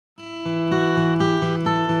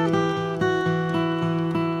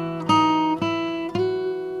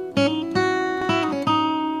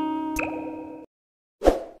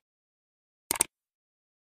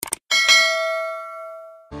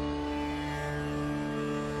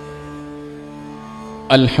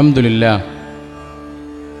Alhamdulillah.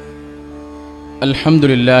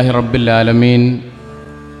 Alhamdulillahi Rabbil Alameen.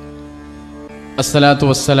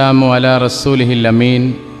 Assalatu wassalamu ala rasulihil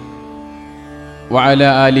ameen wa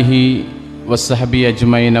ala alihi wa sahbihi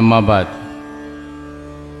ajma'in amma ba'd.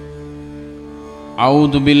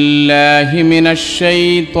 A'udhu billahi minash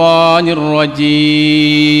shaitanir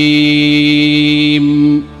rajim.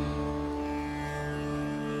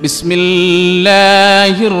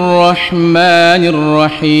 Bismillahir rahmanir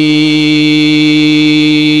rahim.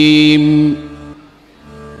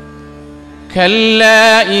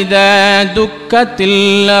 Kalla idha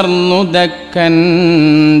dukkatil ardu dakkan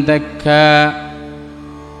dakka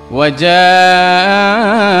wa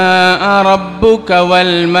jaa rabbuka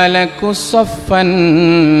wal malaku saffan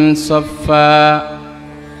saffa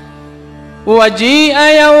وجيء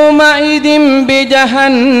يومئذ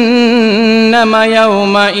بجهنم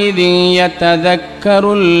يومئذ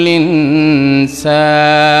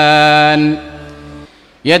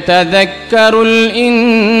يتذكر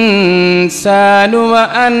الإنسان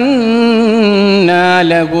وأنى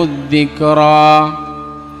له الذكرى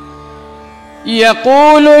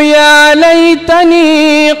يقول يا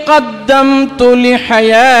ليتني قدمت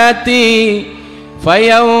لحياتي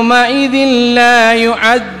فيومئذ لا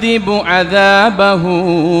يعذب عذابه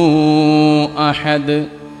أحد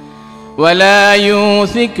ولا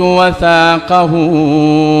يوثق وثاقه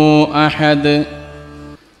أحد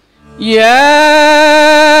يا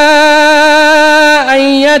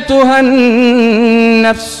أيتها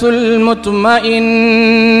النفس المطمئنة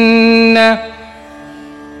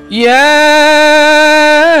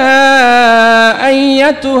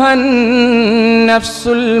أيتها النفس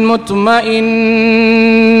المطمئنة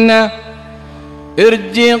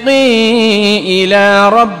ارجعي إلى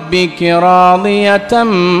ربك راضية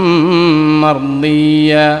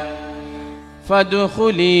مرضية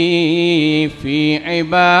فادخلي في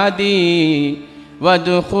عبادي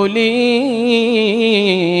وادخلي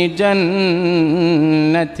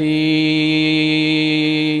جنتي.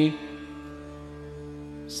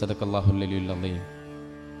 صدق الله العلي العظيم.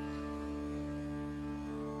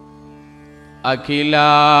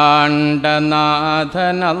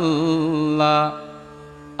 അഖിലാണ്ടനാഥനല്ല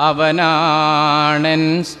അവനാണൻ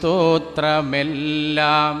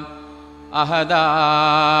സ്തോത്രമെല്ലാം അഹദായോനാണ്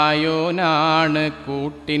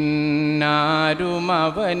കൂട്ടിനാരുമവനില്ല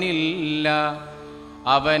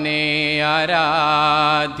അവനെ ആരാധ്യനുള്ളു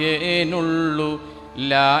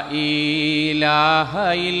ലാ ഇലാഹ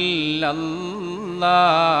ഇല്ലല്ലാഹ്.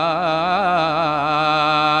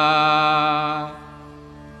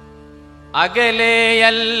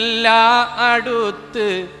 അകലെയല്ല അടുത്ത്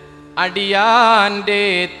അടിയാൻ്റെ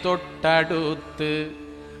തൊട്ടടുത്ത്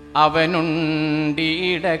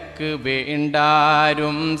അവനുണ്ടിടക്ക്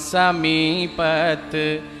വേണ്ടാരും സമീപത്ത്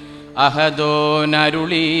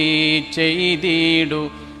അഹദോനരുളി ചെയ്തിടു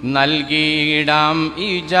നൽകിയിടാം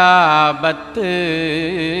ഇജാബത്ത്.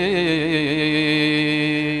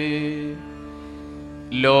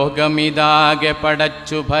 ലോകമിതാകെ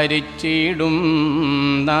പടച്ചു ഭരിച്ചിടും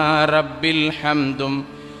റബ്ബിൽ ഹംദും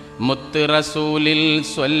മുത്ത് റസൂലിൽ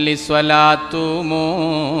സ്വല്ലി സ്വലാത്തുമോതും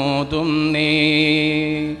നേ.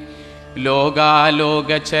 ലോകാലോക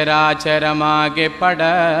ചരാചരമാകെ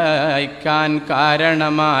പടയ്ക്കാൻ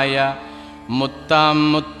കാരണമായ മുത്താം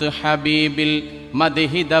മുത്ത് ഹബീബിൽ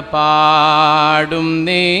മദ്ഹിദ പാടും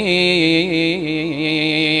നേ.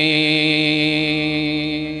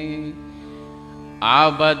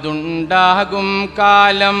 ആബദുണ്ടാകും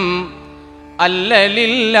കാലം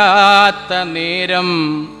അല്ലലില്ലാത്ത നേരം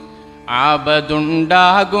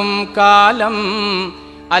ആബദുണ്ടാകും കാലം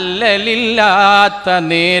അല്ലലില്ലാത്ത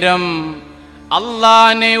നേരം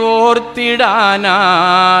അല്ലാഹനെ ഓർത്തിടാനായി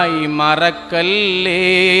മറക്കല്ലേ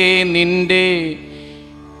നിന്റെ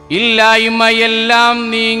ഇല്ലായ്മയെല്ലാം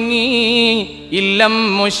നീങ്ങി ഇല്ലം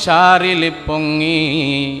മുഷാറിൽ പൊങ്ങി.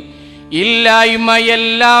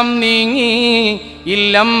 ഇല്ലായ്മയെല്ലാം നീങ്ങി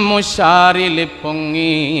ഇല്ലം മുഷാറിൽ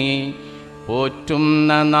പൊങ്ങി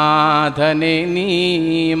പോറ്റുന്ന നാഥനെ നീ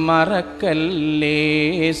മറക്കല്ലേ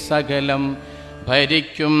സകലം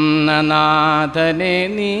ഭരിക്കുന്ന നാഥനെ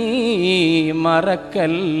നീ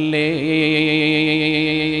മറക്കല്ലേ.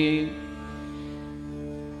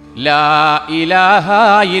 ലാ ഇലാഹ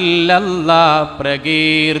ഇല്ലല്ലാഹ്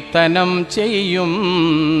പ്രകീർത്തനം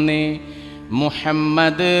ചെയ്യുന്നേ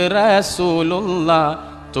മുഹമ്മദ് റസൂലുള്ളാഹ്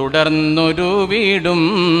തുടർന്നൊരു വീടും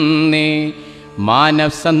നേ.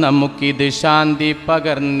 മാനവ നമുക്കിത് ശാന്തി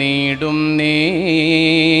പകർന്നിടും നേ.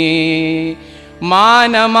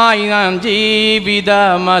 മാനമായി നാം ജീവിത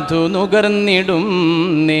മധു നുകർന്നിടും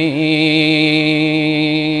നേ.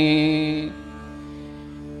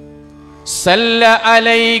 സല്ല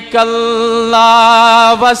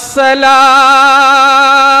അലൈക്കല്ലാഹു വസ്സലാം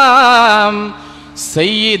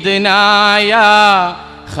സയ്യിദനാ യാ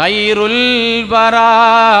ഖൈറുൽ വറാ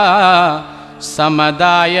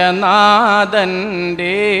സമദായ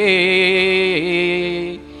നാഥന്റെ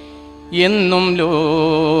എന്നും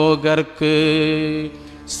ലോകർക്ക്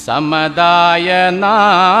സമദായ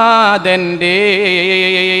നാഥന്റെ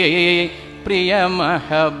പ്രിയ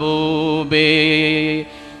മഹബൂബേ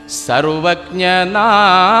സർവജ്ഞനാഥന്റെ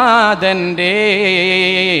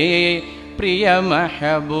പ്രിയ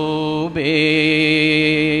മഹബൂബേ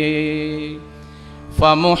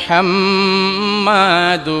ഫമുഹമ്മദുനാ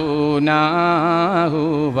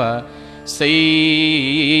ഹുവ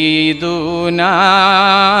സയ്യിദുനാ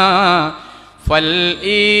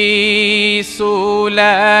ഫൽഈസു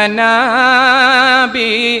ലനാ ബി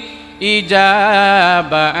ഇജാബതിഹി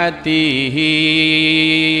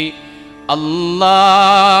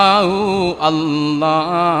അല്ലാഹു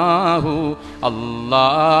അല്ലാഹു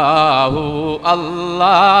അല്ലാഹു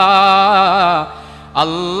അല്ലാഹു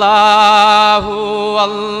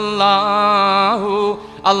അല്ലാഹു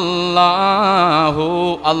അല്ലാഹു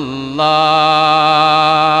അല്ലാഹ്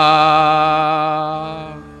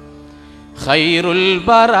ഖൈറുൽ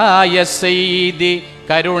ബറായ സയ്യിദി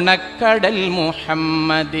കരുണക്കടൽ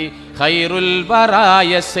മുഹമ്മദി ഖൈറുൽ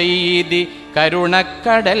ബറായ സയ്യിദി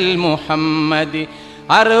കരുണക്കടൽ മുഹമ്മദി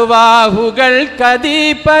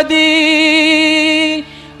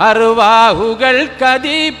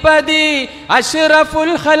അർവാഹുകൾക്കധിപതി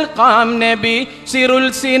അഷ്റഫുൽ ഖൽഖാം നബി സിറുൽ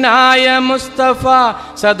സിനായ മുസ്തഫ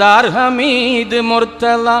സദാർ ഹമീദ്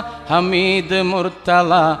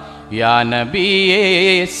മുർത്തല യാ നബിയേ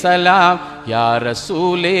സലാം യാ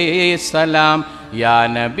റസൂലേ സലാം യാ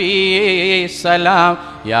നബിയേ സലാം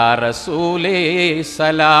യാ റസൂലേ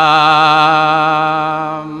സലാം.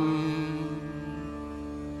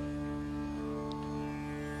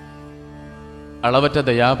 അളവറ്റ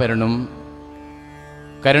ദയാപരനും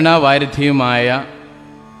കരുണാവാരിധിയുമായ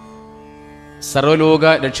സർവലോക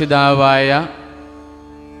രക്ഷിതാവായ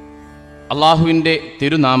അള്ളാഹുവിൻ്റെ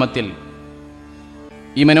തിരുനാമത്തിൽ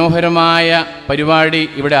ഈ മനോഹരമായ പരിപാടി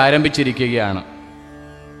ഇവിടെ ആരംഭിച്ചിരിക്കുകയാണ്.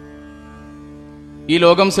 ഈ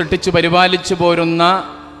ലോകം സൃഷ്ടിച്ചു പരിപാലിച്ചു പോരുന്ന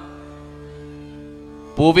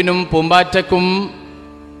പൂവിനും പൂമ്പാറ്റക്കും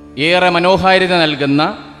ഏറെ മനോഹാരിത നൽകുന്ന,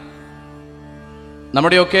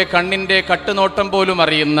 നമ്മുടെയൊക്കെ കണ്ണിൻ്റെ കട്ടുനോട്ടം പോലും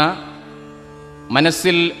അറിയുന്ന,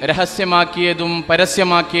 മനസ്സിൽ രഹസ്യമാക്കിയതും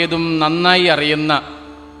പരസ്യമാക്കിയതും നന്നായി അറിയുന്ന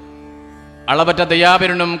അളവറ്റ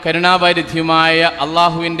ദയാപരനും കരുണാവാരിധിയുമായ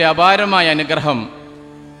അള്ളാഹുവിൻ്റെ അപാരമായ അനുഗ്രഹം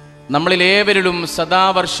നമ്മളിലേവരിലും സദാ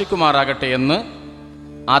വർഷിക്കുമാറാകട്ടെ എന്ന്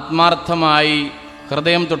ആത്മാർത്ഥമായി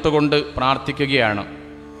ഹൃദയം തൊട്ടുകൊണ്ട് പ്രാർത്ഥിക്കുകയാണ്.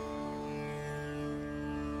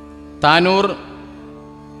 താനൂർ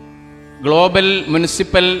ഗ്ലോബൽ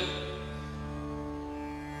മുനിസിപ്പൽ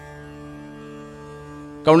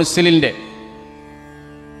കൗൺസിലിൻ്റെ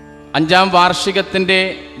 5ാം വാർഷികത്തിൻ്റെ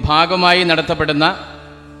ഭാഗമായി നടത്തപ്പെടുന്ന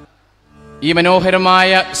ഈ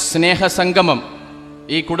മനോഹരമായ സ്നേഹസംഗമം,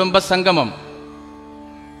 ഈ കുടുംബസംഗമം,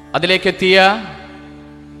 അതിലേക്കെത്തിയ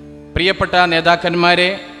പ്രിയപ്പെട്ട നേതാക്കന്മാരെ,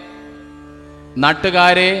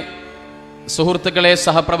 നാട്ടുകാരെ, സുഹൃത്തുക്കളെ,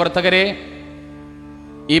 സഹപ്രവർത്തകരെ,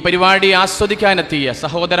 ഈ പരിപാടി ആസ്വദിക്കാനെത്തിയ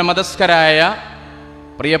സഹോദര മതസ്കരായ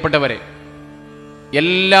പ്രിയപ്പെട്ടവരെ,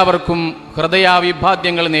 എല്ലാവർക്കും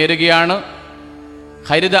ഹൃദയാഭിവാദ്യങ്ങൾ നേരുകയാണ്,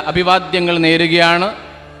 ഹരിത അഭിവാദ്യങ്ങൾ നേരുകയാണ്.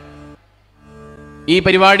 ഈ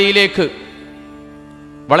പരിപാടിയിലേക്ക്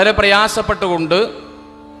വളരെ പ്രയാസപ്പെട്ടുകൊണ്ട്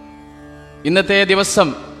ഇന്നത്തെ ദിവസം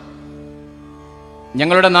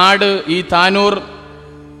ഞങ്ങളുടെ നാട് ഈ താനൂർ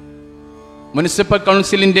മുനിസിപ്പൽ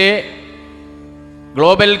കൗൺസിലിൻ്റെ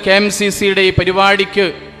ഗ്ലോബൽ KMCCയുടെ ഈ പരിപാടിക്ക്,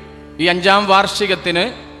 ഈ 5ാം വാർഷികത്തിന്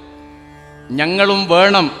ഞങ്ങളും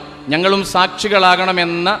വേണം, ഞങ്ങളും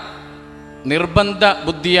സാക്ഷികളാകണമെന്ന നിർബന്ധ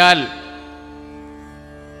ബുദ്ധിയാൽ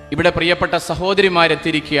ഇവിടെ പ്രിയപ്പെട്ട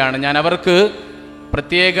സഹോദരിമാരെത്തിയിരിക്കുകയാണ്. ഞാൻ അവർക്ക്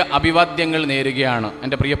പ്രത്യേക അഭിവാദ്യങ്ങൾ നേരുകയാണ്,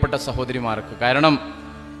 എൻ്റെ പ്രിയപ്പെട്ട സഹോദരിമാർക്ക്. കാരണം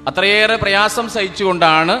അത്രയേറെ പ്രയാസം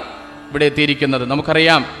സഹിച്ചുകൊണ്ടാണ് ഇവിടെ എത്തിയിരിക്കുന്നത്.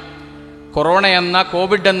 നമുക്കറിയാം, കൊറോണ എന്ന,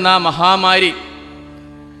 കോവിഡ് എന്ന മഹാമാരി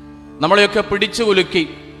നമ്മളെയൊക്കെ പിടിച്ചു കുലുക്കി,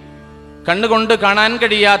 കണ്ണുകൊണ്ട് കാണാൻ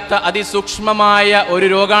കഴിയാത്ത അതിസൂക്ഷ്മമായ ഒരു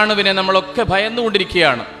രോഗാണുവിനെ നമ്മളൊക്കെ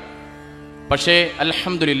ഭയന്നുകൊണ്ടിരിക്കുകയാണ്. പക്ഷേ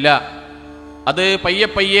അൽഹംദുലില്ലാ, അത് പയ്യെ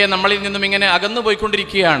പയ്യെ നമ്മളിൽ നിന്നും ഇങ്ങനെ അകന്നു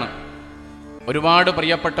പോയിക്കൊണ്ടിരിക്കുകയാണ്. ഒരുപാട്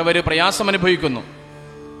പ്രിയപ്പെട്ടവർ പ്രയാസം അനുഭവിക്കുന്നു.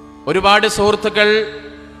 ഒരുപാട് സുഹൃത്തുക്കൾ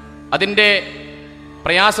അതിൻ്റെ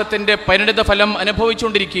പ്രയാസത്തിൻ്റെ പരിണിത ഫലം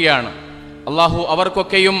അനുഭവിച്ചുകൊണ്ടിരിക്കുകയാണ്. അള്ളാഹു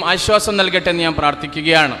അവർക്കൊക്കെയും ആശ്വാസം നൽകട്ടെ എന്ന് ഞാൻ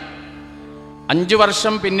പ്രാർത്ഥിക്കുകയാണ്. 5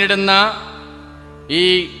 വർഷം പിന്നിടുന്ന ഈ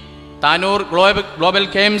താനൂർ ഗ്ലോബൽ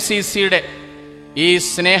KMCCയുടെ ഈ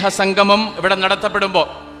സ്നേഹസംഗമം ഇവിടെ നടത്തപ്പെടുമ്പോൾ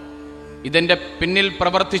ഇതിൻ്റെ പിന്നിൽ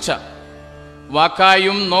പ്രവർത്തിച്ച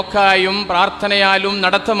വാക്കായും നോക്കായും പ്രാർത്ഥനയാലും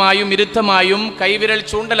നടത്തമായും ഇരുത്തമായും കൈവിരൽ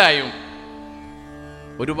ചൂണ്ടലായും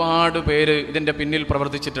ഒരുപാട് പേര് ഇതിൻ്റെ പിന്നിൽ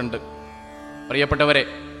പ്രവർത്തിച്ചിട്ടുണ്ട്. പ്രിയപ്പെട്ടവരെ,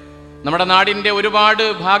 നമ്മുടെ നാടിൻ്റെ ഒരുപാട്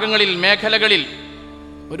ഭാഗങ്ങളിൽ, മേഖലകളിൽ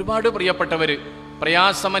ഒരുപാട് പ്രിയപ്പെട്ടവർ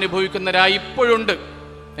പ്രയാസമനുഭവിക്കുന്നവരായി ഇപ്പോഴുണ്ട്.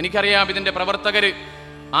 എനിക്കറിയാം ഇതിൻ്റെ പ്രവർത്തകർ.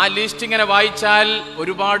 ആ ലിസ്റ്റ് ഇങ്ങനെ വായിച്ചാൽ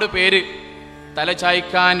ഒരുപാട് പേര്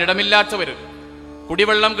തലചായ്ക്കാൻ ഇടമില്ലാത്തവർ,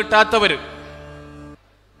 കുടിവെള്ളം കിട്ടാത്തവർ,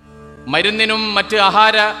 മരുന്നിനും മറ്റ്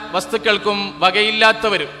ആഹാര വസ്തുക്കൾക്കും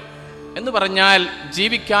വകയില്ലാത്തവർ എന്ന് പറഞ്ഞാൽ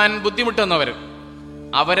ജീവിക്കാൻ ബുദ്ധിമുട്ടുന്നവർ,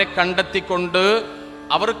 അവരെ കണ്ടെത്തിക്കൊണ്ട്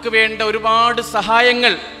അവർക്ക് വേണ്ട ഒരുപാട്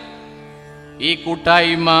സഹായങ്ങൾ ഈ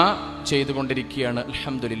കൂട്ടായ്മ ചെയ്തുകൊണ്ടിരിക്കുകയാണ്.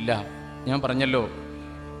 അൽഹംദുലില്ലാഹ്. ഞാൻ പറഞ്ഞല്ലോ,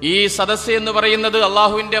 ഈ സദസ്സ് എന്ന് പറയുന്നത്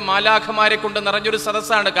അള്ളാഹുവിൻ്റെ മാലാഖമാരെ കൊണ്ട് നിറഞ്ഞൊരു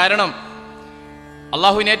സദസ്സാണ്. കാരണം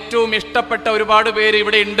അള്ളാഹുവിന് ഏറ്റവും ഇഷ്ടപ്പെട്ട ഒരുപാട് പേര്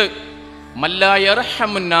ഇവിടെ ഉണ്ട്. മല്ലാ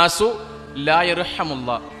യർഹമുന്നാസു ലാ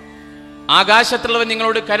യർഹമുല്ലാഹ്. ആകാശത്തുള്ളവർ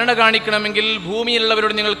നിങ്ങളോട് കരുണ കാണിക്കണമെങ്കിൽ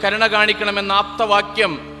ഭൂമിയിലുള്ളവരോട് നിങ്ങൾ കരുണ കാണിക്കണമെന്ന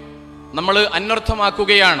ആപ്തവാക്യം നമ്മൾ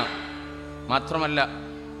അന്വർത്ഥമാക്കുകയാണ്. മാത്രമല്ല,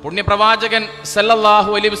 പുണ്യപ്രവാചകൻ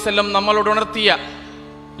സല്ലല്ലാഹു അലൈഹി വസല്ലം നമ്മളോട് ഉണർത്തിയ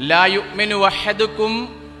ലാ യുഅ്മിനു അഹദുക്കും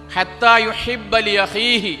ഹത്താ യുഹിബ്ബ ലി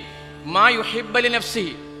അഖീഹി മാ യുഹിബ്ബ ലി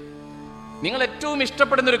നഫ്സിഹി. നിങ്ങൾ ഏറ്റവും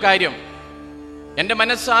ഇഷ്ടപ്പെടുന്ന ഒരു കാര്യം, എൻ്റെ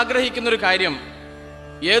മനസ്സ് ആഗ്രഹിക്കുന്ന ഒരു കാര്യം,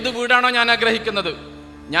 ഏത് വീടാണോ ഞാൻ ആഗ്രഹിക്കുന്നത്,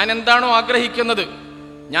 ഞാൻ എന്താണോ ആഗ്രഹിക്കുന്നത്,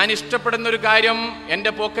 ഞാൻ ഇഷ്ടപ്പെടുന്ന ഒരു കാര്യം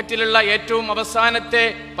എൻ്റെ പോക്കറ്റിലുള്ള ഏറ്റവും അവസാനത്തെ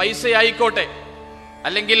പൈസയായിക്കോട്ടെ,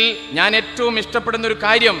 അല്ലെങ്കിൽ ഞാൻ ഏറ്റവും ഇഷ്ടപ്പെടുന്ന ഒരു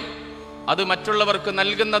കാര്യം അത് മറ്റുള്ളവർക്ക്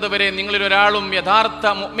നൽകുന്നത് വരെ നിങ്ങളിൽ ഒരാളും യഥാർത്ഥ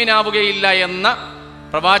മുഅ്മിനാവുകയില്ല എന്ന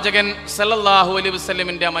പ്രവാചകൻ സല്ലല്ലാഹു അലൈഹി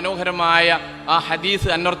വസല്ലമിൻ്റെ മനോഹരമായ ആ ഹദീസ്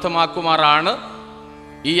അന്വർത്ഥമാക്കുമാറാണ്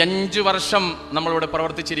ഈ 5 വർഷം നമ്മളിവിടെ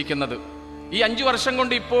പ്രവർത്തിച്ചിരിക്കുന്നത്. ഈ 5 വർഷം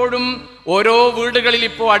കൊണ്ട് ഇപ്പോഴും ഓരോ വീടുകളിൽ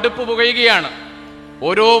ഇപ്പോൾ അടുപ്പ് പുകയുകയാണ്.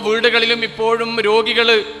 ഓരോ വീടുകളിലും ഇപ്പോഴും രോഗികൾ,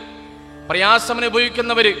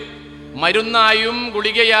 പ്രയാസമനുഭവിക്കുന്നവർ, മരുന്നായും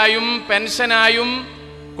ഗുളികയായും പെൻഷനായും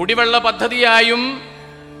കുടിവെള്ള പദ്ധതിയായും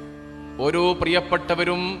ഓരോ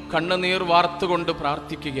പ്രിയപ്പെട്ടവരും കണ്ണുനീർ വാർത്തുകൊണ്ട്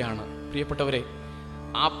പ്രാർത്ഥിക്കുകയാണ്. പ്രിയപ്പെട്ടവരെ,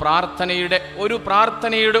 ആ പ്രാർത്ഥനയുടെ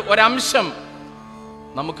ഒരംശം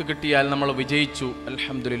നമുക്ക് കിട്ടിയാൽ നമ്മൾ വിജയിച്ചു.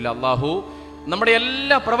 അൽഹംദുലില്ലാഹ്. അല്ലാഹു നമ്മുടെ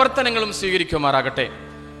എല്ലാ പ്രവർത്തനങ്ങളും സ്വീകരിക്കുമാറാകട്ടെ.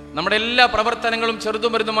 നമ്മുടെ എല്ലാ പ്രവർത്തനങ്ങളും,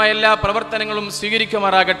 ചെറുതും വലുതുമായ എല്ലാ പ്രവർത്തനങ്ങളും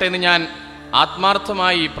സ്വീകരിക്കുമാറാകട്ടെ എന്ന് ഞാൻ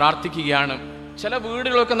ആത്മാർത്ഥമായി പ്രാർത്ഥിക്കുകയാണ്. ചില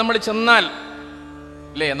വീടുകളൊക്കെ നമ്മൾ ചെന്നാൽ,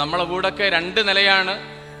 അല്ലേ, നമ്മളെ വീടൊക്കെ 2 നിലയാണ്,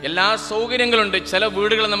 എല്ലാ സൗകര്യങ്ങളുണ്ട്. ചില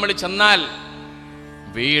വീടുകൾ നമ്മൾ ചെന്നാൽ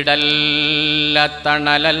വീടല്ല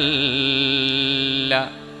തണലല്ല,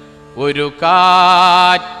 ഒരു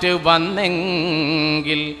കാറ്റ്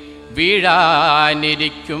വന്നെങ്കിൽ വീഴാനിരിക്കുന്ന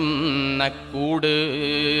കൂട്,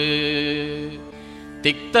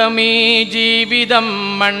 തിക്തമീ ജീവിതം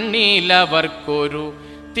മണ്ണിലവർക്കൊരു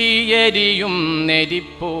തീയരിയും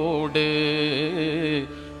നെരിപ്പോട്,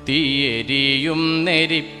 തീയരിയും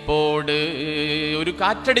നെരിപ്പോട്. ഒരു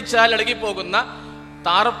കാറ്റടിച്ചാൽ ഇളകിപ്പോകുന്ന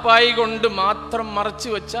താർപ്പായി കൊണ്ട് മാത്രം മറച്ചു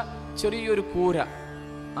വെച്ച ചെറിയൊരു കൂര,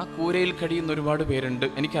 ആ കൂരയിൽ കഴിയുന്ന ഒരുപാട് പേരുണ്ട്.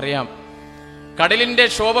 എനിക്കറിയാം, കടലിന്റെ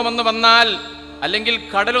ക്ഷോഭമെന്ന് വന്നാൽ, അല്ലെങ്കിൽ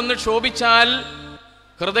കടലൊന്ന് ക്ഷോഭിച്ചാൽ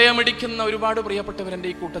ഹൃദയമിടിക്കുന്ന ഒരുപാട് പ്രിയപ്പെട്ടവരെൻ്റെ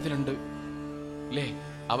ഈ കൂട്ടത്തിലുണ്ട്, അല്ലേ?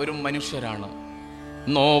 അവരും മനുഷ്യരാണ്.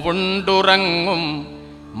 നോവുണ്ടുറങ്ങും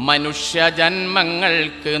മനുഷ്യ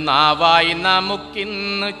ജന്മങ്ങൾക്ക് നാവായി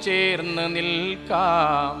നമുക്കിന്ന് ചേർന്ന്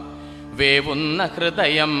നിൽക്കാം. വേവുന്ന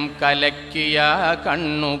ഹൃദയം കലക്കിയ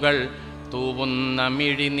കണ്ണുകൾ തൂവുന്ന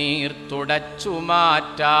മിഴിനീർ തുടച്ചു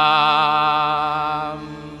മാറ്റാം.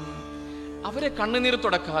 അവരെ കണ്ണുനീർ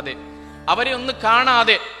തുടക്കാതെ, അവരെ ഒന്ന്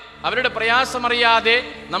കാണാതെ, അവരുടെ പ്രയാസമറിയാതെ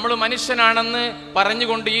നമ്മൾ മനുഷ്യനാണെന്ന്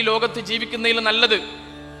പറഞ്ഞുകൊണ്ട് ഈ ലോകത്ത് ജീവിക്കുന്നതിൽ നല്ലത്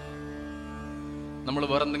നമ്മൾ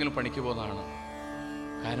വേറെന്തെങ്കിലും പണിക്ക് പോകുന്നതാണ്.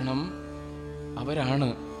 കാരണം അവരാണ്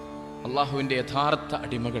അള്ളാഹുവിൻ്റെ യഥാർത്ഥ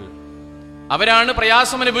അടിമകൾ. അവരാണ്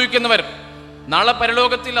പ്രയാസം അനുഭവിക്കുന്നവർ. നാളെ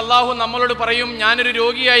പരലോകത്തിൽ അള്ളാഹു നമ്മളോട് പറയും, ഞാനൊരു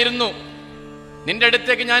രോഗിയായിരുന്നു, നിന്റെ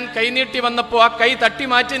അടുത്തേക്ക് ഞാൻ കൈനീട്ടി വന്നപ്പോൾ ആ കൈ തട്ടി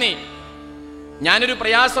മാറ്റി നീ. ഞാനൊരു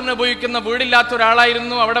പ്രയാസം അനുഭവിക്കുന്ന വീടില്ലാത്ത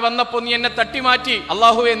ഒരാളായിരുന്നു, അവിടെ വന്നപ്പോൾ നീ എന്നെ തട്ടിമാറ്റി.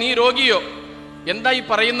 അള്ളാഹുവേ, നീ രോഗിയോ? എന്തായി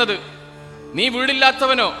പറയുന്നത്? നീ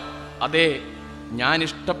വീടില്ലാത്തവനോ? അതെ, ഞാൻ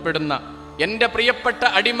ഇഷ്ടപ്പെടുന്ന എൻ്റെ പ്രിയപ്പെട്ട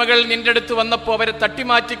അടിമകൾ നിന്റെ അടുത്ത് വന്നപ്പോൾ അവരെ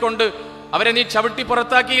തട്ടിമാറ്റിക്കൊണ്ട് അവരെ നീ ചവിട്ടി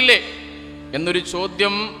പുറത്താക്കിയില്ലേ എന്നൊരു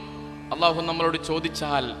ചോദ്യം അള്ളാഹു നമ്മളോട്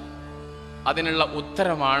ചോദിച്ചാൽ അതിനുള്ള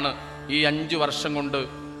ഉത്തരമാണ് ഈ 5 വർഷം കൊണ്ട്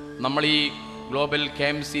നമ്മൾ ഈ ഗ്ലോബൽ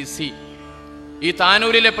KMCC, ഈ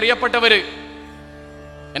താനൂരിലെ പ്രിയപ്പെട്ടവർ,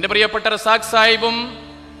 എൻ്റെ പ്രിയപ്പെട്ട റസാഖ് സാഹിബും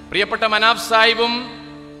പ്രിയപ്പെട്ട മനാഫ് സാഹിബും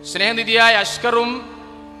സ്നേഹനിധിയായ അഷ്കറും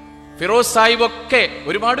ഫിറോസ് സാഹിബും ഒക്കെ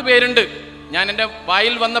ഒരുപാട് പേരുണ്ട്. ഞാൻ എൻ്റെ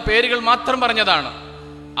വായിൽ വന്ന പേരുകൾ മാത്രം പറഞ്ഞതാണ്.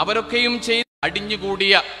 അവരൊക്കെയും ചെയ്ത്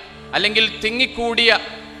അടിഞ്ഞുകൂടിയ അല്ലെങ്കിൽ തിങ്ങിക്കൂടിയ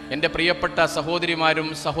എൻ്റെ പ്രിയപ്പെട്ട സഹോദരിമാരും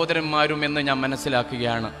സഹോദരന്മാരും എന്ന് ഞാൻ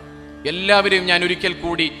മനസ്സിലാക്കുകയാണ്. എല്ലാവരെയും ഞാൻ ഒരിക്കൽ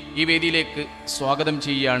കൂടി ഈ വേദിയിലേക്ക് സ്വാഗതം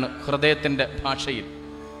ചെയ്യുകയാണ് ഹൃദയത്തിൻ്റെ ഭാഷയിൽ.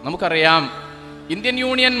 നമുക്കറിയാം, ഇന്ത്യൻ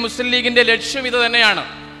യൂണിയൻ മുസ്ലിം ലീഗിൻ്റെ ലക്ഷ്യം ഇത് തന്നെയാണ്.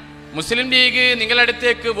 മുസ്ലിം ലീഗ് നിങ്ങളുടെ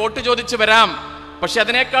അടുത്തേക്ക് വോട്ട് ചോദിച്ച് വരാം, പക്ഷെ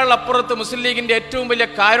അതിനേക്കാൾ അപ്പുറത്ത് മുസ്ലിം ലീഗിൻ്റെ ഏറ്റവും വലിയ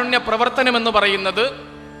കാരുണ്യ പ്രവർത്തനം എന്ന് പറയുന്നത്,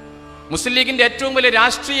 മുസ്ലിം ലീഗിൻ്റെ ഏറ്റവും വലിയ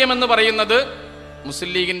രാഷ്ട്രീയം എന്ന് പറയുന്നത്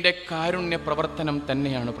മുസ്ലിം ലീഗിൻ്റെ കാരുണ്യ പ്രവർത്തനം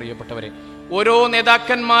തന്നെയാണ്. പ്രിയപ്പെട്ടവരെ, ഓരോ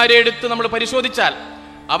നേതാക്കന്മാരെ എടുത്ത് നമ്മൾ പരിശോധിച്ചാൽ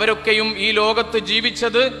അവരൊക്കെയും ഈ ലോകത്ത്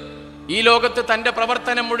ജീവിച്ചത്, ഈ ലോകത്ത് തൻ്റെ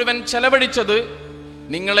പ്രവർത്തനം മുഴുവൻ ചെലവഴിച്ചത്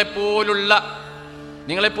നിങ്ങളെപ്പോലുള്ള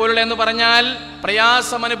എന്ന് പറഞ്ഞാൽ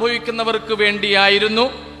പ്രയാസം അനുഭവിക്കുന്നവർക്ക് വേണ്ടിയായിരുന്നു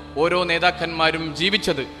ഓരോ നേതാക്കന്മാരും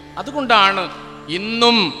ജീവിച്ചത്. അതുകൊണ്ടാണ്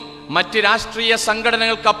ഇന്നും മറ്റ് രാഷ്ട്രീയ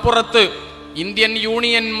സംഘടനകൾക്കപ്പുറത്ത് ഇന്ത്യൻ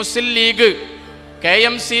യൂണിയൻ മുസ്ലിം league,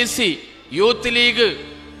 KMCC, youth league,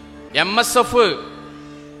 MSF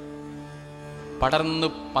പടർന്ന്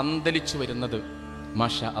പന്തലിച്ചു വരുന്നത്.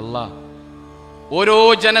 മാഷാ അല്ലാ, ഓരോ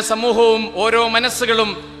ജനസമൂഹവും, ഓരോ മനസ്സുകളും,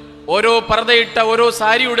 ഓരോ പർദ്ദയിട്ട, ഓരോ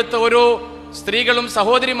സാരി ഉടുത്ത ഓരോ സ്ത്രീകളും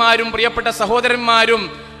സഹോദരിമാരും പ്രിയപ്പെട്ട സഹോദരന്മാരും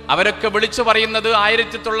അവരൊക്കെ വിളിച്ചു പറയുന്നത്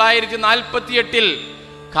 1948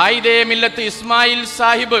 ഖായിദെ മില്ലത്ത് ഇസ്മായിൽ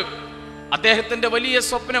സാഹിബ്, അദ്ദേഹത്തിന്റെ വലിയ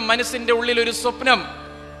സ്വപ്നം, മനസ്സിന്റെ ഉള്ളിൽ ഒരു സ്വപ്നം,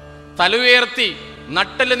 തല ഉയർത്തി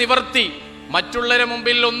നട്ടല് നിവർത്തി മറ്റുള്ളവരുടെ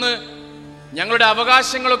മുമ്പിൽ ഒന്ന് ഞങ്ങളുടെ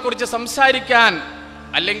അവകാശങ്ങളെ കുറിച്ച് സംസാരിക്കാൻ,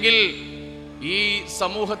 അല്ലെങ്കിൽ ഈ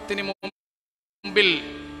സമൂഹത്തിന് മുമ്പിൽ,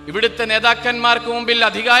 ഇവിടുത്തെ നേതാക്കന്മാർക്ക് മുമ്പിൽ,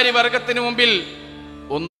 അധികാരി വർഗത്തിന് മുമ്പിൽ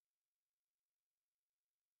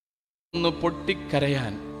ഒന്ന്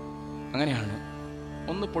പൊട്ടിക്കരയാൻ. അങ്ങനെയാണ്,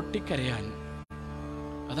 ഒന്ന് പൊട്ടിക്കരയാൻ.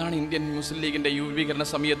 അതാണ് ഇന്ത്യൻ മുസ്ലിം ലീഗിന്റെ രൂപീകരണ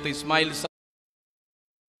സമയത്ത് ഇസ്മായിൽ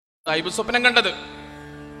സാഹിബ് സ്വപ്നം കണ്ടത്.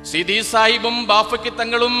 സിദി സാഹിബും ബാഫക്കി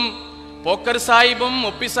തങ്ങളും പോക്കർ സാഹിബും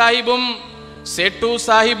ഒപ്പി സാഹിബും സേട്ടു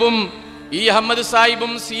സാഹിബും അഹമ്മദ്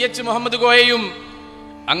സാഹിബും CH മുഹമ്മദ് കോയയും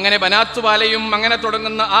അങ്ങനെ ബനാത്തുവാലയും അങ്ങനെ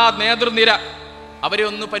തുടങ്ങുന്ന ആ നേതൃനിര, അവരെ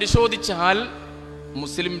ഒന്ന് പരിശോധിച്ചാൽ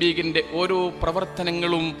മുസ്ലിം ലീഗിന്റെ ഓരോ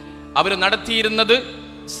പ്രവർത്തനങ്ങളും അവർ നടത്തിയിരുന്നത്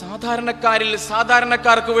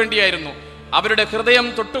സാധാരണക്കാർക്ക് വേണ്ടിയായിരുന്നു. അവരുടെ ഹൃദയം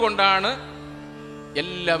തൊട്ടുകൊണ്ടാണ്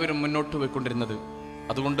എല്ലാവരും മുന്നോട്ട് പോയിക്കൊണ്ടിരുന്നത്.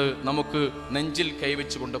 അതുകൊണ്ട് നമുക്ക് നെഞ്ചിൽ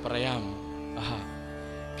കൈവച്ചുകൊണ്ട് പറയാം,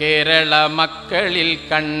 കേരള മക്കളിൽ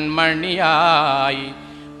കൺമണിയായി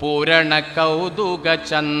പൂരണ കൗതുക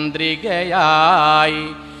ചന്ദ്രികയായി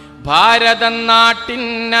ഭാരത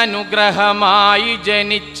നാട്ടിനനുഗ്രഹമായി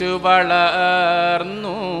ജനിച്ചു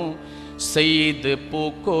വളർന്നു സയ്യിദ്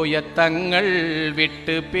പൂക്കോയ തങ്ങൾ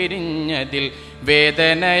വിട്ടു പിരിഞ്ഞതിൽ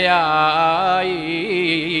വേദനയായി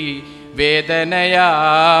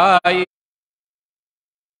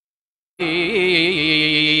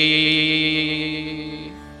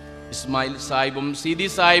ഇസ്മായിൽ സാഹിബും സിദി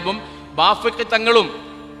സാഹിബും ബാഫക്കി തങ്ങളും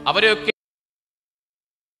അവരെയൊക്കെ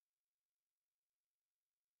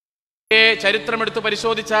ചരിത്രമെടുത്ത്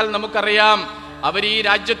പരിശോധിച്ചാൽ നമുക്കറിയാം, അവർ ഈ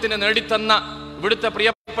രാജ്യത്തിന് നേടിത്തന്ന, ഇവിടുത്തെ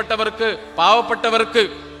പ്രിയപ്പെട്ടവർക്ക്, പാവപ്പെട്ടവർക്ക്,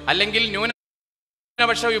 അല്ലെങ്കിൽ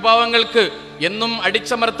ന്യൂനപക്ഷ വിഭാഗങ്ങൾക്ക് എന്നും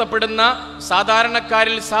അടിച്ചമർത്തപ്പെടുന്ന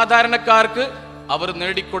സാധാരണക്കാരിൽ സാധാരണക്കാർക്ക് അവർ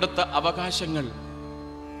നേടിക്കൊടുത്ത അവകാശങ്ങൾ,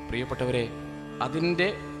 പ്രിയപ്പെട്ടവരെ, അതിൻ്റെ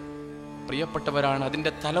പ്രിയപ്പെട്ടവരാണ്,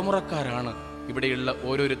 അതിൻ്റെ തലമുറക്കാരാണ് ഇവിടെയുള്ള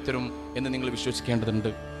ഓരോരുത്തരും എന്ന് നിങ്ങൾ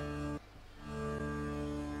വിശ്വസിക്കേണ്ടതുണ്ട്.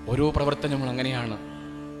 ഓരോ പ്രവർത്തനവും അങ്ങനെയാണ്.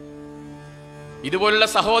 ഇതുപോലുള്ള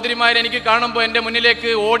സഹോദരിമാരെ എനിക്ക് കാണുമ്പോൾ എൻ്റെ മുന്നിലേക്ക്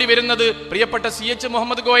ഓടി വരുന്നത് പ്രിയപ്പെട്ട CH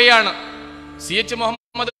മുഹമ്മദ് കോയയാണ്. CH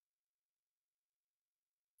മുഹമ്മദ്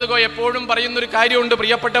കോയ എപ്പോഴും പറയുന്നൊരു കാര്യമുണ്ട്,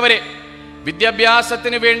 പ്രിയപ്പെട്ടവരെ,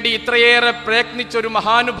 വിദ്യാഭ്യാസത്തിന് വേണ്ടി ഇത്രയേറെ പ്രയത്നിച്ചൊരു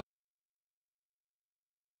മഹാനുഭാവൻ.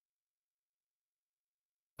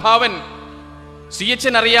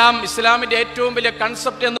 CHനറിയാം, ഇസ്ലാമിന്റെ ഏറ്റവും വലിയ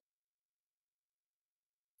കൺസെപ്റ്റ് എന്ന്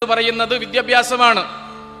പറയുന്നത് വിദ്യാഭ്യാസമാണ്.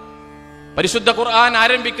 പരിശുദ്ധ ഖുർആൻ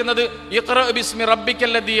ആരംഭിക്കുന്നത് ഇഖ്റ ബിസ്മി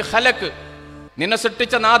റബ്ബിക്കല്ലദീ ഖലഖ്, നിന്നെ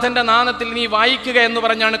സൃഷ്ടിച്ച നാഥന്റെ നാമത്തിൽ നീ വായിക്കുക എന്ന്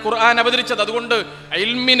പറഞ്ഞാണ് ഖുർആൻ അവതരിച്ചത്. അതുകൊണ്ട്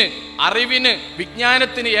ഇൽമിന്, അറിവിന്,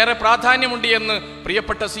 വിജ്ഞാനത്തിന് ഏറെ പ്രാധാന്യമുണ്ട് എന്ന്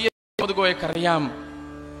പ്രിയപ്പെട്ട CH മുഹമ്മദ് കോയക്കറിയാം.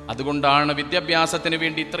 അതുകൊണ്ടാണ് വിദ്യാഭ്യാസത്തിന്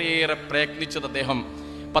വേണ്ടി ഇത്രയേറെ പ്രയത്നിച്ചത് അദ്ദേഹം.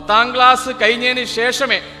 10ാം ക്ലാസ് കഴിഞ്ഞതിന്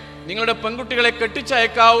ശേഷമേ നിങ്ങളുടെ പെൺകുട്ടികളെ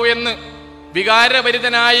കെട്ടിച്ചയക്കാവൂ എന്ന്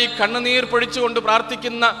വികാരഭരിതനായി കണ്ണുനീർ പൊഴിച്ചുകൊണ്ട്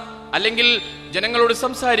പ്രാർത്ഥിക്കുന്ന, അല്ലെങ്കിൽ ജനങ്ങളോട്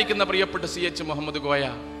സംസാരിക്കുന്ന പ്രിയപ്പെട്ട CH മുഹമ്മദ് കോയ.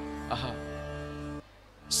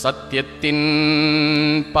 സത്യത്തിൻ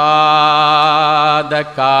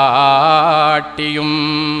പാദകാട്ടിയും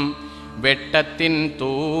വെട്ടത്തിൻ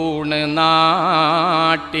തൂണ്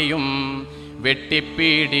നാട്ടിയും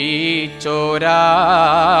വെട്ടിപ്പിടിച്ചോരായിരം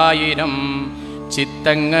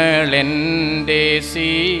ചിത്തങ്ങളെൻ്റെ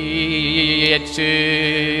CH.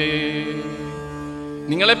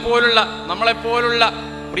 നിങ്ങളെപ്പോലുള്ള, നമ്മളെപ്പോലുള്ള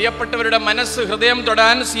പ്രിയപ്പെട്ടവരുടെ മനസ്സ്, ഹൃദയം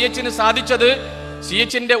തൊടാൻ CH സാധിച്ചത്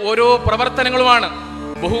CH ഓരോ പ്രവർത്തനങ്ങളുമാണ്.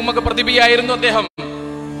 ബഹുമുഖ പ്രതിഭയായിരുന്നു അദ്ദേഹം.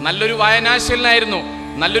 നല്ലൊരു വായനാശീലനായിരുന്നു,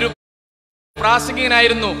 നല്ലൊരു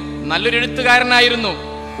പ്രാസംഗികനായിരുന്നു, നല്ലൊരു എഴുത്തുകാരനായിരുന്നു.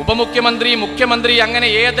 ഉപമുഖ്യമന്ത്രി, മുഖ്യമന്ത്രി, അങ്ങനെ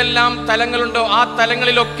ഏതെല്ലാം തലങ്ങളുണ്ടോ ആ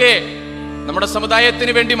തലങ്ങളിലൊക്കെ നമ്മുടെ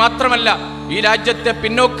സമുദായത്തിന് വേണ്ടി മാത്രമല്ല, ഈ രാജ്യത്തെ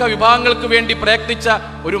പിന്നോക്ക വിഭാഗങ്ങൾക്ക് വേണ്ടി പ്രയത്നിച്ച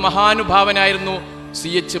ഒരു മഹാനുഭാവനായിരുന്നു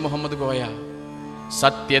CH മുഹമ്മദ് കോയ.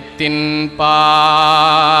 സത്യത്തിൻ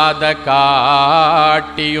പാത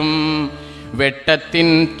കാട്ടിയും വെട്ടത്തിൻ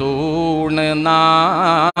തൂണ്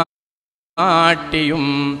നാട്ടിയും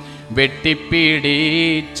വെട്ടിപ്പിടിച്ചോരായിരം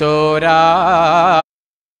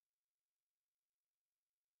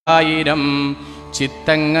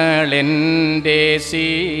ചിത്തങ്ങളെൻ്റെ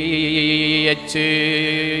CH.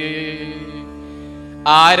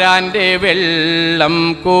 ആരാൻ്റെ വെള്ളം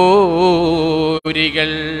കോരികൾ,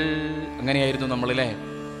 അങ്ങനെയായിരുന്നു നമ്മളിലെ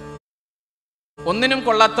ഒന്നിനും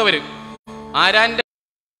കൊള്ളാത്തവര്, ആരാന്റെ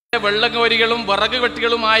വെള്ളകോരികളും വിറക്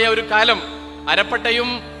വെട്ടികളുമായ ഒരു കാലം. അരപ്പട്ടയും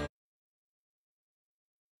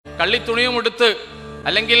കള്ളിത്തുണിയും എടുത്ത്,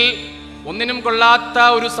 അല്ലെങ്കിൽ ഒന്നിനും കൊള്ളാത്ത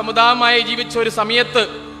ഒരു സമുദായമായി ജീവിച്ച ഒരു സമയത്ത്,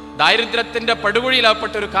 ദാരിദ്ര്യത്തിന്റെ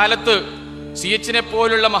പടുകുഴിയിലാപ്പെട്ട ഒരു കാലത്ത് CH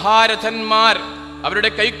പോലുള്ള മഹാരഥന്മാർ അവരുടെ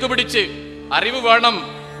കൈക്ക് പിടിച്ച് അറിവ് വേണം,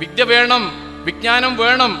 വിദ്യ വേണം, വിജ്ഞാനം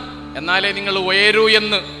വേണം, എന്നാലേ നിങ്ങൾ ഉയരൂ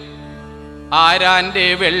എന്ന്. ആരാന്റെ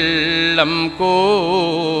വെള്ളം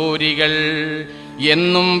കോരികൾ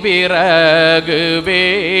എന്നും വിറക്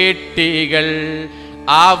വേട്ടികൾ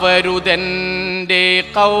അവരുതെൻ്റെ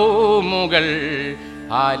കൗമുകൾ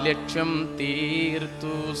ആ ലക്ഷ്യം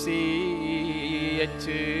തീർത്തു. CH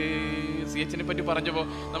പറ്റി പറഞ്ഞപ്പോ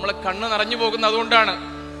നമ്മളെ കണ്ണ് നിറഞ്ഞു പോകുന്ന അതുകൊണ്ടാണ്.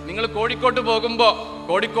 നിങ്ങൾ കോഴിക്കോട്ട് പോകുമ്പോ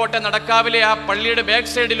കോഴിക്കോട്ടെ നടക്കാവിലെ ആ പള്ളിയുടെ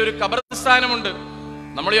ബാക്ക് സൈഡിൽ ഒരു ഖബർസ്ഥാനമുണ്ട്.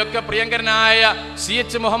 നമ്മളെയൊക്കെ പ്രിയങ്കരനായ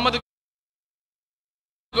CH മുഹമ്മദ്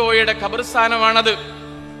കോയയുടെ ഖബർസ്ഥാനമാണത്.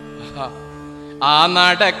 ആ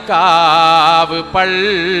നടക്കാവ്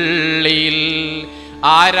പള്ളിയിൽ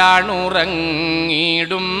ആരാണുറങ്ങിടുന്നത്?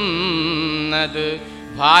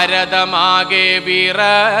 ഭാരതമാകെ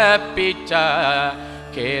വിറപ്പിച്ച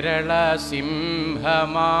കേരള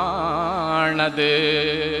സിംഹമാണത്.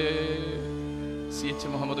 CH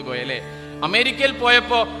മുഹമ്മദ് കോയ അല്ലേ? അമേരിക്കയിൽ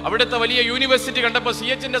പോയപ്പോ അവിടുത്തെ വലിയ യൂണിവേഴ്സിറ്റി കണ്ടപ്പോ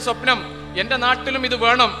CH സ്വപ്നം, എന്റെ നാട്ടിലും ഇത്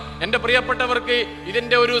വേണം, എന്റെ പ്രിയപ്പെട്ടവർക്ക്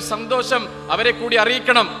ഇതിന്റെ ഒരു സന്തോഷം അവരെ കൂടി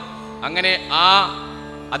അറിയിക്കണം. അങ്ങനെ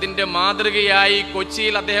അതിന്റെ മാതൃകയായി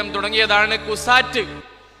കൊച്ചിയിൽ അദ്ദേഹം തുടങ്ങിയതാണ് കുസാറ്റ്.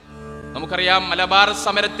 നമുക്കറിയാം, മലബാർ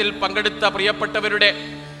സമരത്തിൽ പങ്കെടുത്ത പ്രിയപ്പെട്ടവരുടെ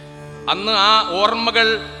അന്ന് ആ ഓർമ്മകൾ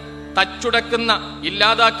തച്ചുടക്കുന്ന,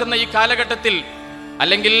 ഇല്ലാതാക്കുന്ന ഈ കാലഘട്ടത്തിൽ,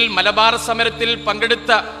 അല്ലെങ്കിൽ മലബാർ സമരത്തിൽ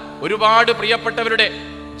പങ്കെടുത്ത ഒരുപാട് പ്രിയപ്പെട്ടവരുടെ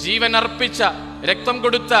ജീവൻ അർപ്പിച്ച, രക്തം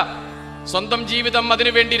കൊടുത്ത, സ്വന്തം ജീവിതം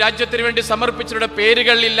അതിനുവേണ്ടി, രാജ്യത്തിന് വേണ്ടി സമർപ്പിച്ചവരുടെ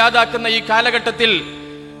പേരുകൾ ഇല്ലാതാക്കുന്ന ഈ കാലഘട്ടത്തിൽ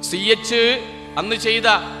CH അന്ന് ചെയ്ത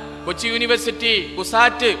കൊച്ചി യൂണിവേഴ്സിറ്റി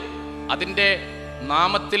കുസാറ്റ്, അതിന്റെ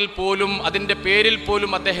നാമത്തിൽ പോലും, അതിന്റെ പേരിൽ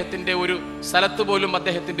പോലും, അദ്ദേഹത്തിന്റെ ഒരു സ്ഥലത്ത് പോലും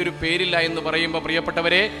അദ്ദേഹത്തിന്റെ ഒരു പേരില്ല എന്ന് പറയുമ്പോൾ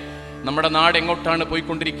പ്രിയപ്പെട്ടവരെ, നമ്മുടെ നാട് എങ്ങോട്ടാണ്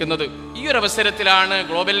പോയിക്കൊണ്ടിരിക്കുന്നത്? ഈ ഒരു അവസരത്തിലാണ്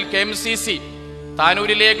ഗ്ലോബൽ KMCC,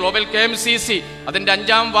 താനൂരിലെ ഗ്ലോബൽ KMCC അതിന്റെ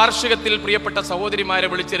 5ാം വാർഷികത്തിൽ പ്രിയപ്പെട്ട സഹോദരിമാരെ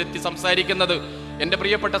വിളിച്ചിരുത്തി സംസാരിക്കുന്നത്. എൻ്റെ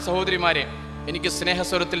പ്രിയപ്പെട്ട സഹോദരിമാരെ, എനിക്ക്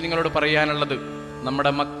സ്നേഹസ്വരത്തിൽ നിങ്ങളോട് പറയാനുള്ളത്,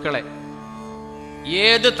 നമ്മുടെ മക്കളെ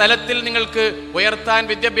ഏത് തലത്തിൽ നിങ്ങൾക്ക് ഉയർത്താൻ,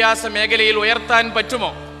 വിദ്യാഭ്യാസ മേഖലയിൽ ഉയർത്താൻ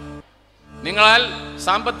പറ്റുമോ? നിങ്ങളാൽ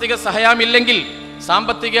സാമ്പത്തിക സഹായമില്ലെങ്കിൽ,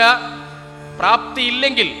 സാമ്പത്തിക പ്രാപ്തി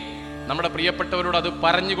ഇല്ലെങ്കിൽ, നമ്മുടെ പ്രിയപ്പെട്ടവരോട് അത്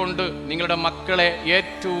പറഞ്ഞുകൊണ്ട് നിങ്ങളുടെ മക്കളെ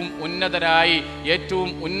ഏറ്റവും ഉന്നതരായി, ഏറ്റവും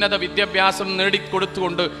ഉന്നത വിദ്യാഭ്യാസം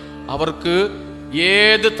നേടിക്കൊടുത്തുകൊണ്ട് അവർക്ക്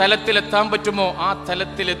ഏത് തലത്തിലെത്താൻ പറ്റുമോ ആ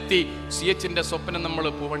തലത്തിലെത്തി CH സ്വപ്നം നമ്മൾ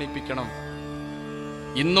പൂവണിപ്പിക്കണം.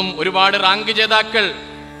 ഇന്നും ഒരുപാട് റാങ്ക് ജേതാക്കൾ,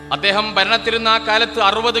 അദ്ദേഹം ഭരണത്തിരുന്ന ആ കാലത്ത്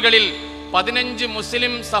 60കളിൽ 15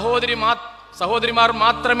 മുസ്ലിം സഹോദരിമാർ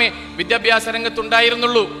മാത്രമേ വിദ്യാഭ്യാസ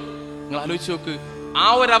രംഗത്തുണ്ടായിരുന്നുള്ളൂ. നിങ്ങൾ ആലോചിച്ച് നോക്ക്. ആ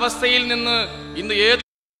ഒരവസ്ഥയിൽ നിന്ന് ഇന്ന് ഏത്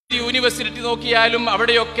യൂണിവേഴ്സിറ്റി നോക്കിയാലും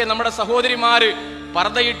അവിടെയൊക്കെ നമ്മുടെ സഹോദരിമാര്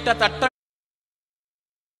പർദ്ദയിട്ട, തട്ടമിട്ട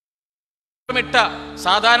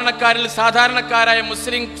സാധാരണക്കാരിൽ സാധാരണക്കാരായ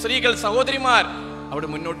മുസ്ലിം സ്ത്രീകൾ, സഹോദരിമാർ അവിടെ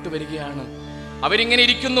മുന്നോട്ട് വരികയാണ്. അവരിങ്ങനെ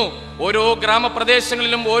ഇരിക്കുന്നു. ഓരോ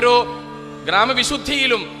ഗ്രാമപ്രദേശങ്ങളിലും, ഓരോ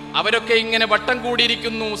ഗ്രാമവിശുദ്ധിയിലും അവരൊക്കെ ഇങ്ങനെ വട്ടം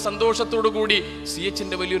കൂടിയിരിക്കുന്നു, സന്തോഷത്തോടു കൂടി. CH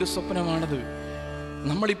വലിയൊരു സ്വപ്നമാണത്,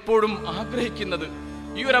 നമ്മളിപ്പോഴും ആഗ്രഹിക്കുന്നത്.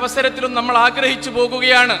 ഈ ഒരു അവസരത്തിലും നമ്മൾ ആഗ്രഹിച്ചു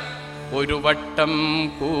പോകുകയാണ്. ഒരു വട്ടം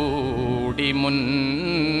കൂടി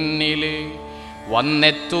മുന്നില്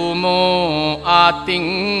വന്നെത്തുമോ ആ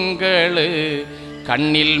തിങ്കള്,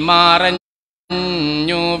 കണ്ണിൽ മറഞ്ഞുവെങ്കിലും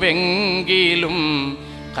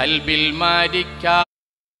കൽബിൽ മരിക്കാത്ത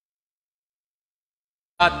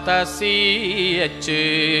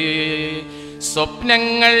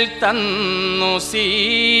സ്വപ്നങ്ങൾ തന്നു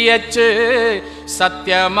സിയച്ച്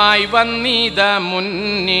സത്യമായി വന്നിത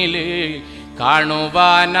മുന്നില്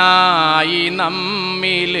കാണുവാനായി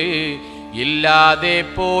നമ്മില് ഇല്ലാതെ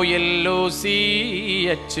പോയല്ലോ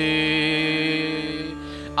സിയച്ച്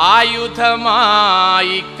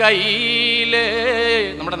ആയുധമായി കയ്യില്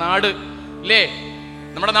നമ്മുടെ നാട് അല്ലേ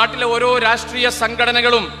നമ്മുടെ നാട്ടിലെ ഓരോ രാഷ്ട്രീയ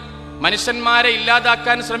സംഘടനകളും മനുഷ്യന്മാരെ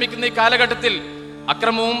ഇല്ലാതാക്കാൻ ശ്രമിക്കുന്ന ഈ കാലഘട്ടത്തിൽ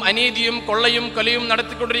അക്രമവും അനീതിയും കൊള്ളയും കൊലയും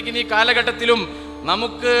നടത്തിക്കൊണ്ടിരിക്കുന്ന ഈ കാലഘട്ടത്തിലും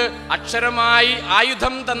നമുക്ക് അക്ഷരമായി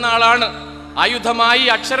ആയുധം തന്ന ആളാണ് ആയുധമായി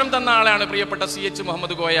അക്ഷരം തന്ന ആളാണ് പ്രിയപ്പെട്ട CH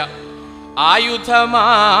മുഹമ്മദ് കോയ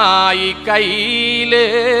ആയുധമായി കയ്യില്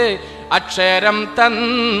അക്ഷരം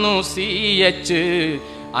തന്നു CH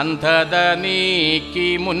അന്ധത നീക്കി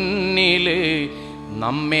മുന്നില്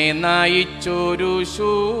നമ്മെ നയിച്ചൊരു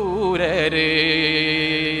ശൂരര്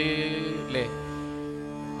അല്ലേ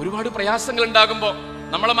ഒരുപാട് പ്രയാസങ്ങൾ ഉണ്ടാകുമ്പോൾ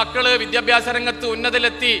നമ്മളെ മക്കള് വിദ്യാഭ്യാസ രംഗത്ത്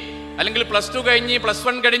ഉന്നതിലെത്തി അല്ലെങ്കിൽ +2 കഴിഞ്ഞ്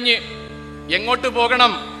 +1 കഴിഞ്ഞ് എങ്ങോട്ട്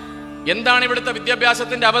പോകണം എന്താണ് ഇവിടുത്തെ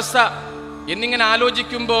വിദ്യാഭ്യാസത്തിന്റെ അവസ്ഥ എന്നിങ്ങനെ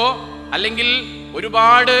ആലോചിക്കുമ്പോ അല്ലെങ്കിൽ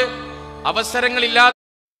ഒരുപാട് അവസരങ്ങൾ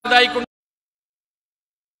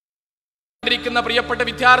ഇല്ലാതായിക്കൊണ്ടിരിക്കുന്ന പ്രിയപ്പെട്ട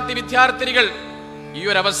വിദ്യാർത്ഥിനികൾ ഈ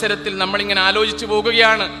ഒരു അവസരത്തിൽ നമ്മളിങ്ങനെ ആലോചിച്ചു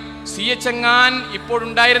പോകുകയാണ് CH എങ്ങാൻ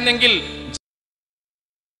ഇപ്പോഴുണ്ടായിരുന്നെങ്കിൽ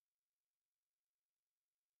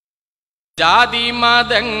ജാതി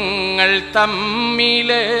മതങ്ങൾ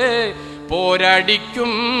തമ്മില്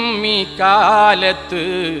പോരടിക്കും ഈ കാലത്ത്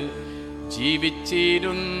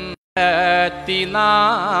ജീവിച്ചിരുന്ന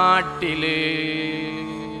നാട്ടില്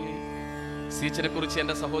CHനെ കുറിച്ച്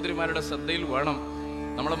എന്റെ സഹോദരിമാരുടെ ശ്രദ്ധയിൽ വേണം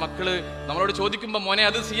നമ്മളെ മക്കള് നമ്മളോട് ചോദിക്കുമ്പോ മോനെ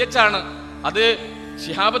അത് CH ആണ് അത്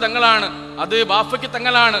ശിഹാബ് തങ്ങളാണ് അത് ബാഫയ്ക്ക്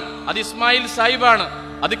തങ്ങളാണ് അത് ഇസ്മായിൽ സാഹിബാണ്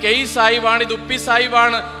അത് കെ സാഹിബാണ് ഇത് ഉപ്പി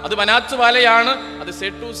സാഹിബാണ് അത് ബനാത്ത് വാലയാണ് അത്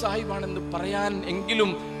സേട്ടു സാഹിബാണെന്ന് പറയാൻ എങ്കിലും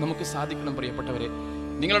നമുക്ക് സാധിക്കണം പ്രിയപ്പെട്ടവരെ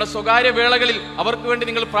നിങ്ങളുടെ സ്വകാര്യ വേളകളിൽ അവർക്ക് വേണ്ടി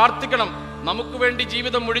നിങ്ങൾ പ്രാർത്ഥിക്കണം നമുക്ക് വേണ്ടി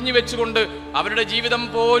ജീവിതം ഒഴിഞ്ഞു വെച്ചുകൊണ്ട് അവരുടെ ജീവിതം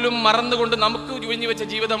പോലും മറന്നുകൊണ്ട് നമുക്ക് ഒഴിഞ്ഞു വെച്ച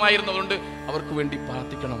ജീവിതമായിരുന്നു അതുകൊണ്ട് അവർക്ക് വേണ്ടി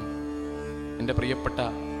പ്രാർത്ഥിക്കണം എൻ്റെ പ്രിയപ്പെട്ട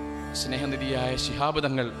സ്നേഹനിധിയായ ശിഹാബ്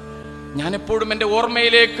തങ്ങൾ ഞാൻ എപ്പോഴും എൻ്റെ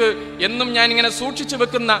ഓർമ്മയിലേക്ക് എന്നും ഞാൻ ഇങ്ങനെ സൂക്ഷിച്ചു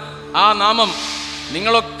വെക്കുന്ന ആ നാമം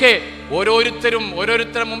നിങ്ങളൊക്കെ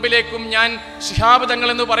ഓരോരുത്തരുടെ മുമ്പിലേക്കും ഞാൻ ശിഹാബ് തങ്ങൾ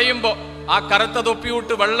എന്ന് പറയുമ്പോൾ ആ കറുത്ത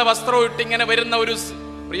തൊപ്പിയിട്ട് വെള്ള വസ്ത്രവും ഇട്ട് ഇങ്ങനെ വരുന്ന ഒരു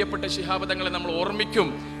പ്രിയപ്പെട്ട ശിഹാബ് തങ്ങളെ നമ്മൾ ഓർമ്മിക്കും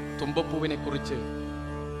തുമ്പപ്പൂവിനെ കുറിച്ച്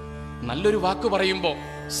നല്ലൊരു വാക്ക് പറയുമ്പോൾ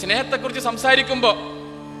സ്നേഹത്തെക്കുറിച്ച് സംസാരിക്കുമ്പോൾ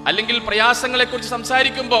അല്ലെങ്കിൽ പ്രയാസങ്ങളെ കുറിച്ച്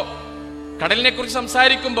സംസാരിക്കുമ്പോൾ കടലിനെ കുറിച്ച്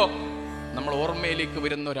സംസാരിക്കുമ്പോൾ നമ്മൾ ഓർമ്മയിലേക്ക്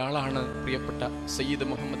വരുന്ന ഒരാളാണ് പ്രിയപ്പെട്ട സയ്യിദ്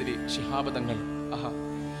മുഹമ്മദ് അലി ശിഹാബ് തങ്ങൾ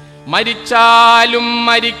മരിച്ചാലും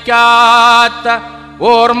മരിക്കാത്ത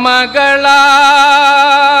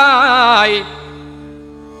ഓർമ്മകളായി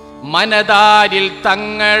മനതാരിൽ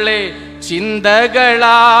തങ്ങളെ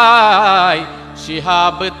ചിന്തകളായി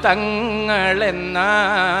ശിഹാബ് തങ്ങളെന്ന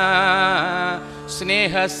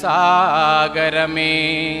സ്നേഹസാഗരമേ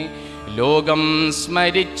ലോകം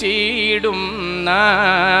സ്മരിച്ചിടുന്ന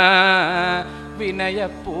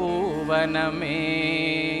വിനയപൂവനമേ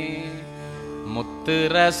മുത്ത്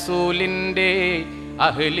റസൂലിൻ്റെ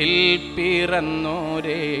അഹ്ലിൽ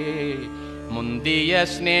പിറന്നോരേ മുന്തിയ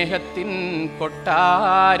സ്നേഹത്തിൻ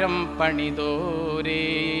കൊട്ടാരം പണിതോരേ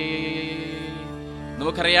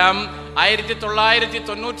നമുക്കറിയാം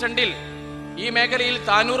 1992 ഈ മേഖലയിൽ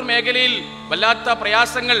താനൂർ മേഖലയിൽ വല്ലാത്ത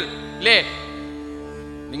പ്രയാസങ്ങൾ അല്ലേ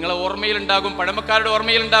നിങ്ങളെ ഓർമ്മയിലുണ്ടാകും പഴമക്കാരുടെ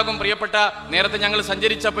ഓർമ്മയിലുണ്ടാകും പ്രിയപ്പെട്ട നേരത്തെ ഞങ്ങൾ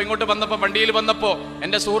സഞ്ചരിച്ചപ്പോൾ ഇങ്ങോട്ട് വന്നപ്പോൾ വണ്ടിയിൽ വന്നപ്പോൾ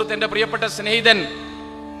എൻ്റെ സുഹൃത്ത് എൻ്റെ പ്രിയപ്പെട്ട സ്നേഹിതൻ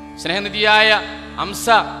സ്നേഹനിധിയായ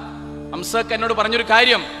അംസക്ക് എന്നോട് പറഞ്ഞൊരു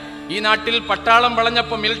കാര്യം ഈ നാട്ടിൽ പട്ടാളം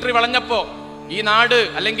വളഞ്ഞപ്പോൾ മിലിറ്ററി വളഞ്ഞപ്പോൾ ഈ നാട്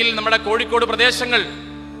അല്ലെങ്കിൽ നമ്മുടെ കോഴിക്കോട് പ്രദേശങ്ങൾ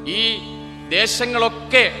ഈ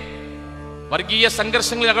ദേശങ്ങളൊക്കെ വർഗീയ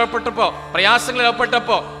സംഘർഷങ്ങളിൽ അകപ്പെട്ടപ്പോൾ പ്രയാസങ്ങളിൽ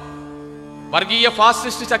അകപ്പെട്ടപ്പോൾ വർഗീയ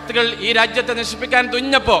ഫാസിസ്റ്റ് ശക്തികൾ ഈ രാജ്യത്തെ നശിപ്പിക്കാൻ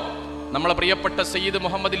തുനിഞ്ഞപ്പോൾ നമ്മളെ പ്രിയപ്പെട്ട സയ്യിദ്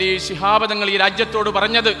മുഹമ്മദ് അലി ശിഹാബ് തങ്ങൾ ഈ രാജ്യത്തോട്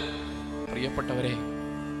പറഞ്ഞത് പ്രിയപ്പെട്ടവരെ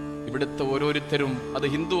ഇവിടുത്തെ ഓരോരുത്തരും അത്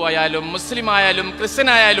ഹിന്ദു ആയാലും മുസ്ലിം ആയാലും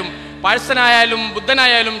ക്രിസ്ത്യനായാലും പാഴ്സനായാലും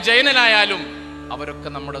ബുദ്ധനായാലും ജൈനനായാലും അവരൊക്കെ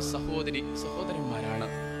നമ്മുടെ സഹോദരന്മാരാണ്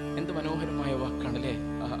എന്ത് മനോഹരമായ വാക്കാണല്ലേ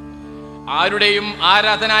ആരുടെയും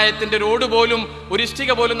ആരാധനായത്തിന്റെ റോഡ് പോലും ഒരു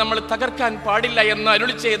ഇഷ്ടിക പോലും നമ്മൾ തകർക്കാൻ പാടില്ല എന്ന്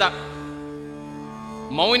അരുളി ചെയ്ത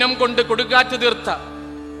മൗനം കൊണ്ട് കൊടുങ്കാറ്റ് തീർത്ത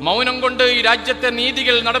മൗനം കൊണ്ട് ഈ രാജ്യത്തെ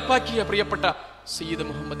നീതികൾ നടപ്പാക്കിയ പ്രിയപ്പെട്ട സയ്യിദ്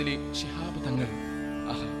മുഹമ്മദ് അലി ശിഹാബ് തങ്ങൾ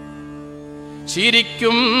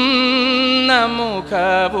ചിരിക്കുന്ന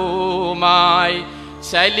മുഖവുമായി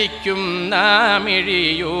ചലിക്കുന്ന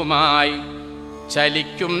മിഴിയുമായി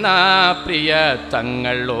ചലിക്കുന്ന പ്രിയ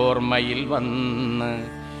തങ്ങൾ ഓർമ്മയിൽ വന്ന്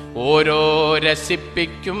ഓരോ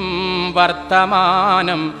രസിപ്പിക്കും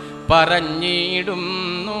വർത്തമാനം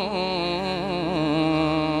പറഞ്ഞിടുന്നു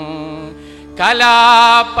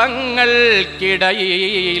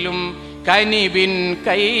കലാപങ്ങൾക്കിടയിലും കനിവിൻ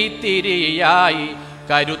കൈത്തിരിയായി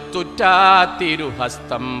കരുത്തുറ്റ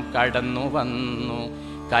തിരുഹസ്തം കടന്നു വന്നു.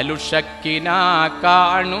 കലുഷക്കിനാ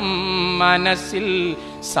കാണും മനസ്സിൽ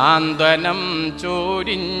സാന്ത്വനം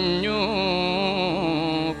ചോരിഞ്ഞു.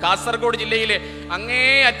 കാസർഗോഡ് ജില്ലയിലെ അങ്ങേ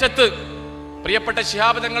അറ്റത്ത് പ്രിയപ്പെട്ട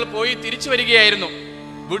ശിഹാബ് തങ്ങൾ പോയി തിരിച്ചു വരികയായിരുന്നു.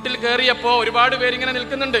 വീട്ടിൽ കയറിയപ്പോ ഒരുപാട് പേരിങ്ങനെ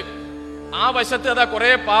നിൽക്കുന്നുണ്ട്. ആ വശത്ത് അതാ കുറെ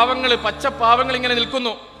പാവങ്ങൾ, പച്ച പാവങ്ങൾ ഇങ്ങനെ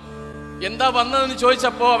നിൽക്കുന്നു. എന്താ വന്നതെന്ന്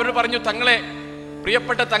ചോദിച്ചപ്പോ അവർ പറഞ്ഞു, തങ്ങളെ,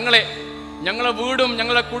 പ്രിയപ്പെട്ട തങ്ങളെ, ഞങ്ങളെ വീടും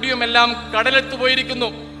ഞങ്ങളുടെ കുടിയും എല്ലാം കടലെടുത്തു പോയിരിക്കുന്നു,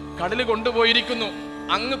 കടൽ കൊണ്ടുപോയിരിക്കുന്നു,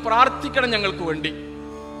 അങ്ങ് പ്രാർത്ഥിക്കണം ഞങ്ങൾക്ക് വേണ്ടി.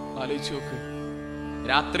 ആലോചിച്ചു നോക്ക്,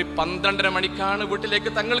 രാത്രി 12:30 മണിക്കാണ് വീട്ടിലേക്ക്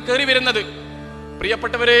തങ്ങൾ കയറി വരുന്നത്.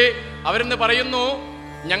 പ്രിയപ്പെട്ടവരെ, അവരെന്ന് പറയുന്നു,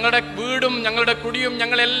 ഞങ്ങളുടെ വീടും ഞങ്ങളുടെ കുടിയും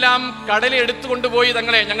ഞങ്ങളെല്ലാം കടലിൽ എടുത്തുകൊണ്ടുപോയി,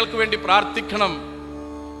 തങ്ങളെ ഞങ്ങൾക്ക് വേണ്ടി പ്രാർത്ഥിക്കണം.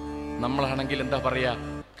 നമ്മളാണെങ്കിൽ എന്താ പറയാ,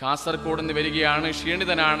 കാസർഗോഡ് നിന്ന് വരികയാണ്,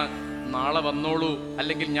 ക്ഷീണിതനാണ്, നാളെ വന്നോളൂ,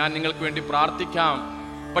 അല്ലെങ്കിൽ ഞാൻ നിങ്ങൾക്ക് വേണ്ടി പ്രാർത്ഥിക്കാം.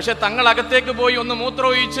 പക്ഷെ തങ്ങൾ അകത്തേക്ക് പോയി ഒന്ന്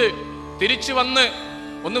മൂത്രമൊഴിച്ച് തിരിച്ചു വന്ന്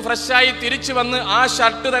ഒന്ന് ഫ്രഷായി തിരിച്ചു വന്ന് ആ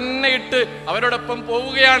ഷർട്ട് തന്നെ ഇട്ട് അവരോടൊപ്പം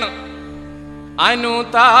പോവുകയാണ്.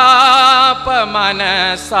 അനുതാപ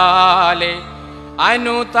മനസാലെ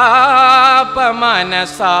അനുതാപ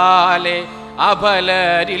മനസാലെ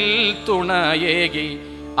അബലരിൽ തുണയേകി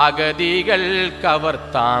അഗതികൾക്കവർ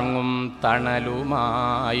താങ്ങും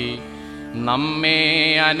തണലുമായി നമ്മെ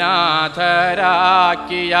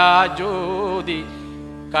അനാഥരാക്കിയ ജ്യോതി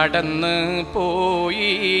കടന്ന്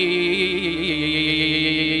പോയി.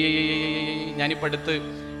 ഞാനിപ്പോ അടുത്ത്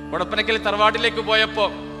കൊടപ്പനക്കൽ തറവാട്ടിലേക്ക് പോയപ്പോ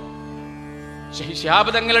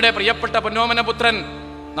ശിഹാബ് തങ്ങളുടെ പ്രിയപ്പെട്ട പൊന്നോമന പുത്രൻ,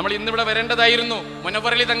 നമ്മൾ ഇന്നിവിടെ വരേണ്ടതായിരുന്നു,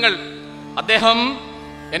 മുനവറലി തങ്ങൾ, അദ്ദേഹം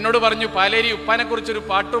എന്നോട് പറഞ്ഞു, പാലേരി ഉപ്പാനെ കുറിച്ചൊരു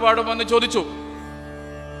പാട്ടുപാടുമെന്ന് ചോദിച്ചു.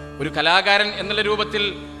 ഒരു കലാകാരൻ എന്നുള്ള രൂപത്തിൽ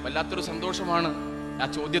വല്ലാത്തൊരു സന്തോഷമാണ് ആ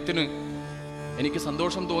ചോദ്യത്തിന്. എനിക്ക്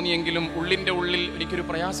സന്തോഷം തോന്നിയെങ്കിലും ഉള്ളിന്റെ ഉള്ളിൽ എനിക്കൊരു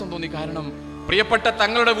പ്രയാസം തോന്നി. കാരണം പ്രിയപ്പെട്ട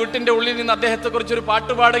തങ്ങളുടെ വീട്ടിന്റെ ഉള്ളിൽ നിന്ന് അദ്ദേഹത്തെ കുറിച്ചൊരു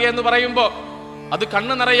പാട്ട് പാടുക എന്ന് പറയുമ്പോ അത്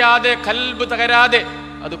കണ്ണു നിറയാതെ, കൽബ് തകരാതെ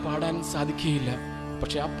അത് പാടാൻ സാധിക്കുകയില്ല.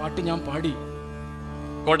 പക്ഷെ ആ പാട്ട് ഞാൻ പാടി.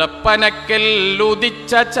 കൊടപ്പനക്കൽ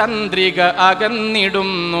ഉദിച്ച ചന്ദ്രിക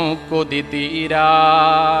അകന്നിടുന്നു കൊതി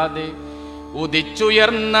തീരാതെ,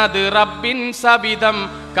 ഉദിച്ചുയർന്നത് റബ്ബിൻ സബിതം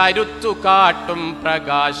കരുത്തു കാട്ടും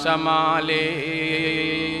പ്രകാശമാലേ.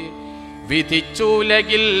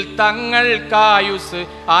 വിധിച്ചുലകിൽ തങ്ങൾക്കായുസ്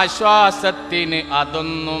ആശ്വാസത്തിന്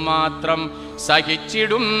അതൊന്നു മാത്രം,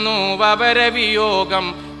 സഹിച്ചിടുന്നു വപരവിയോഗം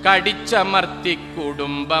കടിച്ചമർത്തി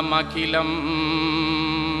കുടുംബമഖിലം.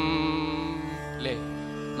 അല്ലേ,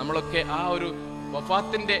 നമ്മളൊക്കെ ആ ഒരു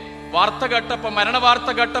വഫാത്തിന്റെ വാർത്ത കേട്ടപ്പോ, മരണ വാർത്ത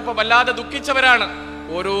കേട്ടപ്പോ വല്ലാതെ ദുഃഖിച്ചവരാണ്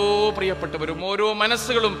ഓരോ പ്രിയപ്പെട്ടവരും, ഓരോ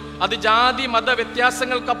മനസ്സുകളും. അത് ജാതി മത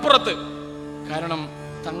വ്യത്യാസങ്ങൾക്കപ്പുറത്ത്. കാരണം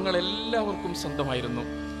തങ്ങളെല്ലാവർക്കും സ്വന്തമായിരുന്നു.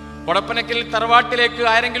 കൊടപ്പനക്കൽ തറവാട്ടിലേക്ക്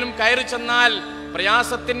ആരെങ്കിലും കയറി ചെന്നാൽ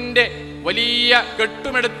പ്രയാസത്തിന്റെ വലിയ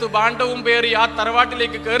കെട്ടുമെടുത്ത് ഭാണ്ഡവും പേറി ആ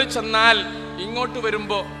തറവാട്ടിലേക്ക് കയറി ചെന്നാൽ ഇങ്ങോട്ട്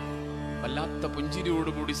വരുമ്പോ വല്ലാത്ത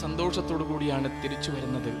പുഞ്ചിരിയോടുകൂടി സന്തോഷത്തോടു കൂടിയാണ് തിരിച്ചു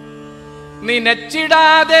വരുന്നത്.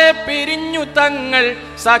 നിനച്ചിടാതെ പിരിഞ്ഞു തങ്ങൾ,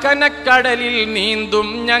 സഹനക്കടലിൽ നീന്തും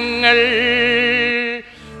ഞങ്ങൾ,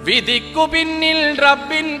 വിധിക്കു പിന്നിൽ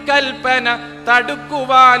റബ്ബിൻ കൽപ്പന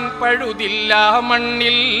തടുക്കുവാൻ പഴുതില്ല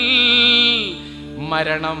മണ്ണിൽ.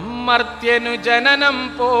 മരണം മർത്യനു ജനനം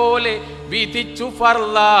പോലെ വിധിച്ചു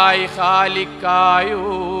ഫർലായി ഖാലിക്കായോ.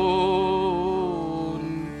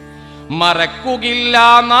 മറക്കുകില്ല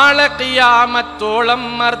നാളെ ഖിയാമത്തോളം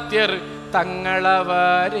മർത്യർ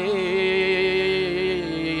തങ്ങളവരെ.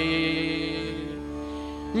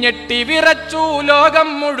 ഞെട്ടിവിറച്ചു ലോകം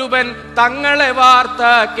മുഴുവൻ തങ്ങളെ വാർത്ത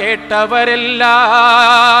കേട്ടവരെല്ലാം.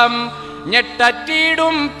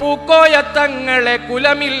 ഞെട്ടറ്റിയിടും പൂക്കോയ തങ്ങളെ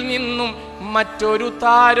കുലമിൽ നിന്നും മറ്റൊരു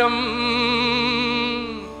താരം.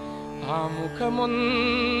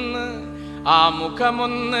 ആ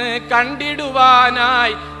മുഖമൊന്ന്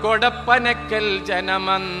കണ്ടിടുവാനായി കൊടപ്പനക്കൽ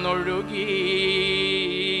ജനമന്നൊഴുകി.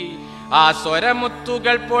 ആ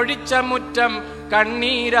സ്വരമുത്തുകൾ പൊഴിച്ച മുറ്റം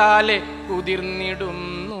കണ്ണീരാലെ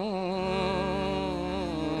കുതിർന്നിടുന്നു.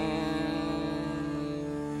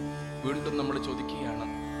 വീണ്ടും നമ്മൾ ചോദിക്കുകയാണ്,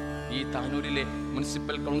 ഈ താനൂരിലെ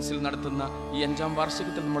മുനിസിപ്പൽ കൗൺസിൽ നടത്തുന്ന ഈ 5ാം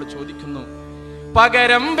വാർഷികത്തിൽ നമ്മൾ ചോദിക്കുന്നു,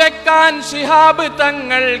 പകരം വെക്കാൻ ശിഹാബ്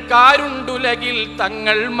തങ്ങൾ കാരുണ്ടുലകിൽ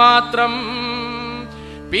തങ്ങൾ മാത്രം.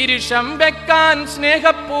 പിരിഷം വെക്കാൻ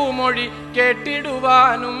സ്നേഹപ്പൂമൊഴി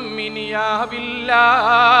കേട്ടിടുവാനും ഇനിയാവില്ല.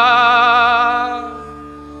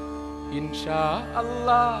 ഇൻഷാ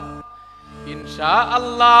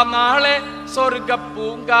അല്ലാ നാളെ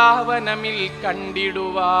സ്വർഗപ്പൂങ്കാവനമിൽ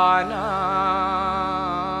കണ്ടിടുവാനായി.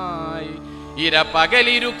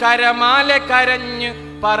 ഇരപകലിരു കരമാല കരഞ്ഞ്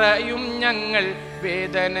പറയും ഞങ്ങൾ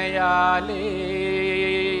വേദനയാലേ.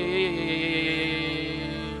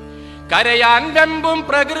 കരയാൻ വെമ്പും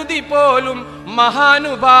പ്രകൃതി പോലും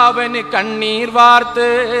മഹാനുഭാവന് കണ്ണീർ വാർത്ത്.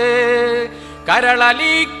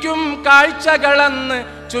 കരളലിക്കും കാഴ്ചകളന്ന്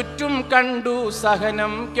ചുറ്റും കണ്ടു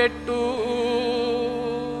സഹനം കെട്ടു.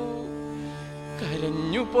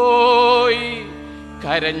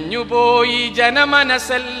 കരഞ്ഞുപോയി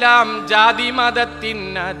ജനമനസ്സെല്ലാം ജാതി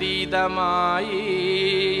മതത്തിനതീതമായി.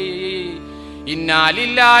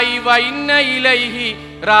 ഇന്നാലില്ലാഹി വ ഇന്ന ഇലൈഹി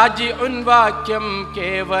റാജിഉൻ വാക്യം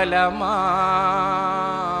കേവലമായി.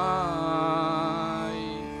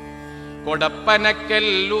 കൊടപ്പനക്കൽ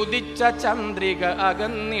ഉദിച്ച ചന്ദ്രിക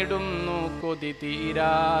അകന്നിടുന്നു കൊതി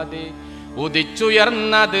തീരാതെ.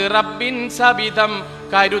 ഉദിച്ചുയർന്നത് റബ്ബിൻ സവിധം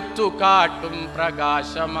കരുത്തു കാട്ടും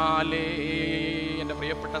പ്രകാശമാലേ. എന്റെ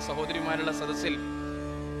പ്രിയപ്പെട്ട സഹോദരിമാരുടെ സദസ്സിൽ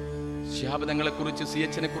ശിഹാബ് തങ്ങളെ കുറിച്ച്,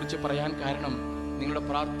 CHനെ കുറിച്ച് പറയാൻ കാരണം നിങ്ങളുടെ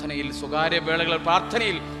പ്രാർത്ഥനയിൽ, സ്വകാര്യ വേളകളുടെ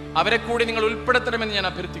പ്രാർത്ഥനയിൽ അവരെ കൂടി നിങ്ങൾ ഉൾപ്പെടുത്തണമെന്ന് ഞാൻ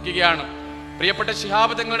അഭ്യർത്ഥിക്കുകയാണ്. പ്രിയപ്പെട്ട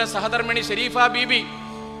ശിഹാബ് തങ്ങളുടെ സഹധർമ്മിണി ഷരീഫ ബീബി,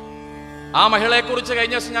 ആ മഹിളയെ കുറിച്ച്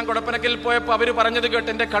കഴിഞ്ഞ ദിവസം ഞാൻ കൊടപ്പനക്കൽ പോയപ്പോൾ അവര് പറഞ്ഞത് കേട്ട്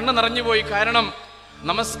എന്റെ കണ്ണ് നിറഞ്ഞുപോയി. കാരണം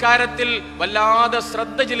നമസ്കാരത്തിൽ വല്ലാതെ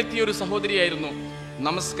ശ്രദ്ധ ചെലുത്തിയ ഒരു സഹോദരിയായിരുന്നു.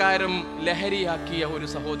 നമസ്കാരം ലഹരിയാക്കിയ ഒരു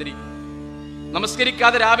സഹോദരി.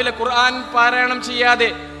 നമസ്കരിക്കാതെ രാവിലെ ഖുർആൻ പാരായണം ചെയ്യാതെ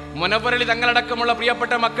മുനവ്വറലി തങ്ങളടക്കമുള്ള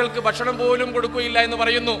പ്രിയപ്പെട്ട മക്കൾക്ക് ഭക്ഷണം പോലും കൊടുക്കുകയില്ല എന്ന്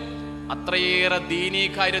പറയുന്നു. അത്രയേറെ ദീനീ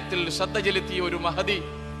കാര്യത്തിൽ ശ്രദ്ധ ചെലുത്തിയ ഒരു മഹദി,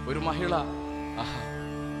 ഒരു മഹിള.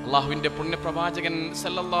 അള്ളാഹുവിന്റെ പുണ്യപ്രവാചകൻ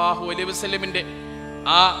സല്ലല്ലാഹു അലൈഹി വസല്ലമിന്റെ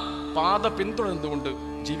ആ പാത പിന്തുടർന്നുകൊണ്ട്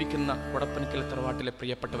ജീവിക്കുന്ന കൊടപ്പനക്കൽ തറവാട്ടിലെ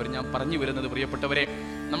പ്രിയപ്പെട്ടവർ, ഞാൻ പറഞ്ഞു വരുന്നത് പ്രിയപ്പെട്ടവരെ,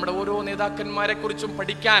 നമ്മുടെ ഓരോ നേതാക്കന്മാരെ കുറിച്ചും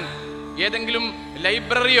പഠിക്കാൻ ഏതെങ്കിലും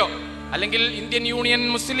ലൈബ്രറിയോ അല്ലെങ്കിൽ ഇന്ത്യൻ യൂണിയൻ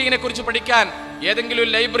മുസ്ലിം ലീഗിനെ കുറിച്ച് പഠിക്കാൻ ഏതെങ്കിലും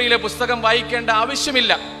ലൈബ്രറിയിലെ പുസ്തകം വായിക്കേണ്ട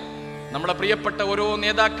ആവശ്യമില്ല. നമ്മുടെ പ്രിയപ്പെട്ട ഓരോ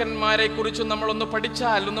നേതാക്കന്മാരെ കുറിച്ചും നമ്മളൊന്ന്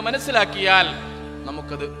പഠിച്ചാൽ, ഒന്ന് മനസ്സിലാക്കിയാൽ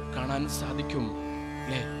നമുക്കത് കാണാൻ സാധിക്കും.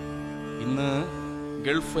 അല്ലേ? ഇന്ന്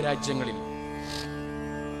ഗൾഫ് രാജ്യങ്ങളിൽ,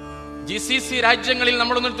 GCC രാജ്യങ്ങളിൽ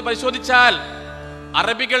നമ്മളൊന്നെടുത്ത് പരിശോധിച്ചാൽ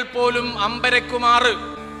അറബികൾ പോലും അമ്പരക്കുമാറ്.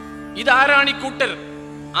 ഇതാരാണ് ഈ കൂട്ടർ?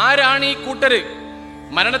 ആരാണ് ഈ കൂട്ടര്?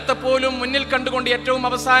 മരണത്തെ പോലും മുന്നിൽ കണ്ടുകൊണ്ട്, ഏറ്റവും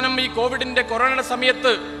അവസാനം ഈ കൊറോണയുടെ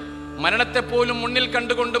സമയത്ത് മരണത്തെ പോലും മുന്നിൽ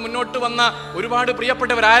കണ്ടുകൊണ്ട് മുന്നോട്ട് വന്ന ഒരുപാട്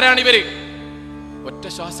പ്രിയപ്പെട്ടവർ. ആരാണിവര്? ഒറ്റ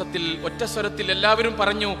ശ്വാസത്തിൽ, ഒറ്റ സ്വരത്തിൽ എല്ലാവരും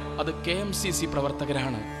പറഞ്ഞു, അത് KMCC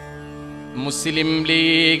പ്രവർത്തകരാണ്. മുസ്ലിം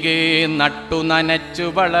ലീഗ് നട്ടു നനച്ചു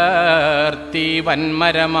വളർത്തി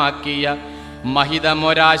വൻമരമാക്കിയ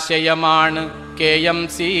മഹിതമൊരാശയമാണ്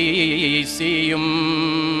KMCCയും.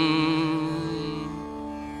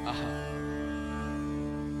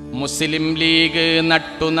 മുസ്ലിം ലീഗ്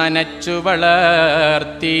നട്ടു നനച്ചു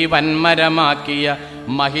വളർത്തി വൻമരമാക്കിയ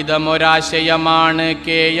മഹിതമൊരാശയമാണ്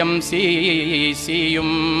KMCCയും.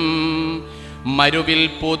 മരുവിൽ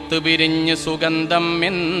പൂത്തു വിരിഞ്ഞ് സുഗന്ധം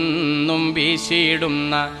എന്നും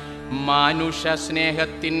വീശിയിടുന്ന മാനുഷ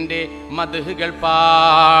സ്നേഹത്തിൻ്റെ മദ്ഹുകൾ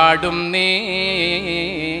പാടും നീ.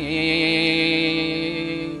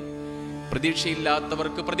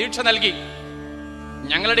 പ്രതീക്ഷയില്ലാത്തവർക്ക് പ്രതീക്ഷ നൽകി.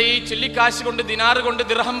 ഞങ്ങളുടെ ഈ ചൊല്ലിക്കാശ് കൊണ്ട്, ദിനാറ് കൊണ്ട്,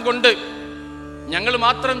 ദിർഹം കൊണ്ട് ഞങ്ങൾ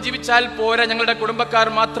മാത്രം ജീവിച്ചാൽ പോരാ, ഞങ്ങളുടെ കുടുംബക്കാർ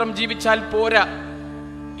മാത്രം ജീവിച്ചാൽ പോരാ.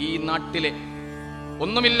 ഈ നാട്ടിലെ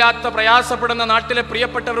ഒന്നുമില്ലാത്ത പ്രയാസപ്പെടുന്ന നാട്ടിലെ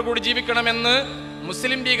പ്രിയപ്പെട്ടവർ കൂടി ജീവിക്കണമെന്ന്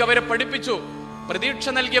മുസ്ലിം ലീഗ് അവരെ പഠിപ്പിച്ചു. പ്രതീക്ഷ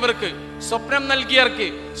നൽകിയവർക്ക്, സ്വപ്നം നൽകിയവർക്ക്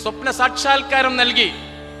സ്വപ്ന സാക്ഷാത്കാരം നൽകി.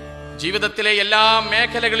 ജീവിതത്തിലെ എല്ലാ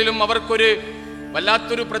മേഖലകളിലും അവർക്കൊരു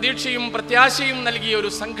വല്ലാത്തൊരു പ്രതീക്ഷയും പ്രത്യാശയും നൽകിയ ഒരു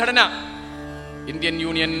സംഘടന ഇന്ത്യൻ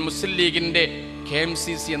യൂണിയൻ മുസ്ലിം ലീഗിന്റെ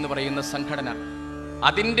KMCC എന്ന് പറയുന്ന സംഘടന.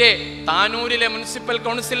 അതിന്റെ താനൂരിലെ മുനിസിപ്പൽ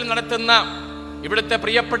കൗൺസിൽ നടത്തുന്ന, ഇവിടുത്തെ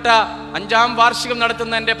പ്രിയപ്പെട്ട 5ാം വാർഷികം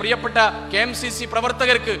നടത്തുന്ന എൻ്റെ പ്രിയപ്പെട്ട KMCC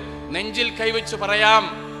പ്രവർത്തകർക്ക് നെഞ്ചിൽ കൈവച്ച് പറയാം,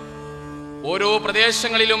 ഓരോ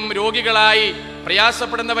പ്രദേശങ്ങളിലും രോഗികളായി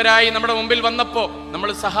പ്രയാസപ്പെടുന്നവരായി നമ്മുടെ മുമ്പിൽ വന്നപ്പോൾ നമ്മൾ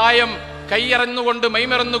സഹായം കൈയറന്നുകൊണ്ട്,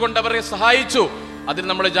 മൈമറന്നുകൊണ്ട് അവരെ സഹായിച്ചു. അതിൽ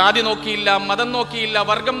നമ്മൾ ജാതി നോക്കിയില്ല, മതം നോക്കിയില്ല,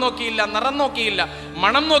 വർഗം നോക്കിയില്ല, നിറം നോക്കിയില്ല,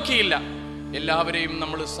 മണം നോക്കിയില്ല, എല്ലാവരെയും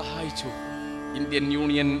നമ്മൾ സഹായിച്ചു. ഇന്ത്യൻ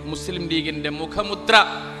യൂണിയൻ മുസ്ലിം ലീഗിന്റെ മുഖമുദ്ര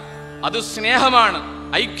അത് സ്നേഹമാണ്,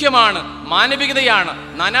 ഐക്യമാണ്, മാനവികതയാണ്,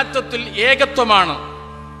 നാനാത്വത്തിൽ ഏകത്വമാണ്.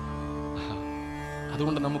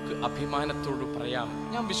 അതുകൊണ്ട് നമുക്ക് അഭിമാനത്തോട് പറയാം,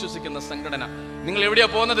 ഞാൻ വിശ്വസിക്കുന്ന സംഘടന. നിങ്ങൾ എവിടെയാ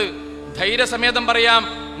പോകുന്നത്? ധൈര്യസമേതം പറയാം,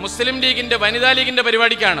 മുസ്ലിം ലീഗിന്റെ വനിതാ ലീഗിന്റെ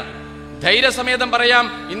പരിപാടിക്കാണ്. ധൈര്യസമേതം പറയാം,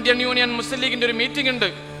 ഇന്ത്യൻ യൂണിയൻ മുസ്ലിം ലീഗിന്റെ ഒരു മീറ്റിംഗ് ഉണ്ട്.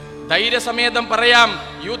 ധൈര്യസമേതം പറയാം,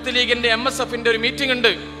 യൂത്ത് ലീഗിന്റെ MSFന്റെ ഒരു മീറ്റിംഗ്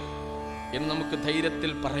ഉണ്ട് എന്ന് നമുക്ക്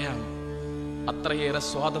ധൈര്യത്തിൽ പറയാം. അത്രയേറെ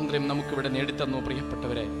സ്വാതന്ത്ര്യം നമുക്കിവിടെ നേടിത്തന്നു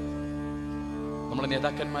പ്രിയപ്പെട്ടവരെ. നമ്മുടെ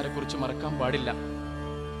നേതാക്കന്മാരെ കുറിച്ച് മറക്കാൻ പാടില്ല.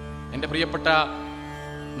 എൻ്റെ പ്രിയപ്പെട്ട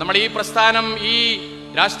നമ്മുടെ ഈ പ്രസ്ഥാനം, ഈ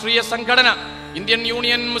രാഷ്ട്രീയ സംഘടന ഇന്ത്യൻ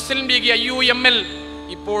യൂണിയൻ മുസ്ലിം ലീഗ് IUML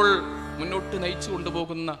ഇപ്പോൾ മുന്നോട്ട് നയിച്ചു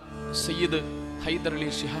കൊണ്ടുപോകുന്ന സയ്യിദ് ഹൈദർ അലി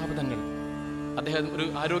ശിഹാബ് തങ്ങൾ, അദ്ദേഹം ഒരു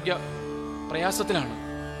ആരോഗ്യ പ്രയാസത്തിലാണ്,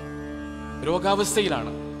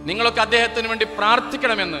 രോഗാവസ്ഥയിലാണ്. നിങ്ങളൊക്കെ അദ്ദേഹത്തിന് വേണ്ടി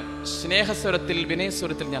പ്രാർത്ഥിക്കണമെന്ന് സ്നേഹസ്വരത്തിൽ,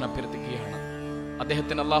 വിനയസ്വരത്തിൽ ഞാൻ അഭ്യർത്ഥിക്കുകയാണ്.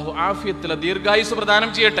 അദ്ദേഹത്തിന് അള്ളാഹു ആഫിയത്തിലെ ദീർഘായുസ് പ്രദാനം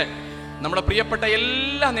ചെയ്യട്ടെ. നമ്മുടെ പ്രിയപ്പെട്ട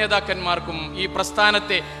എല്ലാ നേതാക്കന്മാർക്കും ഈ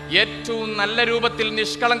പ്രസ്ഥാനത്തെ ഏറ്റവും നല്ല രൂപത്തിൽ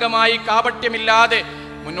നിഷ്കളങ്കമായി കാപട്യമില്ലാതെ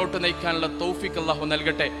മുന്നോട്ട് നയിക്കാനുള്ള തൗഫീഖ് അള്ളാഹു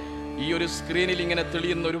നൽകട്ടെ. ഈ ഒരു സ്ക്രീനിൽ ഇങ്ങനെ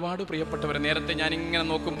തെളിയുന്ന ഒരുപാട് പ്രിയപ്പെട്ടവർ, നേരത്തെ ഞാൻ ഇങ്ങനെ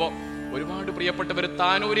നോക്കുമ്പോൾ ഒരുപാട് പ്രിയപ്പെട്ടവർ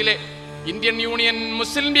താനൂരിലെ ഇന്ത്യൻ യൂണിയൻ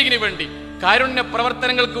മുസ്ലിം ലീഗിന് വേണ്ടി കാരുണ്യ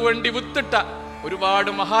പ്രവർത്തനങ്ങൾക്ക് വേണ്ടി വിത്തിട്ട ഒരുപാട്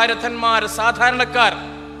മഹാരഥന്മാർ, സാധാരണക്കാർ,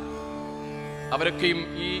 അവരൊക്കെയും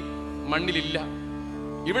ഈ മണ്ണിലില്ല,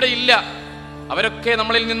 ഇവിടെ ഇല്ല. അവരൊക്കെ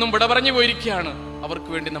നമ്മളിൽ നിന്നും വിട പറഞ്ഞു പോയിരിക്കുകയാണ്. അവർക്ക്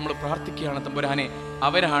വേണ്ടി നമ്മൾ പ്രാർത്ഥിക്കുകയാണ്. തമ്പുരാനെ,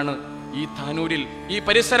 അവരാണ് ഈ താനൂരിൽ, ഈ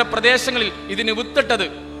പരിസര പ്രദേശങ്ങളിൽ ഇതിന് വിത്തിട്ടത്.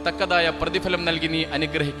 തക്കതായ പ്രതിഫലം നൽകി നീ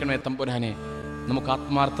അനുഗ്രഹിക്കണേ തമ്പുരാനെ. നമുക്ക്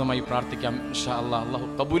ആത്മാർത്ഥമായി പ്രാർത്ഥിക്കാം. ഇൻഷാ അല്ലാഹ്, അല്ലാഹു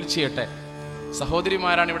കബൂൽ ചെയ്യട്ടെ.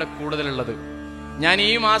 സഹോദരിമാരാണ് ഇവിടെ കൂടുതലുള്ളത്. ഞാൻ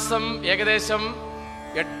ഈ മാസം ഏകദേശം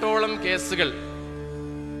 8ഓളം കേസുകൾ,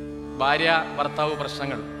 ഭാര്യ ഭർത്താവ്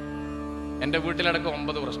പ്രശ്നങ്ങൾ, എൻ്റെ വീട്ടിലടക്കം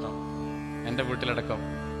 9 പ്രശ്നം, എൻ്റെ വീട്ടിലടക്കം.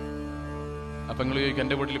 അപ്പൊ നിങ്ങൾ ചോദിക്കും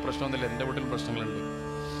എൻ്റെ വീട്ടിൽ പ്രശ്നമൊന്നുമില്ല. എൻ്റെ വീട്ടിൽ പ്രശ്നങ്ങളുണ്ട്.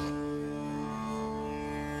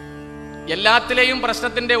 എല്ലാത്തിലെയും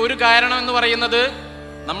പ്രശ്നത്തിന്റെ ഒരു കാരണം എന്ന് പറയുന്നത്,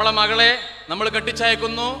 നമ്മളെ മകളെ നമ്മൾ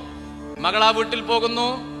കെട്ടിച്ചയക്കുന്നു, മകൾ ആ വീട്ടിൽ പോകുന്നു,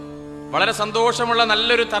 വളരെ സന്തോഷമുള്ള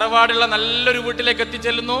നല്ലൊരു തറവാടുള്ള നല്ലൊരു വീട്ടിലേക്ക്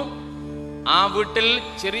എത്തിച്ചെല്ലുന്നു. ആ വീട്ടിൽ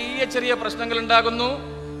ചെറിയ ചെറിയ പ്രശ്നങ്ങൾ ഉണ്ടാകുന്നു.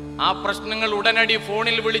 ആ പ്രശ്നങ്ങൾ ഉടനടി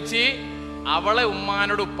ഫോണിൽ വിളിച്ച് അവളെ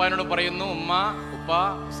ഉമ്മാനോട് ഉപ്പാനോട് പറയുന്നു, ഉമ്മ, ഉപ്പ,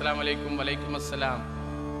 അസ്സലാമു അലൈക്കും. വലൈക്കും അസ്സലാം.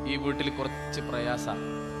 ഈ വീട്ടിൽ കുറച്ച് പ്രയാസ,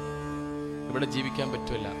 ഇവിടെ ജീവിക്കാൻ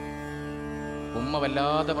പറ്റില്ല. ഉമ്മ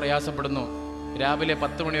വല്ലാതെ പ്രയാസപ്പെടുന്നു. രാവിലെ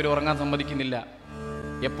 10 മണി വരെ ഉറങ്ങാൻ സമ്മതിക്കുന്നില്ല.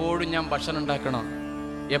 എപ്പോഴും ഞാൻ ഭക്ഷണം ഉണ്ടാക്കണം,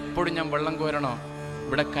 എപ്പോഴും ഞാൻ വെള്ളം കോരണം.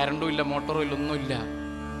 ഇവിടെ കരണ്ടും ഇല്ല, മോട്ടോറും ഇല്ല, ഒന്നുമില്ല.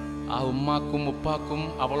 ആ ഉമ്മാക്കും ഉപ്പാക്കും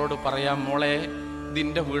അവളോട് പറയാം, മോളെ,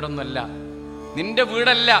 നിന്റെ വീടൊന്നുമല്ല, നിന്റെ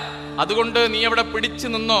വീടല്ല. അതുകൊണ്ട് നീ അവിടെ പിടിച്ചു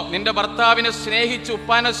നിന്നോ. നിന്റെ ഭർത്താവിനെ സ്നേഹിച്ച്,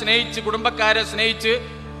 ഉപ്പാനെ സ്നേഹിച്ച്, കുടുംബക്കാരെ സ്നേഹിച്ച്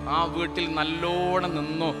ആ വീട്ടിൽ നല്ലോണം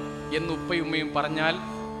നിന്നോ എന്ന് ഉപ്പയും ഉമ്മയും പറഞ്ഞാൽ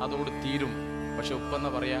അതോട് തീരും. പക്ഷെ ഉപ്പെന്ന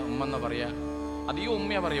പറയാ, ഉമ്മെന്ന പറയാ, അധികം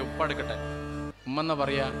ഉമ്മയാ പറയാ, ഉപ്പ എടുക്കട്ടെ, ഉമ്മെന്ന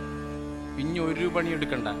പറയാ, ഇഞ്ഞൊരു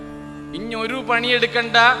പണിയെടുക്കണ്ട, ഇഞ്ഞൊരു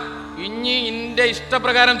പണിയെടുക്കണ്ട, ഇഞ്ഞി ഇന്റെ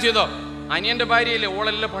ഇഷ്ടപ്രകാരം ചെയ്തോ. അനിയന്റെ ഭാര്യയില്ലേ,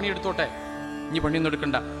 ഓളെല്ലാം പണിയെടുത്തോട്ടെ, ഇനി പണിയൊന്നും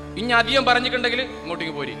എടുക്കണ്ട. ഇനി അധികം പറഞ്ഞിട്ടുണ്ടെങ്കിൽ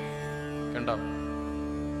ഇങ്ങോട്ടേക്ക് പോരി. കണ്ടോ,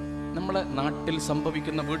 നമ്മളെ നാട്ടിൽ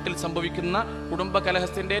സംഭവിക്കുന്ന, വീട്ടിൽ സംഭവിക്കുന്ന കുടുംബ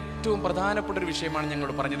കലഹത്തിന്റെ ഏറ്റവും പ്രധാനപ്പെട്ട ഒരു വിഷയമാണ്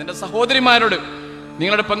ഞങ്ങളോട് പറഞ്ഞത്. എന്റെ സഹോദരിമാരോട്,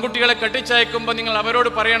 നിങ്ങളുടെ പെൺകുട്ടികളെ കെട്ടിച്ചയക്കുമ്പോൾ നിങ്ങൾ അവരോട്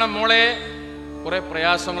പറയണം, മോളെ, കുറെ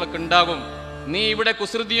പ്രയാസങ്ങളൊക്കെ ഉണ്ടാകും. നീ ഇവിടെ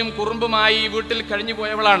കുസൃതിയും കുറുമ്പുമായി ഈ വീട്ടിൽ കഴിഞ്ഞു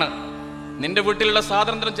പോയവളാണ്. നിന്റെ വീട്ടിലുള്ള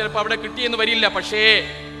സ്വാതന്ത്ര്യം ചിലപ്പോൾ അവിടെ കിട്ടിയെന്ന് വരില്ല. പക്ഷേ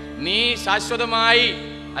നീ ശാശ്വതമായി,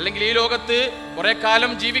 അല്ലെങ്കിൽ ഈ ലോകത്ത് കുറെ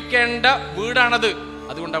കാലം ജീവിക്കേണ്ട വീടാണത്.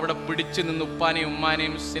 അതുകൊണ്ട് അവിടെ പിടിച്ചു നിന്ന് ഉപ്പാനെയും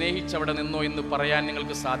ഉമ്മാനെയും സ്നേഹിച്ച് അവിടെ നിന്നോ എന്ന് പറയാൻ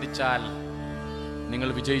നിങ്ങൾക്ക് സാധിച്ചാൽ നിങ്ങൾ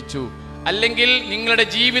വിജയിച്ചു. അല്ലെങ്കിൽ നിങ്ങളുടെ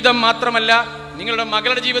ജീവിതം മാത്രമല്ല, നിങ്ങളുടെ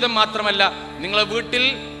മകളുടെ ജീവിതം മാത്രമല്ല, നിങ്ങളുടെ വീട്ടിൽ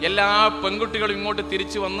എല്ലാ പെൺകുട്ടികളും ഇങ്ങോട്ട്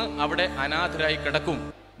തിരിച്ചു വന്ന് അവിടെ അനാഥരായി കിടക്കും.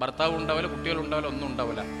 ഭർത്താവ് ഉണ്ടാവില്ല, കുട്ടികളുണ്ടാവില്ല, ഒന്നും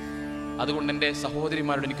ഉണ്ടാവില്ല. അതുകൊണ്ട് എൻ്റെ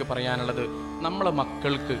സഹോദരിമാരോട് എനിക്ക് പറയാനുള്ളത്, നമ്മളെ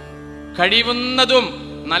മക്കൾക്ക് കഴിയുന്നതും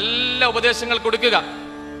നല്ല ഉപദേശങ്ങൾ കൊടുക്കുക,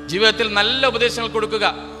 ജീവിതത്തിൽ നല്ല ഉപദേശങ്ങൾ കൊടുക്കുക.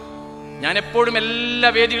 ഞാൻ എപ്പോഴും എല്ലാ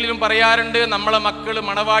വേദികളിലും പറയാറുണ്ട്, നമ്മളെ മക്കൾ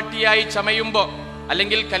മണവാട്ടിയായി ചമയുമ്പോൾ,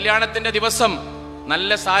 അല്ലെങ്കിൽ കല്യാണത്തിന്റെ ദിവസം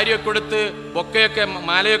നല്ല സാരിയൊക്കെ കൊടുത്ത്, ബൊക്കയൊക്കെ,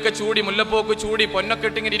 മാലയൊക്കെ ചൂടി, മുല്ലപ്പൂക്ക് ചൂടി, പൊന്നൊക്കെ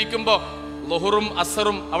ഇട്ടിങ്ങനെ ഇരിക്കുമ്പോൾ ളുഹറും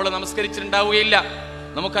അസറും അവൾ നമസ്കരിച്ചിട്ടുണ്ടാവുകയില്ല.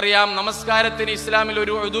 നമുക്കറിയാം, നമസ്കാരത്തിന് ഇസ്ലാമിൽ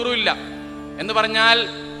ഒരു ഉദുറും ഇല്ല എന്ന് പറഞ്ഞാൽ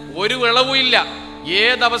ഒരു ഇളവുമില്ല.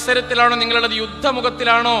 ഏതവസരത്തിലാണോ നിങ്ങളുള്ളത്,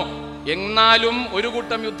 യുദ്ധമുഖത്തിലാണോ, എന്നാലും ഒരു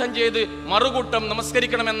കൂട്ടം യുദ്ധം ചെയ്ത് മറുകൂട്ടം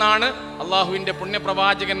നമസ്കരിക്കണമെന്നാണ് അള്ളാഹുവിന്റെ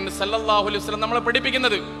പുണ്യപ്രവാചകൻ സല്ലല്ലാഹു അലൈഹി വസല്ലം നമ്മളെ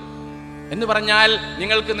പഠിപ്പിക്കുന്നത്. എന്ന് പറഞ്ഞാൽ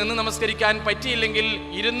നിങ്ങൾക്ക് നിന്ന് നമസ്കരിക്കാൻ പറ്റിയില്ലെങ്കിൽ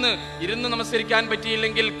ഇരുന്ന് നമസ്കരിക്കാൻ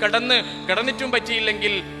പറ്റിയില്ലെങ്കിൽ, കിടന്നിട്ടും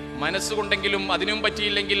പറ്റിയില്ലെങ്കിൽ, മനസ്സുകൊണ്ടെങ്കിലും അതിനും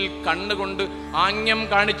പറ്റിയില്ലെങ്കിൽ കണ്ണുകൊണ്ട് ആംഗ്യം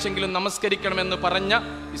കാണിച്ചെങ്കിലും നമസ്കരിക്കണമെന്ന് പറഞ്ഞ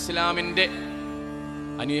ഇസ്ലാമിന്റെ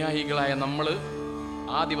അനുയായികളായ നമ്മൾ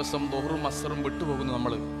ആ ദിവസം ദുഹറും അസറും വിട്ടുപോകുന്നു.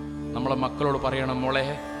 നമ്മളെ മക്കളോട് പറയണം,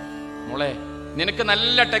 മോളെ, നിനക്ക്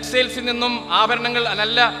നല്ല ടെക്സ്റ്റൈൽസിൽ നിന്നും ആഭരണങ്ങൾ,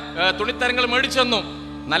 നല്ല തുണിത്തരങ്ങൾ മേടിച്ചു തന്നു,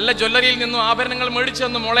 നല്ല ജ്വല്ലറിയിൽ നിന്നും ആഭരണങ്ങൾ മേടിച്ചു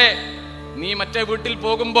തന്നു. മോളെ, നീ മറ്റേ വീട്ടിൽ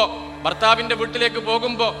പോകുമ്പോ, ഭർത്താവിന്റെ വീട്ടിലേക്ക്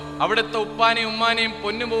പോകുമ്പോ അവിടുത്തെ ഉപ്പാനെയും ഉമ്മാനെയും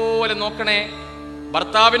പൊന്നുപോലെ നോക്കണേ.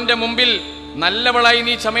 ഭർത്താവിന്റെ മുമ്പിൽ നല്ലവളായി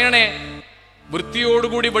നീ ചമയണേ.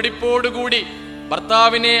 വൃത്തിയോടുകൂടി, വെടിപ്പോടുകൂടി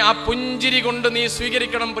ഭർത്താവിനെ ആ പുഞ്ചിരി കൊണ്ട് നീ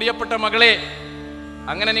സ്വീകരിക്കണം പ്രിയപ്പെട്ട മകളെ.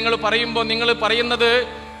 അങ്ങനെ നിങ്ങൾ പറയുമ്പോൾ നിങ്ങൾ പറയുന്നത്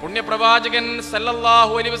പുണ്യപ്രവാചകൻ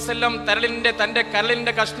സല്ലല്ലാഹു അലൈഹി വസല്ലം തന്റെ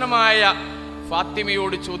കരളിന്റെ കഷ്ണമായ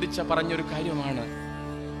ഫാത്തിമയോട് പറഞ്ഞൊരു കാര്യമാണ്.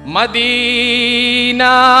 മദീന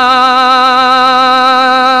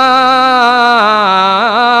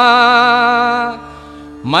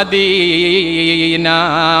മദീന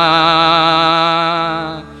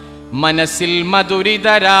മനസ്സിൽ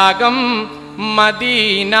മധുരിതരാഗം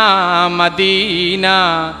മദീന മദീന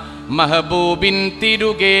മഹബൂബിൻ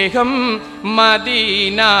തിരുഗേഹം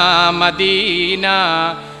മദീന മദീന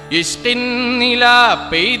ഇഷ്കിൻ നില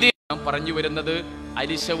പെയ്തി. പറഞ്ഞു വരുന്നത്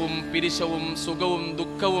അരിശവും പിരിശവും സുഖവും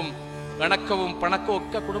ദുഃഖവും കണക്കവും പണക്കവും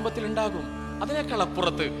ഒക്കെ കുടുംബത്തിലുണ്ടാകും. അതിനേക്കാൾ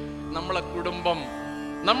അപ്പുറത്ത്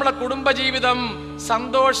നമ്മളെ കുടുംബജീവിതം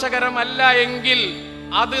സന്തോഷകരമല്ല എങ്കിൽ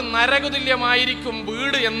അത് നരകതുല്യമായിരിക്കും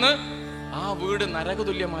വീട് എന്ന്. ആ വീട്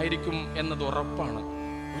നരകതുല്യമായിരിക്കും എന്നത് ഉറപ്പാണ്.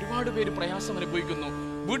 ഒരുപാട് പേര് പ്രയാസം അനുഭവിക്കുന്നു.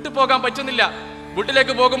 വീട്ടിൽ പോകാൻ പറ്റുന്നില്ല.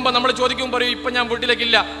 വീട്ടിലേക്ക് പോകുമ്പോൾ നമ്മൾ ചോദിക്കും, പറയും ഇപ്പൊ ഞാൻ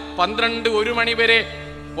വീട്ടിലേക്കില്ല. 12-1 മണി വരെ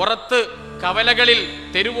പുറത്ത് കവലകളിൽ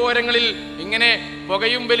തെരുവോരങ്ങളിൽ ഇങ്ങനെ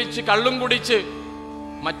പുകയും വലിച്ച് കള്ളും കുടിച്ച്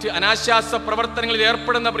മറ്റ് അനാശാസ്യ പ്രവർത്തനങ്ങളിൽ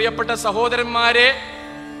ഏർപ്പെടുന്ന പ്രിയപ്പെട്ട സഹോദരന്മാരെ,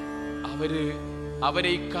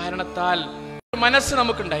 അവരെ ഇക്കാരണത്താൽ മനസ്സ്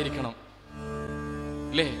നമുക്കുണ്ടായിരിക്കണം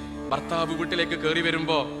അല്ലേ? ഭർത്താവ് വീട്ടിലേക്ക് കയറി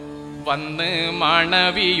വരുമ്പോ വന്ന്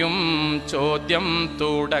മണവിയും ചോദ്യം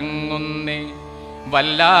തുടങ്ങുന്നേ,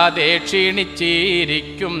 വല്ലാതെ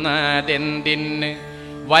ക്ഷീണിച്ചിരിക്കുന്നതെന്തിന്,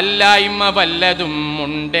 വല്ലായ്മ വല്ലതും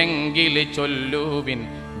ഉണ്ടെങ്കിൽ ചൊല്ലുവിൻ,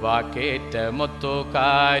 വാക്കേറ്റമൊത്തോ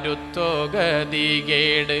കാരുത്തോ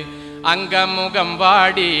ഗതികേട്, അംഗമുഖം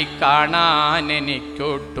വാടി കാണാൻ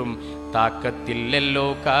എനിക്കൊട്ടും താക്കത്തില്ലല്ലോ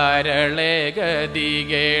കരളെ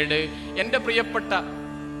ഗതികേട്. എൻ്റെ പ്രിയപ്പെട്ട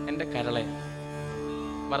എൻ്റെ കരളെ,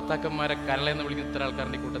 ഭർത്താക്കന്മാരെ കരളെന്ന് വിളിക്കുന്ന ഇത്ര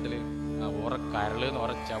ആൾക്കാരുടെ കൂട്ടത്തില് ഓറ കരള് എന്ന്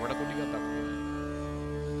ഓറ ചവട കുട്ടിക്കത്ത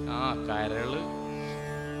കരള്.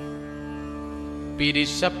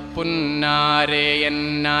 പിരിശപ്പുന്നാരെ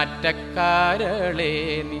എന്നാറ്റക്കാരളേ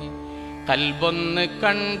നീ, കൽബൊന്ന്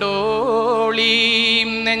കണ്ടോളീ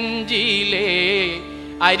നെഞ്ചിലേ,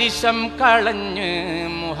 അരിശം കളഞ്ഞ്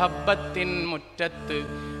മുഹബത്തിൻ മുറ്റത്ത്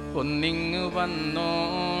ഒന്നിങ്ങു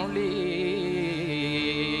വന്നോളീ.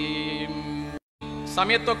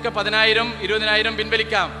 സമയത്തൊക്കെ 10,000 20,000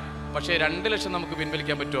 പിൻവലിക്കാം. പക്ഷേ 2 ലക്ഷം നമുക്ക്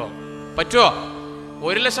പിൻവലിക്കാൻ പറ്റുമോ?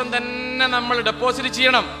 1 ലക്ഷം തന്നെ നമ്മൾ ഡെപ്പോസിറ്റ്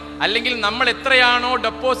ചെയ്യണം. അല്ലെങ്കിൽ നമ്മൾ എത്രയാണോ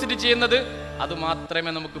ഡെപ്പോസിറ്റ് ചെയ്യുന്നത് അത് മാത്രമേ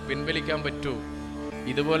നമുക്ക് പിൻവലിക്കാൻ പറ്റൂ.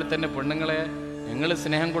 ഇതുപോലെ തന്നെ പെണ്ണുങ്ങളെ, നിങ്ങൾ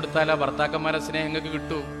സ്നേഹം കൊടുത്താൽ ആ ഭർത്താക്കന്മാരെ സ്നേഹം നിങ്ങൾക്ക്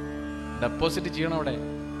കിട്ടൂ. ഡെപ്പോസിറ്റ് ചെയ്യണം. അവിടെ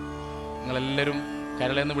നിങ്ങളെല്ലാവരും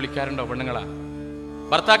കരളെന്ന് വിളിക്കാറുണ്ടോ? പെണ്ണുങ്ങളാ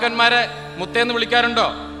ഭർത്താക്കന്മാരെ മുത്തേന്ന് വിളിക്കാറുണ്ടോ?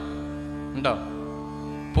 ഉണ്ടോ?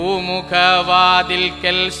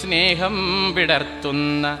 പൂമുഖവാതിൽക്കൽ സ്നേഹം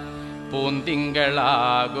വിടർത്തുന്ന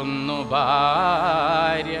പൂന്തിങ്കളാകുന്നു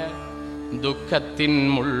ഭാര്യ, ദുഃഖത്തിൻ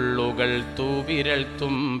മുള്ളുകൾ തൂവിരൽ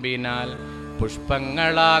തുമ്പിനാൽ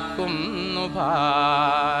പുഷ്പങ്ങളാക്കുന്നു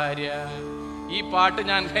ഭാര്യ. ഈ പാട്ട്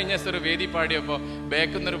ഞാൻ കഴിഞ്ഞ ദിവസം ഒരു വേദി പാടിയപ്പോൾ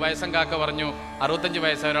ബേക്കുന്നൊരു വയസ്സം കാക്ക പറഞ്ഞു, 65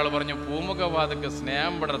 വയസ്സായ ഒരാൾ പറഞ്ഞു, പൂമുഖവാതിൽക്ക്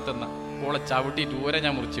സ്നേഹം വിടർത്തുന്ന ഓളെ ചവിട്ടിയിട്ട് ഊരെ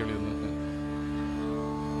ഞാൻ മുറിച്ചു വിളിക്കുന്നു.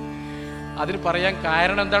 അതിന് പറയാൻ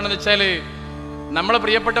കാരണം എന്താണെന്ന് വെച്ചാല്, നമ്മളെ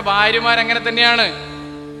പ്രിയപ്പെട്ട ഭാര്യമാരങ്ങനെ തന്നെയാണ്.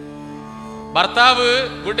 ഭർത്താവ്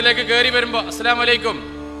വീട്ടിലേക്ക് കയറി വരുമ്പോ അസ്സലാമു അലൈക്കും,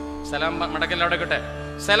 സലാം മടക്കല്ലാടെ കിട്ടെ,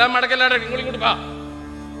 സലാം മടക്കല്ലാടെ, നിങ്ങൾ ഇങ്ങോട്ട് വാ,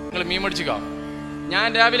 നിങ്ങൾ മീൻ മേടിച്ചിക്കോ, ഞാൻ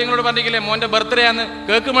രാവിലെ നിങ്ങളോട് പറഞ്ഞില്ലേ മോന്റെ ബർത്ത്ഡേ ആന്ന്,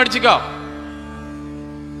 കേക്ക് മേടിച്ചിക്കോ.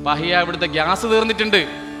 ബാഹിയ ഇവിടുത്തെ ഗ്യാസ് തീർന്നിട്ടുണ്ട്.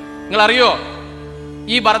 നിങ്ങൾ അറിയോ,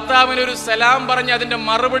 ഈ ഭർത്താവിനൊരു സലാം പറഞ്ഞ് അതിന്റെ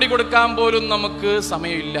മറുപടി കൊടുക്കാൻ പോലും നമുക്ക്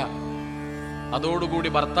സമയമില്ല. അതോടുകൂടി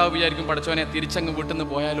ഭർത്താവ് വിചാരിക്കും, പഠിച്ചവനെ തിരിച്ചങ്ങ് വീട്ടിൽ നിന്ന്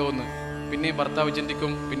പോയാലോ എന്ന്. പിന്നെ ഭർത്താവ്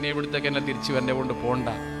ചിന്തിക്കും, പിന്നെ ഇവിടുത്തേക്ക് എന്നെ തിരിച്ചു വരനെ കൊണ്ട് പോണ്ട.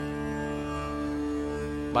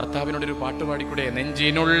 ഭർത്താവിനോടൊരു പാട്ട് പാടിക്കൂടെ?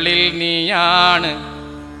 നെഞ്ചിനുള്ളിൽ നീയാണ്,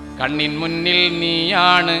 കണ്ണിൻ മുന്നിൽ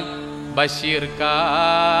നീയാണ് ബഷീർ കാ.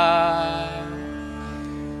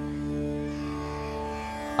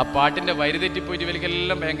 ആ പാട്ടിന്റെ വരിതെറ്റിപ്പോയിട്ട്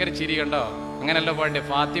ഇവരിക്കെല്ലാം ഭയങ്കര ചിരി. കണ്ടോ? അങ്ങനെയല്ല പാടിയ,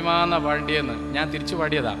 ഫാത്തിമ എന്നാ പാടിയെന്ന് ഞാൻ തിരിച്ചു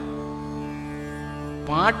പാടിയതാ.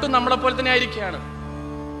 പാട്ടും നമ്മളെ പോലെ തന്നെ ആയിരിക്കുകയാണ്.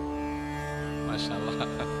 മാഷാ അല്ലാഹ്.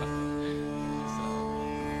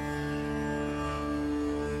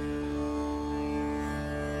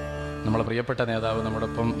 നമ്മളെ പ്രിയപ്പെട്ട നേതാവ് നമ്മുടെ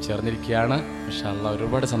ഒപ്പം ചേർന്നിരിക്കുകയാണ്. മാഷാ അല്ലാഹ്.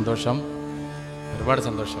 ഒരുപാട് സന്തോഷം, ഒരുപാട്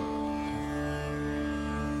സന്തോഷം.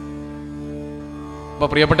 അപ്പൊ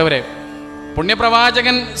പ്രിയപ്പെട്ടവരെ,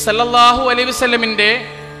 പുണ്യപ്രവാചകൻ സല്ലല്ലാഹു അലൈഹി വസല്ലമിന്റെ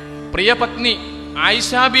പ്രിയ പത്നി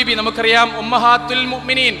ആയിഷ ബീബി, നമുക്കറിയാം ഉമ്മഹാത്തുൽ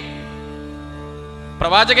മുഅ്മിനീൻ.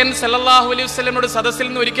 പ്രവാചകൻ സല്ലല്ലാഹു അലൈഹി വസല്ലമയോട് സദസ്സിൽ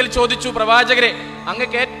നിന്ന് ഒരിക്കൽ ചോദിച്ചു, പ്രവാചകരെ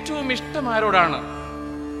അങ്ങക്ക് ഏറ്റവും ഇഷ്ടം ആരോടാണ്?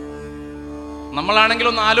 നമ്മളാണെങ്കിൽ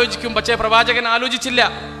ഒന്ന് ആലോചിക്കും, പക്ഷേ പ്രവാചകൻ ആലോചിച്ചില്ല.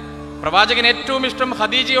 പ്രവാചകൻ ഏറ്റവും ഇഷ്ടം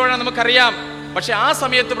ഖദീജയോടാണ്, നമുക്കറിയാം. പക്ഷെ ആ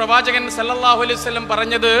സമയത്ത് പ്രവാചകൻ സല്ലല്ലാഹു അലൈഹി വസല്ലം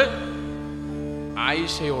പറഞ്ഞത്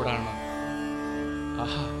ആയിഷയോടാണ്.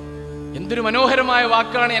 ആഹാ, എന്തൊരു മനോഹരമായ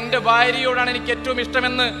വാക്കാണ്. എൻ്റെ ഭാര്യയോടാണ് എനിക്ക് ഏറ്റവും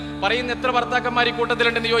ഇഷ്ടമെന്ന് പറയുന്ന എത്ര ഭർത്താക്കന്മാർ ഈ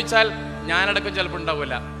കൂട്ടത്തിലുണ്ടെന്ന് ചോദിച്ചാൽ ഞാനടക്കം ചിലപ്പോൾ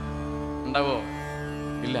ഉണ്ടാവില്ല. ഉണ്ടാവോ?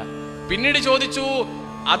 ഇല്ല. പിന്നീട് ചോദിച്ചു,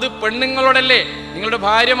 അത് പെണ്ണുങ്ങളോടല്ലേ, നിങ്ങളുടെ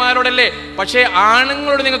ഭാര്യമാരോടല്ലേ, പക്ഷേ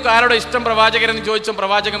ആണുങ്ങളോട് നിങ്ങൾക്ക് ആരോട് ഇഷ്ടം പ്രവാചകരെന്ന് ചോദിച്ചു.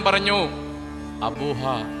 പ്രവാചകൻ പറഞ്ഞു, അബൂഹ,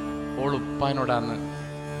 ഓൾ ഉപ്പാനോടാന്ന്,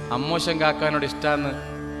 അമ്മോശം കാക്കാനോട് ഇഷ്ടാന്ന്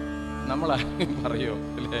നമ്മൾ പറയോ?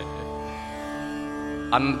 അല്ലേ?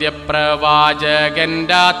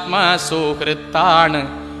 അന്ത്യപ്രവാചകന്റെ ആത്മസുഹൃത്താണ്,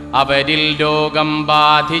 അവരിൽ രോഗം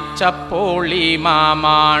ബാധിച്ചപ്പോൾ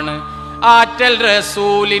ഇമാമാണ്. ആറ്റൽ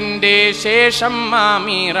റസൂലിന്റെ ശേഷം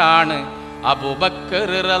അമീറാണ്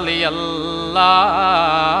അബൂബക്കർ റളിയല്ലാഹ്,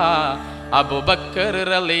 അബൂബക്കർ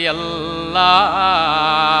റളിയല്ലാഹ്.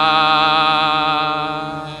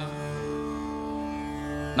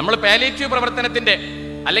 നമ്മൾ പാലിയേറ്റീവ് പ്രവർത്തനത്തിന്റെ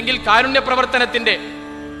അല്ലെങ്കിൽ കാരുണ്യ പ്രവർത്തനത്തിന്റെ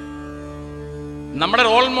നമ്മുടെ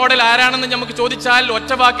റോൾ മോഡൽ ആരാണെന്ന് നമുക്ക് ചോദിച്ചാൽ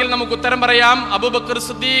ഒറ്റ വാക്കിൽ നമുക്ക് ഉത്തരം പറയാം, അബൂബക്കർ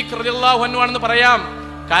സിദ്ദീഖ് റളിയല്ലാഹു അൻഹു ആണെന്ന് പറയാം.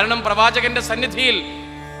 കാരണം പ്രവാചകന്റെ സന്നിധിയിൽ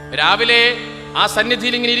രാവിലെ ആ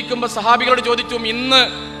സന്നിധിയിൽ ഇങ്ങനെ ഇരിക്കുമ്പോൾ സഹാബികളോട് ചോദിച്ചു, ഇന്ന്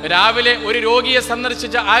രാവിലെ ഒരു രോഗിയെ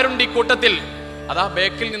സന്ദർശിച്ച ആരുണ്ട് ഈ കൂട്ടത്തിൽ? അതാ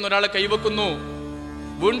ബേക്കിൽ നിന്ന് ഒരാൾ കൈവെക്കുന്നു.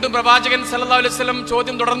 വീണ്ടും പ്രവാചകൻ സല്ലല്ലാഹു അലൈഹി വസല്ലം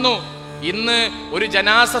ചോദ്യം തുടർന്നു, ഇന്ന് ഒരു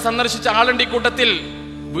ജനാസ സന്ദർശിച്ച ആളുണ്ട് ഈ കൂട്ടത്തിൽ?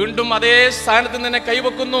 വീണ്ടും അതേ സ്ഥാനത്ത് തന്നെ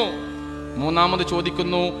കൈവെക്കുന്നു. മൂന്നാമത്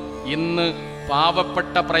ചോദിക്കുന്നു, ഇന്ന്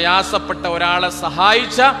പാവപ്പെട്ട പ്രയാസപ്പെട്ട ഒരാളെ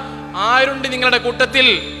സഹായിച്ച ആരുണ്ട് നിങ്ങളുടെ കൂട്ടത്തിൽ?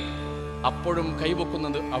 അപ്പോഴും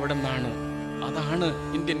കൈവെക്കുന്നത് അവിടെ നിന്നാണ്. അതാണ്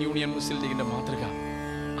ഇന്ത്യൻ യൂണിയൻ മുസ്ലിം ലീഗിന്റെ മാതൃക.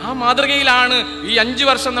 ആ മാതൃകയിലാണ് ഈ 5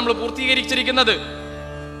 വർഷം നമ്മൾ പൂർത്തീകരിച്ചിരിക്കുന്നത്.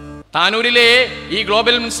 താനൂരിലെ ഈ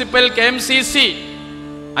ഗ്ലോബൽ മുനിസിപ്പൽ KMCC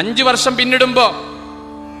 5 വർഷം പിന്നിടുമ്പോ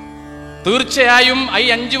തീർച്ചയായും ഈ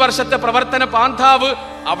 5 വർഷത്തെ പ്രവർത്തന പാന്താവ്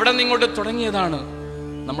അവിടെ നിങ്ങോട്ട് തുടങ്ങിയതാണ്.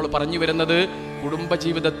 നമ്മൾ പറഞ്ഞു വരുന്നത്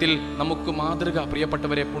കുടുംബജീവിതത്തിൽ നമുക്ക് മാതൃക,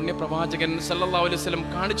 പ്രിയപ്പെട്ടവരെ, പുണ്യപ്രവാചകൻ സല്ലല്ലാഹു അലൈഹി വസല്ലം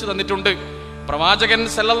കാണിച്ചു തന്നിട്ടുണ്ട്. പ്രവാചകൻ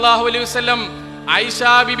സല്ലല്ലാഹു അലൈഹി വസല്ലം ആയിഷ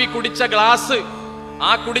ബിബി കുടിച്ച ഗ്ലാസ്,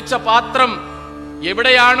 ആ കുടിച്ച പാത്രം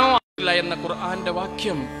എവിടെയാണോ എന്ന ഖുർആന്റെ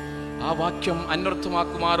വാക്യം, ആ വാക്യം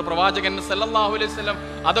അന്വർത്ഥമാക്കുമാർ പ്രവാചകൻ സല്ലല്ലാഹു അലൈഹി വസല്ലം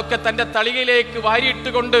അതൊക്കെ തന്റെ തളികയിലേക്ക്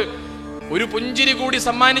വാരിയിട്ടുകൊണ്ട് ഒരു പുഞ്ചിരി കൂടി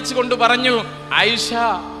സമ്മാനിച്ചുകൊണ്ട് പറഞ്ഞു, ആയിഷ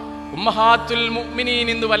ഉമ്മഹാത്തുൽ മുഅ്മിനീൻ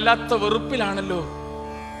ഇന്ന് വല്ലാത്ത വെറുപ്പിലാണല്ലോ.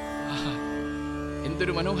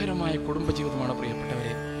 എന്തൊരു മനോഹരമായ കുടുംബജീവിതമാണ്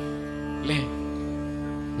പ്രിയപ്പെട്ടവരെ, അല്ലേ?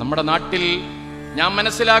 നമ്മുടെ നാട്ടിൽ ഞാൻ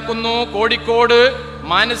മനസ്സിലാക്കുന്നു, കോഴിക്കോട്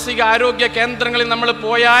മാനസിക ആരോഗ്യ കേന്ദ്രങ്ങളിൽ നമ്മൾ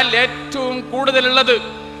പോയാൽ ഏറ്റവും കൂടുതലുള്ളത്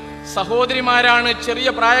സഹോദരിമാരാണ്, ചെറിയ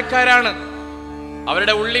പ്രായക്കാരാണ്.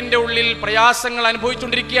 അവരുടെ ഉള്ളിന്റെ ഉള്ളിൽ പ്രയാസങ്ങൾ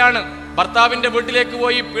അനുഭവിച്ചുകൊണ്ടിരിക്കുകയാണ്. ഭർത്താവിന്റെ വീട്ടിലേക്ക്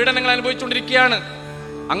പോയി പീഡനങ്ങൾ അനുഭവിച്ചുകൊണ്ടിരിക്കുകയാണ്.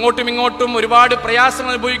 അങ്ങോട്ടും ഇങ്ങോട്ടും ഒരുപാട്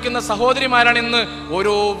പ്രയാസങ്ങൾ അനുഭവിക്കുന്ന സഹോദരിമാരാണ് ഇന്ന്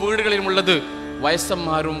ഓരോ വീടുകളിലും ഉള്ളത്.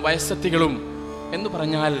 വയസ്സന്മാരും വയസ്സത്തികളും എന്ന്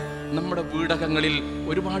പറഞ്ഞാൽ നമ്മുടെ വീടകങ്ങളിൽ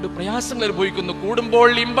ഒരുപാട് പ്രയാസങ്ങൾ അനുഭവിക്കുന്നു. കൂടുമ്പോൾ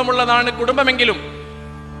ഇമ്പമുള്ളതാണ് കുടുംബമെങ്കിലും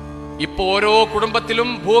ഇപ്പോ ഓരോ കുടുംബത്തിലും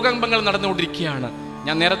ഭൂകമ്പങ്ങൾ നടന്നുകൊണ്ടിരിക്കുകയാണ്.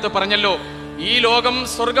 ഞാൻ നേരത്തെ പറഞ്ഞല്ലോ, ഈ ലോകം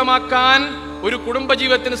സ്വർഗമാക്കാൻ ഒരു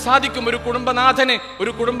കുടുംബജീവിതത്തിന് സാധിക്കും, ഒരു കുടുംബനാഥന്,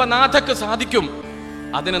 ഒരു കുടുംബനാഥക്ക് സാധിക്കും.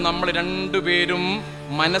 അതിന് നമ്മൾ രണ്ടുപേരും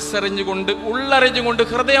മനസ്സറിഞ്ഞുകൊണ്ട്, ഉള്ളറിഞ്ഞുകൊണ്ട്,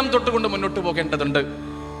 ഹൃദയം തൊട്ടുകൊണ്ട് മുന്നോട്ട് പോകേണ്ടതുണ്ട്,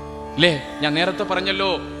 അല്ലേ? ഞാൻ നേരത്തെ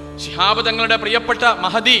പറഞ്ഞല്ലോ, ശിഹാബ് തങ്ങളുടെ പ്രിയപ്പെട്ട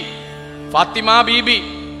മഹദി ഫാത്തിമ ബീബി,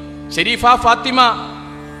 ഷെരീഫ ഫാത്തിമ,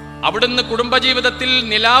 അവിടുന്ന് കുടുംബജീവിതത്തിൽ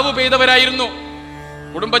നിലാവ് പെയ്തവരായിരുന്നു.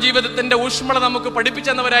 കുടുംബജീവിതത്തിന്റെ ഊഷ്മള നമുക്ക്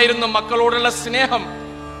പഠിപ്പിച്ചെന്നവരായിരുന്നു. മക്കളോടുള്ള സ്നേഹം,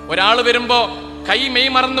 ഒരാൾ വരുമ്പോ കൈ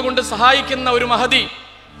മെയ് മറന്നുകൊണ്ട് സഹായിക്കുന്ന ഒരു മഹദി,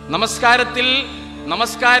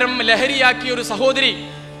 നമസ്കാരം ലഹരിയാക്കിയ ഒരു സഹോദരി,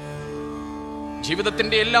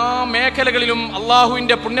 ജീവിതത്തിന്റെ എല്ലാ മേഖലകളിലും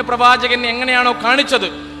അള്ളാഹുവിന്റെ പുണ്യപ്രവാചകൻ എങ്ങനെയാണോ കാണിച്ചത്,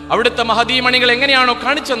 അവിടുത്തെ മഹദീമണികൾ എങ്ങനെയാണോ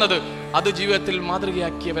കാണിച്ചെന്നത്, അത് ജീവിതത്തിൽ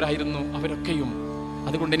മാതൃകയാക്കിയവരായിരുന്നു അവരൊക്കെയും.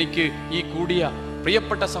 അതുകൊണ്ട് എനിക്ക് ഈ കൂടിയ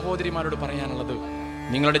പ്രിയപ്പെട്ട സഹോദരിമാരോട് പറയാനുള്ളത്,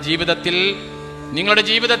 നിങ്ങളുടെ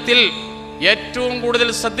ജീവിതത്തിൽ ഏറ്റവും കൂടുതൽ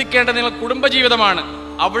ശ്രദ്ധിക്കേണ്ടത് നിങ്ങൾ കുടുംബജീവിതമാണ്.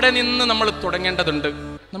 അവിടെ നിന്ന് നമ്മൾ തുടങ്ങേണ്ടതുണ്ട്,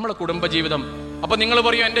 നമ്മളെ കുടുംബജീവിതം. അപ്പൊ നിങ്ങൾ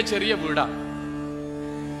പറയും, എൻ്റെ ചെറിയ വീടാ,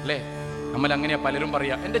 അല്ലേ? നമ്മൾ അങ്ങനെയാ പലരും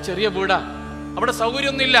പറയാ, എൻ്റെ ചെറിയ വീടാ, അവിടെ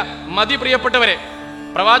സൗകര്യമൊന്നുമില്ല. മതി പ്രിയപ്പെട്ടവരെ,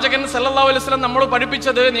 പ്രവാചകൻ സല്ലല്ലാഹു അലൈഹി വസല്ലം നമ്മൾ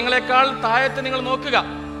പഠിപ്പിച്ചത്, നിങ്ങളെക്കാൾ താഴത്ത് നിങ്ങൾ നോക്കുക.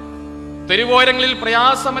 തെരുവോരങ്ങളിൽ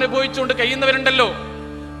പ്രയാസം അനുഭവിച്ചുകൊണ്ട് കഴിയുന്നവരുണ്ടല്ലോ,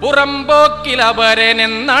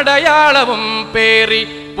 പുറമ്പോക്കിലപരനെന്നടയാളവും പേറി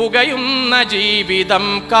പുകയുന്ന ജീവിതം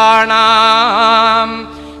കാണാം,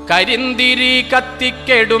 കരിന്തിരി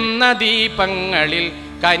കത്തിക്കെടുന്ന ദീപങ്ങളിൽ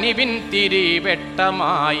കനിവിൻ തിരി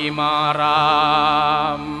വെട്ടമായി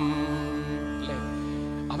മാറാം.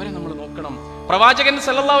 അവരെ നമ്മൾ നോക്കണം. പ്രവാചകൻ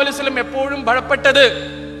സല്ലല്ലാഹു അലൈഹി വസല്ലം എപ്പോഴും ഭയപ്പെട്ടത്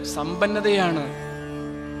സമ്പന്നതയാണ്,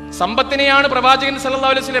 സമ്പത്തിനെയാണ് പ്രവാചകൻ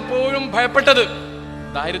സല്ലല്ലാഹു അലൈഹി വസല്ലം എപ്പോഴും ഭയപ്പെട്ടത്.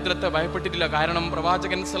 ദാരിദ്ര്യത്തെ ഭയപ്പെട്ടിട്ടില്ല. കാരണം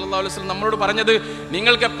പ്രവാചകൻ സല്ലല്ലാഹു അലൈഹി വസല്ലം നമ്മളോട് പറഞ്ഞത്,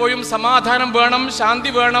 നിങ്ങൾക്ക് എപ്പോഴും സമാധാനം വേണം,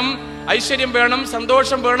 ശാന്തി വേണം, ഐശ്വര്യം വേണം,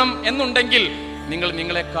 സന്തോഷം വേണം എന്നുണ്ടെങ്കിൽ നിങ്ങൾ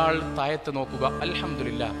നിങ്ങളെക്കാൾ താഴത്ത് നോക്കുക.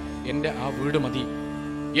 അൽഹംദുലില്ലാ, എൻ്റെ ആ വീട് മതി.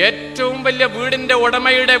 ഏറ്റവും വലിയ വീടിന്റെ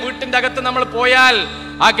ഉടമയുടെ വീട്ടിന്റെ അകത്ത് നമ്മൾ പോയാൽ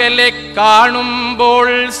അകലെ കാണുമ്പോൾ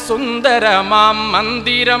സുന്ദരമാം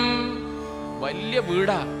മന്ദിരം. വലിയ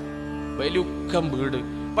വീടാ, വലുക്കം വീട്.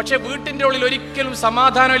 പക്ഷെ വീട്ടിന്റെ ഉള്ളിൽ ഒരിക്കലും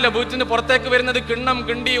സമാധാനമില്ല. വീട്ടിന് പുറത്തേക്ക് വരുന്നത് കിണ്ണം,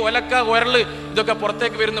 കിണ്ടി, ഒലക്ക, ഒരള്, ഇതൊക്കെ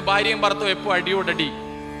പുറത്തേക്ക് വരുന്ന ഭാര്യയും ഭർത്താവും എപ്പോ അടിയോടടി.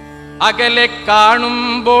 അകലെ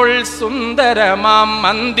കാണുമ്പോൾ സുന്ദരമാം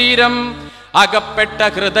മന്ദിരം, അകപ്പെട്ട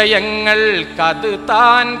ഹൃദയങ്ങൾക്കത്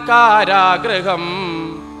താൻ കാരാഗൃഹം.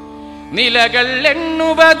 നിലകൾ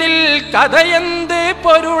എണ്ണുവതിൽ കഥയെന്ത്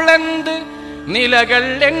പൊരുളെന്ത്, നിലകൾ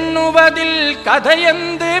എണ്ണുവതിൽ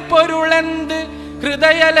കഥയെന്ത് പൊരുളെന്ത്,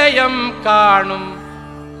 ഹൃദയലയം കാണും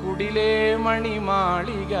കുടിലേ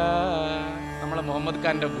മണിമാളിക. നമ്മളെ മുഹമ്മദ്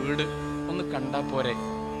ഖാന്റെ വീട് ഒന്ന് കണ്ടാ പോരെ?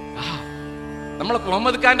 നമ്മളെ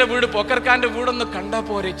മുഹമ്മദ് ഖാന്റെ വീട്, പോക്കർ ഖാന്റെ വീടൊന്ന് കണ്ടാ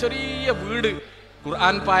പോരെ? ചെറിയ വീട്,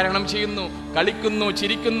 ഖുർആൻ പാരായണം ചെയ്യുന്നു, കളിക്കുന്നു,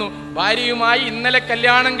 ചിരിക്കുന്നു, ഭാര്യയുമായി ഇന്നലെ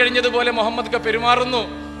കല്യാണം കഴിഞ്ഞതുപോലെ മുഹമ്മദ് ഖാൻ പെരുമാറുന്നു.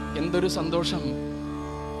 എന്തൊരു സന്തോഷം!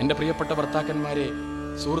 എൻ്റെ പ്രിയപ്പെട്ട ഭർത്താക്കന്മാരെ,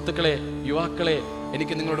 സുഹൃത്തുക്കളെ, യുവാക്കളെ,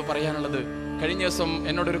 എനിക്ക് നിങ്ങളോട് പറയാനുള്ളത്, കഴിഞ്ഞ ദിവസം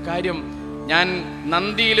എന്നോടൊരു കാര്യം, ഞാൻ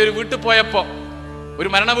നന്ദിയിൽ ഒരു വീട്ടിൽ പോയപ്പോ, ഒരു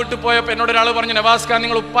മരണ വീട്ടിൽ പോയപ്പോൾ എന്നോട് ഒരാൾ പറഞ്ഞു, നവാസ് ഖാൻ,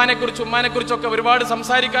 നിങ്ങൾ ഉപ്പാനെ കുറിച്ച് ഉമ്മാനെ കുറിച്ചൊക്കെ ഒരുപാട്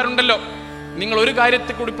സംസാരിക്കാറുണ്ടല്ലോ, നിങ്ങൾ ഒരു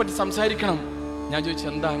കാര്യത്തെ കൂടി പറ്റി സംസാരിക്കണം. ഞാൻ ചോദിച്ചു,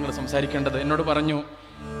 എന്താ നിങ്ങൾ സംസാരിക്കേണ്ടത്? എന്നോട് പറഞ്ഞു,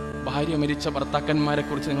 ഭാര്യ മരിച്ച ഭർത്താക്കന്മാരെ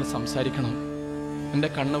കുറിച്ച് നിങ്ങൾ സംസാരിക്കണം. എൻ്റെ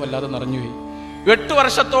കണ്ണ് വല്ലാതെ നിറഞ്ഞുപോയി. 8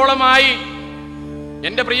 വർഷത്തോളമായി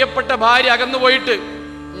എൻ്റെ പ്രിയപ്പെട്ട ഭാര്യ അകന്നുപോയിട്ട്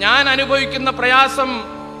ഞാൻ അനുഭവിക്കുന്ന പ്രയാസം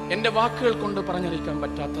എൻ്റെ വാക്കുകൾ കൊണ്ട് പറഞ്ഞറിയിക്കാൻ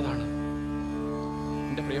പറ്റാത്തതാണ്.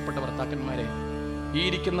 എൻ്റെ പ്രിയപ്പെട്ട ഭർത്താക്കന്മാരെ, ഈ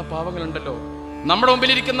ഇരിക്കുന്ന പാവങ്ങളുണ്ടല്ലോ, നമ്മുടെ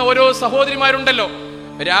മുമ്പിൽ ഇരിക്കുന്ന ഓരോ സഹോദരിമാരുണ്ടല്ലോ,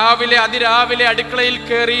 രാവിലെ അതിരാവിലെ അടുക്കളയിൽ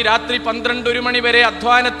കയറി രാത്രി 12-1 മണി വരെ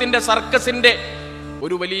അധ്വാനത്തിന്റെ സർക്കസിന്റെ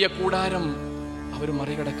ഒരു വലിയ കൂടാരം അവർ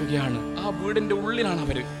മറികടക്കുകയാണ്. ആ വീടിന്റെ ഉള്ളിലാണ്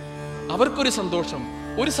അവർക്കൊരു സന്തോഷം,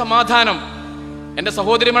 ഒരു സമാധാനം. എൻ്റെ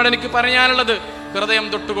സഹോദരിമാരോട് എനിക്ക് പറയാനുള്ളത്, ഹൃദയം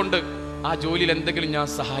തൊട്ടുകൊണ്ട് ആ ജോലിയിൽ എന്തെങ്കിലും ഞാൻ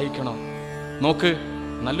സഹായിക്കണം. നോക്ക്,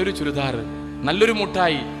 നല്ലൊരു ചുരിദാർ, നല്ലൊരു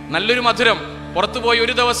മുട്ടായി, നല്ലൊരു മധുരം, പുറത്തുപോയി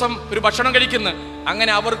ഒരു ദിവസം ഒരു ഭക്ഷണം കഴിക്കുന്നു.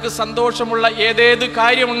 അങ്ങനെ അവർക്ക് സന്തോഷമുള്ള ഏതേത്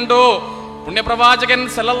കാര്യമുണ്ടോ, പുണ്യപ്രവാചകൻ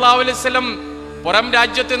സല്ലല്ലാഹു അലൈഹി വസല്ലം പുറം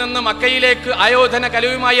രാജ്യത്ത് നിന്ന് മക്കയിലേക്ക് ആയോധന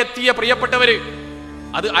കലയുമായി എത്തിയ പ്രിയപ്പെട്ടവര്,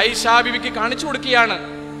 അത് ഐഷാ ബീവിക്ക് കാണിച്ചു കൊടുക്കുകയാണ്.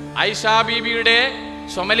 ഐഷാ ബീവിയുടെ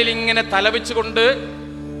ചുമലിൽ ഇങ്ങനെ തലവെച്ചുകൊണ്ട്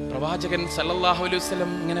പ്രവാചകൻ സല്ലല്ലാഹു അലൈഹി വസല്ലം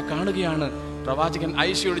ഇങ്ങനെ കാണുകയാണ്. പ്രവാചകൻ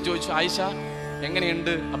ഐഷയോട് ചോദിച്ചു, ഐഷ,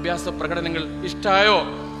 എങ്ങനെയുണ്ട് അഭ്യാസ പ്രകടനങ്ങൾ? ഇഷ്ടായോ?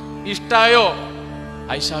 ഇഷ്ടായോ?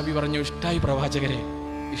 ഐഷാ ബീവി പറഞ്ഞു, ഇഷ്ടായി പ്രവാചകരെ,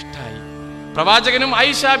 ഇഷ്ടായി. പ്രവാചകനും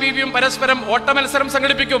ഐഷാ ബീവിയും പരസ്പരം ഓട്ടമത്സരം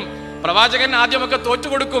സംഘടിപ്പിക്കും. പ്രവാചകൻ ആദ്യമൊക്കെ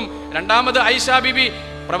തോറ്റുകൊടുക്കും, രണ്ടാമത് ഐഷാ ബീവി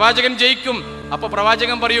പ്രവാചകൻ ജയിക്കും. അപ്പൊ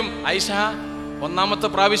പ്രവാചകൻ പറയും, ഐഷ, ഒന്നാമത്തെ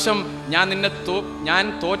പ്രാവശ്യം ഞാൻ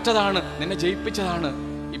തോറ്റതാണ്, നിന്നെ ജയിപ്പിച്ചതാണ്,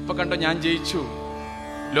 ഇപ്പൊ കണ്ടോ ഞാൻ ജയിച്ചു.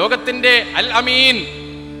 ലോകത്തിന്റെ അൽ അമീൻ,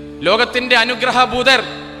 ലോകത്തിന്റെ അനുഗ്രഹഭൂതർ,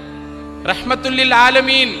 റഹ്മത്തുല്ലിൽ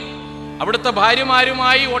ആലമീൻ, അവിടുത്തെ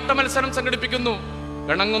ഭാര്യമാരുമായി ഓട്ടമത്സരം സംഘടിപ്പിക്കുന്നു,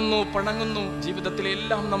 ഇണങ്ങുന്നു, പണങ്ങുന്നു. ജീവിതത്തിലെ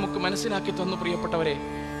എല്ലാം നമുക്ക് മനസ്സിലാക്കി തന്നു പ്രിയപ്പെട്ടവരെ.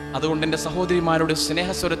 അതുകൊണ്ട് എൻ്റെ സഹോദരിമാരോട്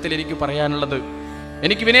സ്നേഹസ്വരത്തിൽ എനിക്ക് പറയാനുള്ളത്,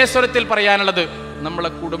 എനിക്ക് വിനയസ്വരത്തിൽ പറയാനുള്ളത്, നമ്മളെ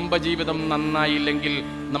കുടുംബജീവിതം നന്നായില്ലെങ്കിൽ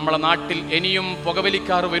നമ്മളെ നാട്ടിൽ ഇനിയും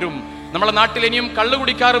പുകവലിക്കാർ വരും, നമ്മളെ നാട്ടിൽ ഇനിയും കള്ളു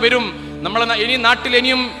കുടിക്കാർ വരും, നാട്ടിൽ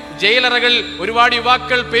ഇനിയും ജയിലറകൾ ഒരുപാട്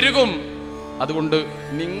യുവാക്കൾ പെരുകും. അതുകൊണ്ട്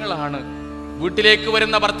നിങ്ങളാണ് വീട്ടിലേക്ക്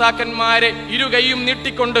വരുന്ന ഭർത്താക്കന്മാരെ ഇരുകൈയും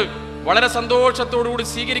നീട്ടിക്കൊണ്ട് വളരെ സന്തോഷത്തോടുകൂടി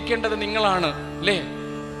സ്വീകരിക്കേണ്ടത് നിങ്ങളാണ്, അല്ലേ?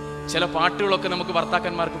 ചില പാട്ടുകളൊക്കെ നമുക്ക്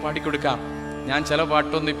ഭർത്താക്കന്മാർക്ക് പാടിക്കൊടുക്കാം. ഞാൻ ചില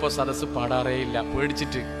പാട്ടൊന്നും ഇപ്പോൾ സദസ്സ് പാടാറേ ഇല്ല,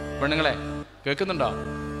 പേടിച്ചിട്ട്. പെണ്ണുങ്ങളെ കേൾക്കുന്നുണ്ടോ?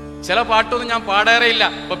 ചില പാട്ടൊന്നും ഞാൻ പാടാറേ ഇല്ല.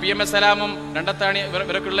 ഇപ്പൊ PMS സലാമും രണ്ടത്താണി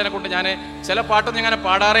ഇവരൊക്കെ ഉള്ളതിനെ കൊണ്ട് ഞാൻ ചില പാട്ടൊന്നും ഞാൻ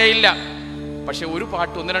പാടാറേ ഇല്ല. പക്ഷെ ഒരു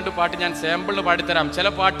പാട്ട്, 1-2 പാട്ട് ഞാൻ സാമ്പിളിന് പാടിത്തരാം. ചില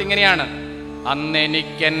പാട്ട് ഇങ്ങനെയാണ്,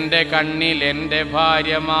 അന്നെനിക്കെന്റെ കണ്ണിൽ എൻ്റെ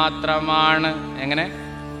ഭാര്യ മാത്രമാണ്. എങ്ങനെ?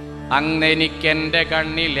 അന്നെനിക്കെന്റെ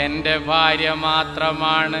കണ്ണിൽ എൻ്റെ ഭാര്യ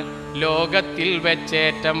മാത്രമാണ്, ലോകത്തിൽ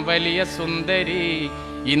വെച്ചേറ്റം വലിയ സുന്ദരി,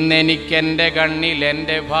 ഇന്നെനിക്കെന്റെ കണ്ണിൽ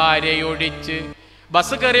എൻ്റെ ഭാര്യയൊഴിച്ച്.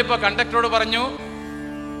 ബസ് കയറിയപ്പോ കണ്ടക്ടറോട് പറഞ്ഞു,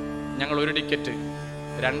 ഞങ്ങൾ ഒരു ടിക്കറ്റ്,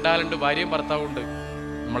 2 ഭാര്യയും ഭർത്താവുണ്ട്.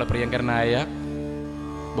 നമ്മളെ പ്രിയങ്കരനായ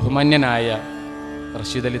ബഹുമാന്യനായ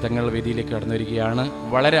റഷീദ് അലി തങ്ങൾ വേദിയിലേക്ക് കടന്നു വരികയാണ്.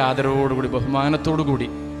 വളരെ ആദരവോടുകൂടി, ബഹുമാനത്തോടുകൂടി,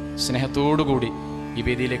 സ്നേഹത്തോടുകൂടി ഈ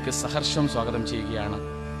വേദിയിലേക്ക് സഹർഷം സ്വാഗതം ചെയ്യുകയാണ്.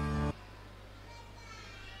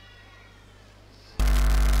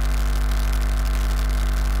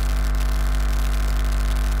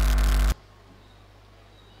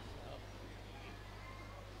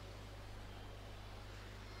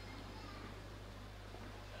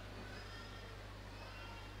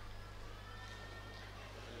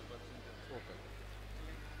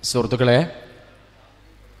 സുഹൃത്തുക്കളെ,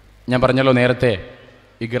 ഞാൻ പറഞ്ഞല്ലോ നേരത്തെ,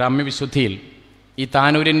 ഈ ഗ്രാമ്യവിശുദ്ധിയിൽ, ഈ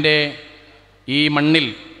താനൂരിൻ്റെ ഈ മണ്ണിൽ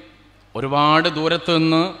ഒരുപാട് ദൂരത്ത്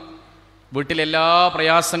നിന്ന് വീട്ടിലെല്ലാ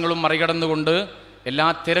പ്രയാസങ്ങളും മറികടന്നുകൊണ്ട്, എല്ലാ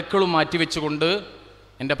തിരക്കുകളും മാറ്റിവെച്ചുകൊണ്ട്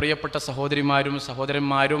എൻ്റെ പ്രിയപ്പെട്ട സഹോദരിമാരും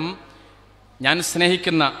സഹോദരന്മാരും, ഞാൻ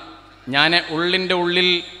സ്നേഹിക്കുന്ന, ഞാൻ ഉള്ളിൻ്റെ ഉള്ളിൽ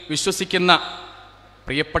വിശ്വസിക്കുന്ന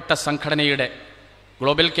പ്രിയപ്പെട്ട സംഘടനയുടെ,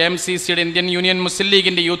 ഗ്ലോബൽ KMCCയുടെ, ഇന്ത്യൻ യൂണിയൻ മുസ്ലിം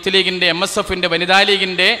ലീഗിൻ്റെ, യൂത്ത് ലീഗിൻ്റെ, MSFൻ്റെ, വനിതാ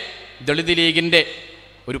ലീഗിൻ്റെ, ദളിത് ലീഗിൻ്റെ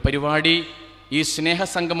ഒരു പരിപാടി, ഈ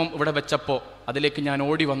സ്നേഹസംഗമം ഇവിടെ വെച്ചപ്പോൾ അതിലേക്ക് ഞാൻ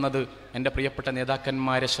ഓടി വന്നത് എൻ്റെ പ്രിയപ്പെട്ട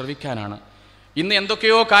നേതാക്കന്മാരെ ശ്രവിക്കാനാണ്. ഇന്ന്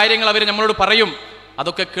എന്തൊക്കെയോ കാര്യങ്ങൾ അവർ നമ്മളോട് പറയും,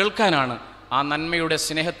 അതൊക്കെ കേൾക്കാനാണ്. ആ നന്മയുടെ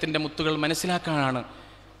സ്നേഹത്തിൻ്റെ മുത്തുകൾ മനസ്സിലാക്കാനാണ്.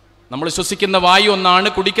 നമ്മൾ ശ്വസിക്കുന്ന വായു ഒന്നാണ്,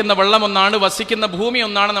 കുടിക്കുന്ന വെള്ളം ഒന്നാണ്, വസിക്കുന്ന ഭൂമി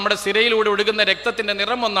ഒന്നാണ്, നമ്മുടെ സിരയിലൂടെ ഒഴുകുന്ന രക്തത്തിൻ്റെ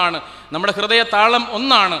നിറം ഒന്നാണ്, നമ്മുടെ ഹൃദയ താളം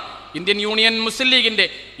ഒന്നാണ്. ഇന്ത്യൻ യൂണിയൻ മുസ്ലിം ലീഗിൻ്റെ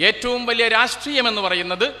ഏറ്റവും വലിയ രാഷ്ട്രീയം എന്ന്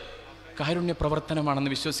പറയുന്നത് കാരുണ്യ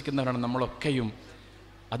പ്രവർത്തനമാണെന്ന് വിശ്വസിക്കുന്നവരാണ് നമ്മളൊക്കെയും.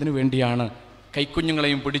 അതിനുവേണ്ടിയാണ്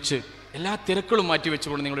കൈക്കുഞ്ഞുങ്ങളെയും പിടിച്ച് എല്ലാ തിരക്കുകളും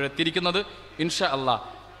മാറ്റിവെച്ചുകൊണ്ട് നിങ്ങൾ എത്തിയിരിക്കുന്നത്. ഇൻഷാ അല്ലാ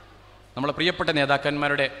നമ്മളെ പ്രിയപ്പെട്ട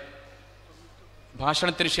നേതാക്കന്മാരുടെ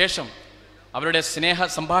ഭാഷണത്തിന് ശേഷം, അവരുടെ സ്നേഹ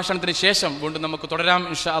സംഭാഷണത്തിന് ശേഷം വീണ്ടും നമുക്ക് തുടരാം.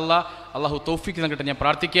 ഇൻഷാ അല്ലാ. അള്ളാഹു തൗഫീഖ് നൽകട്ടെ. ഞാൻ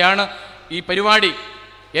പ്രാർത്ഥിക്കുകയാണ്, ഈ പരിപാടി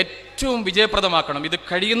ഏറ്റവും വിജയപ്രദമാക്കണം. ഇത്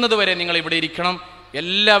കഴിയുന്നത് വരെ നിങ്ങൾ ഇവിടെ ഇരിക്കണം.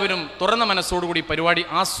 എല്ലാവരും തുറന്ന മനസ്സോടുകൂടി പരിപാടി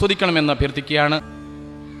ആസ്വദിക്കണമെന്ന് അഭ്യർത്ഥിക്കുകയാണ്.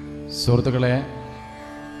 സുഹൃത്തുക്കളെ,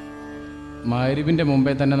 മഗ്‌രിബിൻ്റെ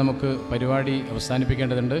മുമ്പേ തന്നെ നമുക്ക് പരിപാടി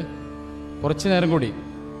അവസാനിപ്പിക്കേണ്ടതുണ്ട്. കുറച്ച് നേരം കൂടി,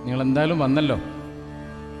 നിങ്ങൾ എന്തായാലും വന്നല്ലോ,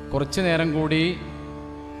 കുറച്ച് നേരം കൂടി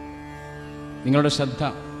നിങ്ങളുടെ ശ്രദ്ധ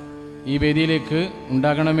ഈ വേദിയിലേക്ക്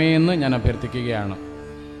ഉണ്ടാകണമേ എന്ന് ഞാൻ അഭ്യർത്ഥിക്കുകയാണ്.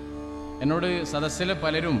 എന്നോട് സദസ്സിലെ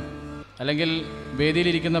പലരും, അല്ലെങ്കിൽ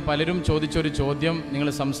വേദിയിലിരിക്കുന്ന പലരും ചോദിച്ചൊരു ചോദ്യം, നിങ്ങൾ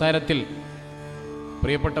സംസാരത്തിൽ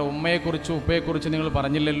പ്രിയപ്പെട്ട ഉമ്മയെക്കുറിച്ചും ഉപ്പയെക്കുറിച്ചും നിങ്ങൾ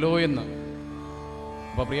പറഞ്ഞില്ലല്ലോ എന്ന്.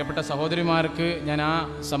 അപ്പോൾ പ്രിയപ്പെട്ട സഹോദരിമാർക്ക് ഞാൻ ആ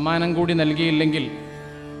സമ്മാനം കൂടി നൽകിയില്ലെങ്കിൽ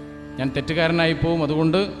ഞാൻ തെറ്റുകാരനായി പോവും.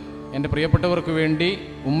 അതുകൊണ്ട് എൻ്റെ പ്രിയപ്പെട്ടവർക്ക് വേണ്ടി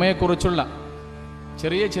ഉമ്മയെക്കുറിച്ചുള്ള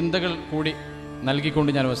ചെറിയ ചിന്തകൾ കൂടി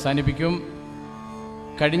നൽകിക്കൊണ്ട് ഞാൻ അവസാനിപ്പിക്കും.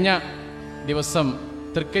 കഴിഞ്ഞ ദിവസം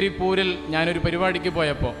തൃക്കരിപ്പൂരിൽ ഞാനൊരു പരിപാടിക്ക്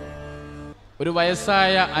പോയപ്പോൾ ഒരു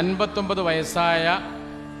 59 വയസ്സായ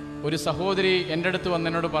ഒരു സഹോദരി എൻ്റെ അടുത്ത് വന്ന്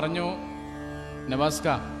എന്നോട് പറഞ്ഞു, നവാസ്ക,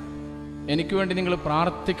 എനിക്ക് വേണ്ടി നിങ്ങൾ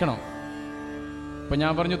പ്രാർത്ഥിക്കണം. അപ്പോൾ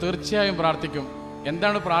ഞാൻ പറഞ്ഞു, തീർച്ചയായും പ്രാർത്ഥിക്കും.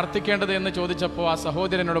 എന്താണ് പ്രാർത്ഥിക്കേണ്ടത് എന്ന് ചോദിച്ചപ്പോൾ ആ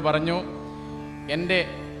സഹോദരനോട് പറഞ്ഞു, എൻ്റെ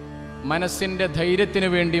മനസ്സിൻ്റെ ധൈര്യത്തിന്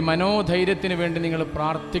വേണ്ടി, മനോധൈര്യത്തിന് വേണ്ടി നിങ്ങൾ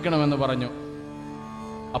പ്രാർത്ഥിക്കണമെന്ന് പറഞ്ഞു.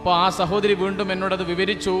 അപ്പോൾ ആ സഹോദരി വീണ്ടും എന്നോടത്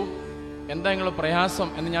വിവരിച്ചു. എന്താ നിങ്ങൾ പ്രയാസം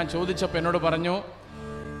എന്ന് ഞാൻ ചോദിച്ചപ്പോൾ എന്നോട് പറഞ്ഞു,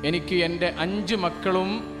 എനിക്ക് എൻ്റെ 5 മക്കളും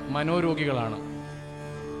മനോരോഗികളാണ്.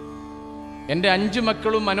 എൻ്റെ 5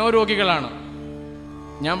 മക്കളും മനോരോഗികളാണ്.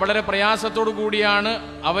 ഞാൻ വളരെ പ്രയാസത്തോടു കൂടിയാണ്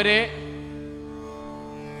അവരെ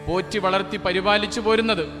പോറ്റി വളർത്തി പരിപാലിച്ചു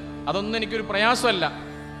പോരുന്നത്. അതൊന്നും എനിക്കൊരു പ്രയാസമല്ല.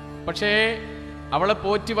 പക്ഷേ അവളെ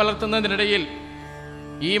പോറ്റി വളർത്തുന്നതിനിടയിൽ,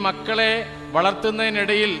 ഈ മക്കളെ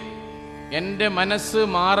വളർത്തുന്നതിനിടയിൽ എൻ്റെ മനസ്സ്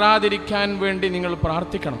മാറാതിരിക്കാൻ വേണ്ടി നിങ്ങൾ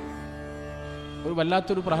പ്രാർത്ഥിക്കണം. ഒരു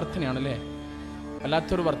വല്ലാത്തൊരു പ്രാർത്ഥനയാണല്ലേ,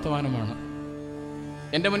 വല്ലാത്തൊരു വർത്തമാനമാണ്.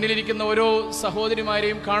 എൻ്റെ മുന്നിലിരിക്കുന്ന ഓരോ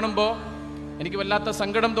സഹോദരിമാരെയും കാണുമ്പോൾ എനിക്ക് വല്ലാത്ത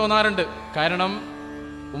സങ്കടം തോന്നാറുണ്ട്. കാരണം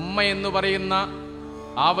ഉമ്മ എന്ന് പറയുന്ന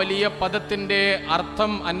ആ വലിയ പദത്തിൻ്റെ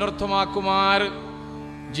അർത്ഥം അനർത്ഥമാക്കുമാർ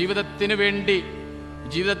ജീവിതത്തിന് വേണ്ടി,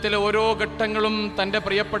 ജീവിതത്തിലെ ഓരോ ഘട്ടങ്ങളും തൻ്റെ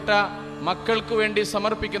പ്രിയപ്പെട്ട മക്കൾക്ക് വേണ്ടി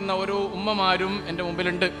സമർപ്പിക്കുന്ന ഓരോ ഉമ്മമാരും എൻ്റെ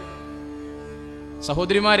മുമ്പിലുണ്ട്.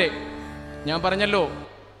 സഹോദരിമാരെ, ഞാൻ പറഞ്ഞല്ലോ,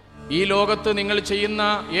 ഈ ലോകത്ത് നിങ്ങൾ ചെയ്യുന്ന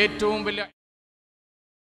ഏറ്റവും വലിയ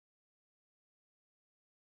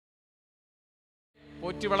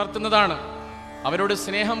പോറ്റി വളർത്തുന്നതാണ്, അവരോട്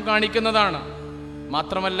സ്നേഹം കാണിക്കുന്നതാണ്.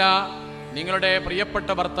 മാത്രമല്ല, നിങ്ങളുടെ പ്രിയപ്പെട്ട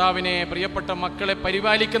ഭർത്താവിനെ, പ്രിയപ്പെട്ട മക്കളെ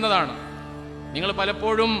പരിപാലിക്കുന്നതാണ്. നിങ്ങൾ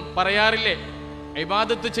പലപ്പോഴും പറയാറില്ലേ,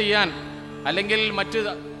 ഇബാദത്ത് ചെയ്യാൻ അല്ലെങ്കിൽ മറ്റ്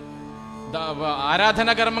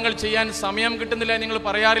ആരാധനാകർമ്മങ്ങൾ ചെയ്യാൻ സമയം കിട്ടുന്നില്ല, നിങ്ങൾ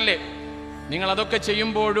പറയാറില്ലേ? നിങ്ങൾ അതൊക്കെ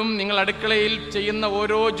ചെയ്യുമ്പോഴും നിങ്ങൾ അടുക്കളയിൽ ചെയ്യുന്ന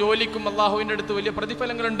ഓരോ ജോലിക്കും അള്ളാഹുവിൻ്റെ അടുത്ത് വലിയ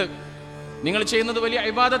പ്രതിഫലങ്ങളുണ്ട്. നിങ്ങൾ ചെയ്യുന്നത് വലിയ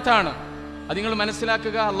ഇബാദത്താണ്. അത് നിങ്ങൾ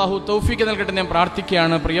മനസ്സിലാക്കുക. അള്ളാഹു തൗഫീഖ് നൽകട്ടെ. ഞാൻ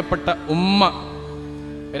പ്രാർത്ഥിക്കുകയാണ്, പ്രിയപ്പെട്ട ഉമ്മ,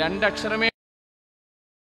 2 അക്ഷരമേ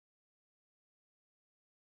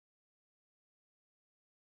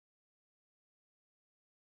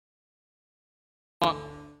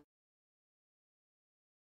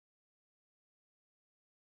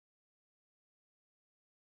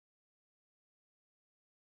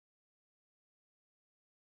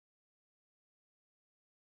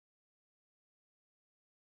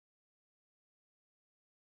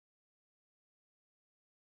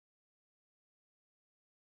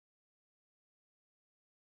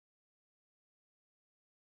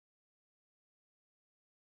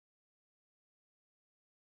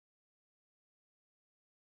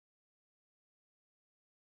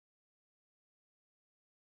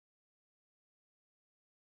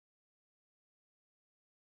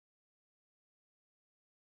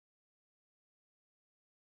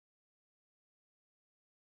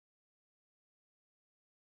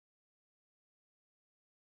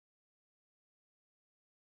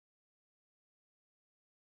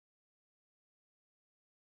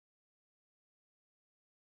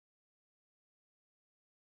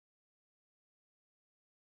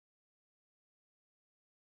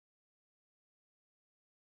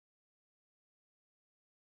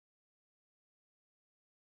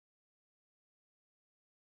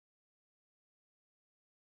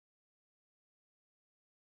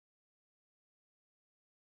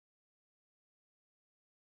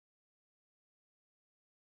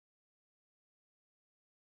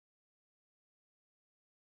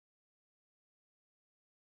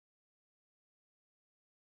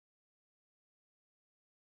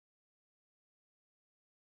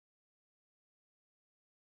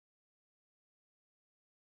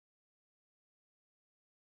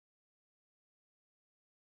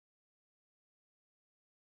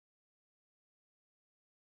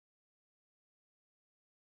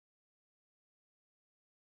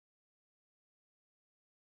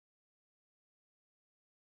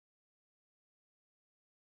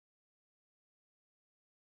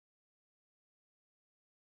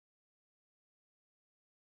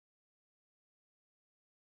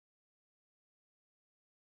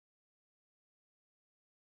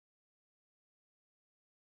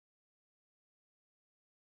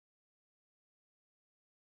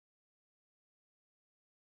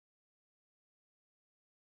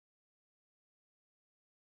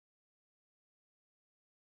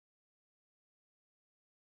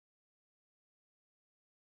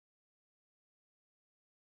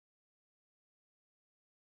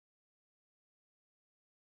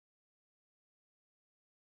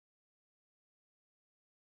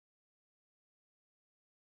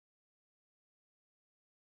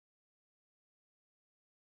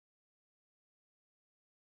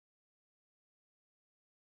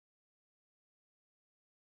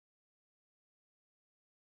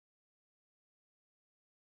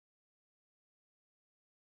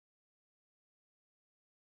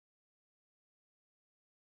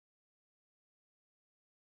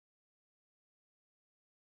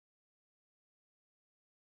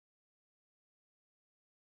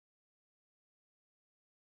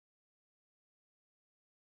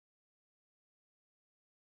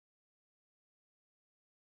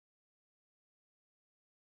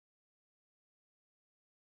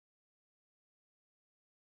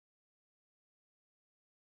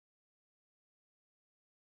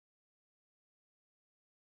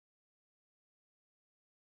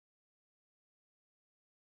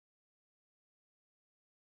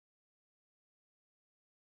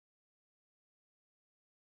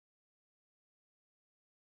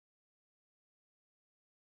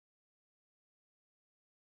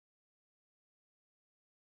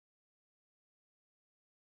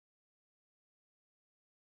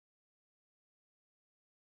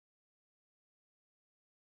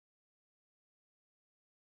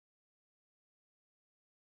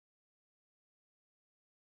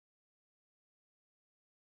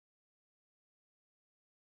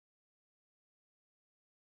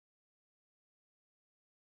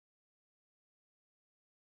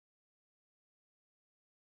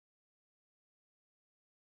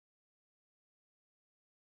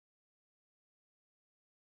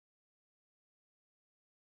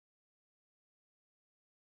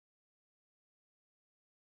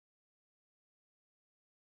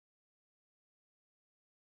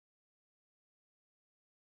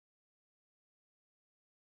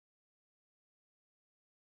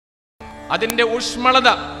അതിൻ്റെ ഊഷ്മളത,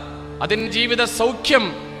 അതിൻ്റെ ജീവിത സൗഖ്യം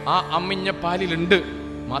ആ അമ്മിഞ്ഞ പാലിലുണ്ട്.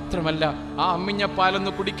 മാത്രമല്ല, ആ അമ്മിഞ്ഞ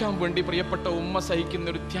പാലൊന്ന് കുടിക്കാൻ വേണ്ടി പ്രിയപ്പെട്ട ഉമ്മ സഹിക്കുന്ന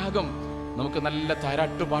ഒരു ത്യാഗം നമുക്ക് നല്ല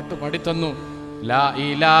താരാട്ടുപാട്ട് പാടിത്തന്നു. ലാ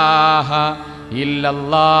ഇലാഹ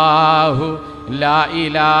ഇല്ലല്ലാഹു ലാ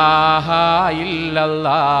ഇലാഹ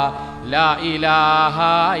ഇല്ലല്ലാഹ് ലാ ഇലാഹ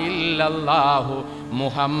ഇല്ലല്ലാഹു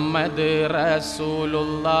മുഹമ്മദ്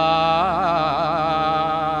റസൂലുള്ളാഹ്.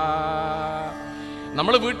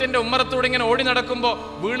 നമ്മൾ വീട്ടിന്റെ ഉമ്മറത്തൂടെ ഇങ്ങനെ ഓടി നടക്കുമ്പോൾ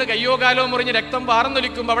വീണ് കയ്യോ കാലോ മുറിഞ്ഞ് രക്തം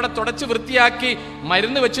വാർന്നൊലിക്കുമ്പോൾ അവിടെ തുടച്ച് വൃത്തിയാക്കി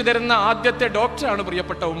മരുന്ന് വെച്ച് തരുന്ന ആദ്യത്തെ ഡോക്ടറാണ്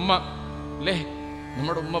പ്രിയപ്പെട്ട ഉമ്മ, അല്ലേ?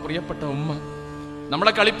 നമ്മുടെ ഉമ്മ, പ്രിയപ്പെട്ട ഉമ്മ.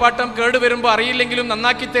 നമ്മളെ കളിപ്പാട്ടം കേടുവരുമ്പോൾ അറിയില്ലെങ്കിലും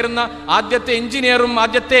നന്നാക്കി തരുന്ന ആദ്യത്തെ എഞ്ചിനീയറും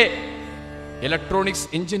ആദ്യത്തെ ഇലക്ട്രോണിക്സ്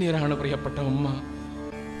എഞ്ചിനീയറാണ് പ്രിയപ്പെട്ട ഉമ്മ.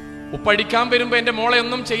 ഉപ്പടിക്കാൻ വരുമ്പോൾ എൻ്റെ മോളെ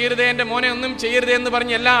ഒന്നും ചെയ്യരുതേ, എൻ്റെ മോനെ ഒന്നും ചെയ്യരുതേ എന്ന്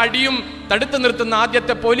പറഞ്ഞ് എല്ലാ അടിയും തടുത്തു നിർത്തുന്ന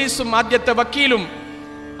ആദ്യത്തെ പോലീസും ആദ്യത്തെ വക്കീലും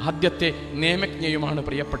ആദ്യത്തെ നിയമജ്ഞയുമാണ്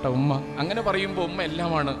പ്രിയപ്പെട്ട ഉമ്മ. അങ്ങനെ പറയുമ്പോൾ ഉമ്മ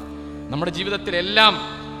എല്ലാമാണ്. നമ്മുടെ ജീവിതത്തിലെല്ലാം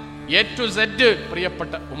A to Z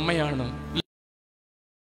പ്രിയപ്പെട്ട ഉമ്മയാണ്.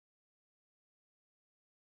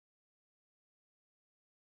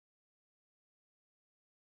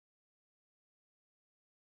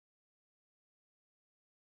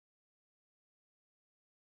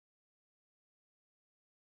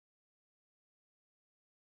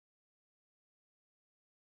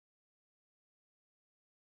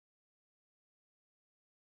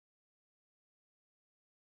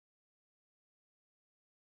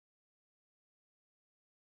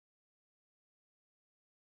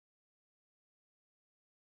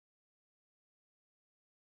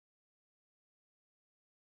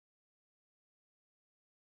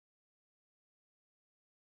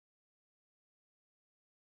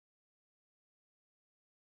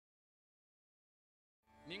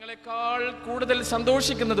 നിങ്ങളെക്കാൾ കൂടുതൽ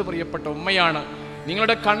സന്തോഷിക്കുന്നത് പ്രിയപ്പെട്ട ഉമ്മയാണ്.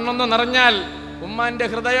 നിങ്ങളുടെ കണ്ണൊന്ന് നിറഞ്ഞാൽ ഉമ്മാന്റെ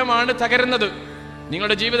ഹൃദയമാണ് തകരുന്നത്.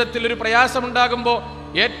 നിങ്ങളുടെ ജീവിതത്തിൽ ഒരു പ്രയാസമുണ്ടാകുമ്പോൾ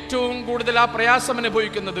ഏറ്റവും കൂടുതൽ ആ പ്രയാസം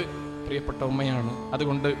അനുഭവിക്കുന്നത് പ്രിയപ്പെട്ട ഉമ്മയാണ്.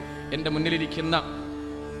 അതുകൊണ്ട് എൻ്റെ മുന്നിലിരിക്കുന്ന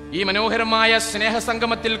ഈ മനോഹരമായ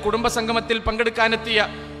സ്നേഹസംഗമത്തിൽ, കുടുംബസംഗമത്തിൽ പങ്കെടുക്കാനെത്തിയ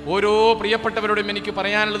ഓരോ പ്രിയപ്പെട്ടവരോടും എനിക്ക്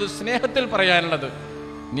പറയാനുള്ളത്, സ്നേഹത്തിൽ പറയാനുള്ളത്,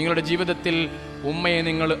 നിങ്ങളുടെ ജീവിതത്തിൽ ഉമ്മയെ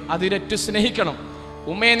നിങ്ങൾ അതിരറ്റു സ്നേഹിക്കണം.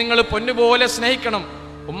 ഉമ്മയെ നിങ്ങൾ പൊന്നുപോലെ സ്നേഹിക്കണം.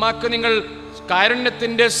 ഉമ്മാക്ക് നിങ്ങൾ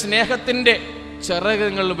കാരുണ്യത്തിന്റെ, സ്നേഹത്തിന്റെ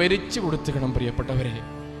ചിറകുകൾ വരിച്ചു കൊടുത്തുക്കണം. പ്രിയപ്പെട്ടവരെ,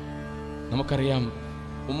 നമുക്കറിയാം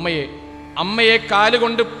അമ്മയെ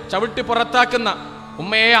കാലുകൊണ്ട് ചവിട്ടി പുറത്താക്കുന്ന,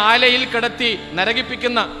 ഉമ്മയെ ആലയിൽ കിടത്തി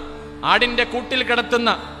നരകിപ്പിക്കുന്ന, ആടിന്റെ കൂട്ടിൽ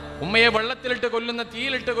കിടത്തുന്ന, ഉമ്മയെ വെള്ളത്തിലിട്ട് കൊല്ലുന്ന,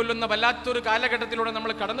 തീയിലിട്ട് കൊല്ലുന്ന വല്ലാത്തൊരു കാലഘട്ടത്തിലൂടെ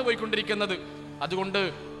നമ്മൾ കടന്നുപോയിക്കൊണ്ടിരിക്കുന്നത്. അതുകൊണ്ട്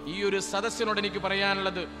ഈ ഒരു സദസ്സിനോട് എനിക്ക്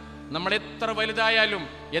പറയാനുള്ളത്, നമ്മൾ എത്ര വലുതായാലും,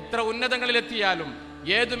 എത്ര ഉന്നതങ്ങളിലെത്തിയാലും,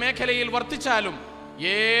 ഏത് മേഖലയിൽ വർത്തിച്ചാലും,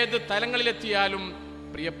 ഏത് തലങ്ങളിലെത്തിയാലും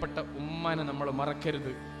പ്രിയപ്പെട്ട ഉമ്മാനെ നമ്മൾ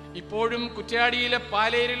മറക്കരുത്. ഇപ്പോഴും കുറ്റ്യാടിയിലെ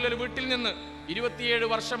പാലേരിയിലെ ഒരു വീട്ടിൽ നിന്ന് 27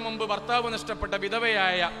 വർഷം മുമ്പ് ഭർത്താവ് നഷ്ടപ്പെട്ട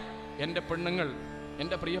വിധവയായ എൻ്റെ പെണ്ണുങ്ങൾ,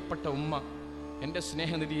 എൻ്റെ പ്രിയപ്പെട്ട ഉമ്മ, എൻ്റെ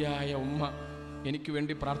സ്നേഹനിധിയായ ഉമ്മ എനിക്ക്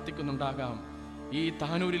വേണ്ടി പ്രാർത്ഥിക്കുന്നുണ്ടാകാം. ഈ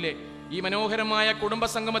താനൂരിലെ ഈ മനോഹരമായ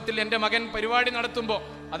കുടുംബസംഗമത്തിൽ എൻ്റെ മകൻ പരിപാടി നടത്തുമ്പോൾ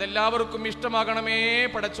അതെല്ലാവർക്കും ഇഷ്ടമാകണമേ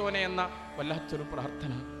പടച്ചോനെ എന്ന വല്ലാത്തൊരു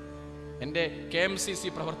പ്രാർത്ഥന. എൻ്റെ KMCC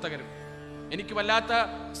പ്രവർത്തകരും എനിക്ക് വല്ലാത്ത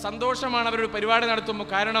സന്തോഷമാണ് അവരൊരു പരിപാടി നടത്തുമ്പോൾ.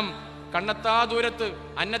 കാരണം കണ്ണെത്താ ദൂരത്ത്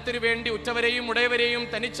അന്നത്തിനു വേണ്ടി ഉറ്റവരെയും ഉടയവരെയും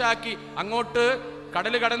തനിച്ചാക്കി അങ്ങോട്ട്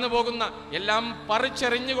കടല് കടന്നു പോകുന്ന, എല്ലാം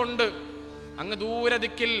പറിച്ചെറിഞ്ഞുകൊണ്ട് അങ്ങ്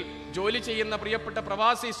ദൂരദിക്കിൽ ജോലി ചെയ്യുന്ന പ്രിയപ്പെട്ട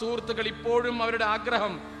പ്രവാസി സുഹൃത്തുക്കൾ ഇപ്പോഴും അവരുടെ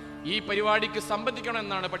ആഗ്രഹം ഈ പരിപാടിക്ക്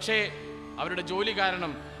സംബന്ധിക്കണമെന്നാണ്. പക്ഷേ അവരുടെ ജോലി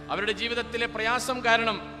കാരണം, അവരുടെ ജീവിതത്തിലെ പ്രയാസം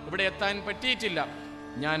കാരണം ഇവിടെ എത്താൻ പറ്റിയിട്ടില്ല.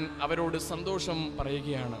 ഞാൻ അവരോട് സന്തോഷം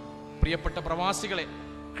പറയുകയാണ്. പ്രിയപ്പെട്ട പ്രവാസികളെ,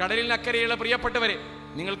 കടലിനക്കരെയുള്ള പ്രിയപ്പെട്ടവരെ,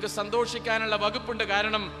 നിങ്ങൾക്ക് സന്തോഷിക്കാനുള്ള വകുപ്പുണ്ട്.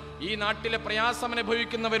 കാരണം ഈ നാട്ടിലെ പ്രയാസം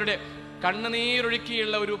അനുഭവിക്കുന്നവരുടെ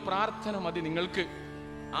കണ്ണുനീരൊഴുക്കിയുള്ള ഒരു പ്രാർത്ഥന മതി നിങ്ങൾക്ക്.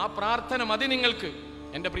 ആ പ്രാർത്ഥന മതി നിങ്ങൾക്ക്.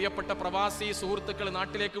 എൻ്റെ പ്രിയപ്പെട്ട പ്രവാസി സുഹൃത്തുക്കൾ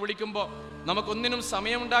നാട്ടിലേക്ക് വിളിക്കുമ്പോൾ നമുക്കൊന്നിനും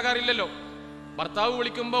സമയമുണ്ടാകാറില്ലല്ലോ. ഭർത്താവ്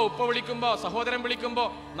വിളിക്കുമ്പോൾ, ഉപ്പ വിളിക്കുമ്പോൾ, സഹോദരൻ വിളിക്കുമ്പോൾ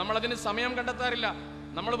നമ്മളതിന് സമയം കണ്ടെത്താറില്ല.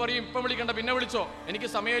 നമ്മൾ പറയും, ഇപ്പം വിളിക്കണ്ട, പിന്നെ വിളിച്ചോ, എനിക്ക്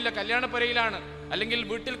സമയമില്ല, കല്യാണപ്പരയിലാണ്, അല്ലെങ്കിൽ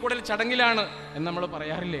വീട്ടിൽ കൂടൽ ചടങ്ങിലാണ് എന്ന് നമ്മൾ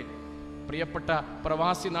പറയാറില്ലേ? പ്രിയപ്പെട്ട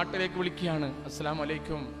പ്രവാസി നാട്ടിലേക്ക് വിളിക്കുകയാണ്. അസ്സലാമു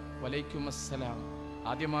അലൈക്കും. വലൈക്കും അസ്സലാം.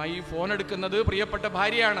 ആദ്യമായി ഫോൺ എടുക്കുന്നത് പ്രിയപ്പെട്ട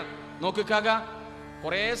ഭാര്യയാണ്. നോക്കുക,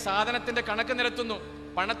 കുറേ സാധനത്തിന്റെ കണക്ക് നിരത്തുന്നു,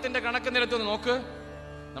 പണത്തിന്റെ കണക്ക് നിരത്തുന്നു. നോക്ക്,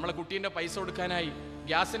 നമ്മളെ കുട്ടീൻ്റെ പൈസ കൊടുക്കാനായി,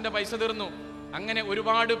 ഗ്യാസിന്റെ പൈസ തീർന്നു, അങ്ങനെ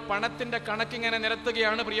ഒരുപാട് പണത്തിന്റെ കണക്കിങ്ങനെ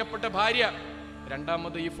നിരത്തുകയാണ് പ്രിയപ്പെട്ട ഭാര്യ.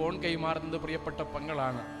 രണ്ടാമത് ഈ ഫോൺ കൈമാറുന്നത് പ്രിയപ്പെട്ട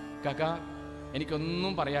പെങ്ങളാണ്. കക,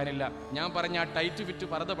 എനിക്കൊന്നും പറയാനില്ല, ഞാൻ പറഞ്ഞ ആ ടൈറ്റ് ഫിറ്റ്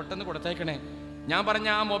പർദ്ദ പെട്ടെന്ന് കൊടുത്തേക്കണേ, ഞാൻ പറഞ്ഞ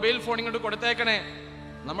ആ മൊബൈൽ ഫോൺ ഇങ്ങോട്ട് കൊടുത്തേക്കണേ.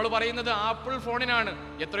 നമ്മൾ പറയുന്നത് ആപ്പിൾ ഫോണിനാണ്.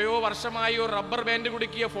 എത്രയോ വർഷമായി ഒരു റബ്ബർ ബാൻഡ്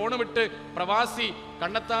കുടുക്കിയ ഫോൺ വിട്ട് പ്രവാസി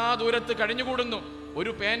കണ്ടെത്താ ദൂരത്ത് കഴിഞ്ഞുകൂടുന്നു.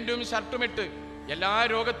 ഒരു പാൻറ്റും ഷർട്ടും ഇട്ട് എല്ലാ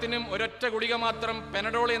രോഗത്തിനും ഒരൊറ്റ ഗുളിക മാത്രം,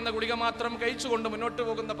 പെനഡോൾ എന്ന ഗുളിക മാത്രം കഴിച്ചുകൊണ്ട് മുന്നോട്ട്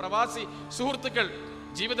പോകുന്ന പ്രവാസി സുഹൃത്തുക്കൾ,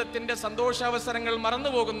 ജീവിതത്തിന്റെ സന്തോഷാവസരങ്ങൾ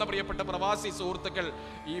മറന്നുപോകുന്ന പ്രിയപ്പെട്ട പ്രവാസി സുഹൃത്തുക്കൾ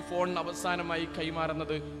ഈ ഫോൺ അവസാനമായി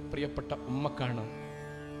കൈമാറുന്നത് പ്രിയപ്പെട്ട ഉമ്മക്കാണ്.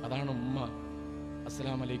 അതാണ് ഉമ്മ.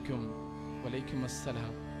 അസ്സലാമു അലൈക്കും. വലൈക്കും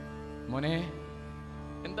അസ്സലാം. മോനെ,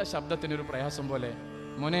 എന്താ ശബ്ദത്തിനൊരു പ്രയാസം പോലെ?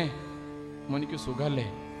 മോനെ, മോനിക്ക് സുഖല്ലേ?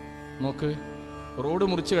 നോക്ക്, റോഡ്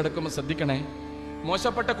മുറിച്ച് കിടക്കുമ്പോൾ ശ്രദ്ധിക്കണേ.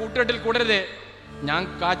 മോശപ്പെട്ട കൂട്ടുകെട്ടിൽ കൂടരുതേ. ഞാൻ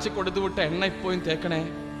കാച്ചി കൊടുത്തുവിട്ട എണ്ണ ഇപ്പോഴും തേക്കണേ.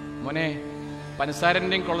 മോനെ,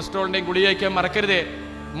 പഞ്ചസാരന്റെയും കൊളസ്ട്രോളിന്റെയും ഗുളിക കഴിക്കാൻ മറക്കരുതേ.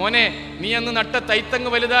 മോനെ, നീ അന്ന് നട്ട തൈത്തങ്ങ്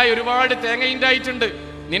വലുതായി ഒരുപാട് തേങ്ങയുണ്ടായിട്ടുണ്ട്.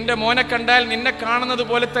 നിന്റെ മോനെ കണ്ടാൽ നിന്നെ കാണുന്നത്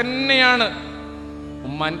പോലെ തന്നെയാണ്.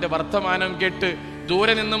 ഉമ്മാന്റെ വർത്തമാനം കേട്ട്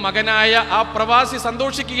ദൂരെ നിന്ന് മകനായ ആ പ്രവാസി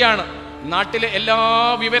സന്തോഷിക്കുകയാണ്. നാട്ടിലെ എല്ലാ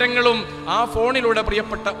വിവരങ്ങളും ആ ഫോണിലൂടെ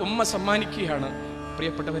പ്രിയപ്പെട്ട ഉമ്മ സമ്മാനിക്കുകയാണ്.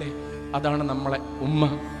 പ്രിയപ്പെട്ടവരെ, അതാണ് നമ്മളെ ഉമ്മ.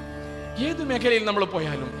 ഏത് മേഖലയിൽ നമ്മൾ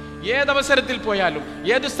പോയാലും, ഏതവസരത്തിൽ പോയാലും,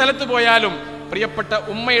 ഏത് സ്ഥലത്ത് പോയാലും പ്രിയപ്പെട്ട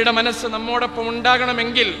ഉമ്മയുടെ മനസ്സ് നമ്മോടൊപ്പം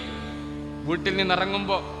ഉണ്ടാകണമെങ്കിൽ, വീട്ടിൽ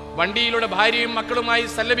നിന്നിറങ്ങുമ്പോ, വണ്ടിയിലൂടെ ഭാര്യയും മക്കളുമായി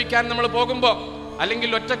സല്ലപിക്കാൻ നമ്മൾ പോകുമ്പോ, അല്ലെങ്കിൽ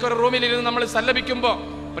ഒറ്റക്കൊരു റൂമിലിരുന്ന് നമ്മൾ സല്ലപിക്കുമ്പോ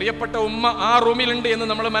പ്രിയപ്പെട്ട ഉമ്മ ആ റൂമിലുണ്ട് എന്ന്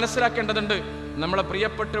നമ്മൾ മനസ്സിലാക്കേണ്ടതുണ്ട്. നമ്മളെ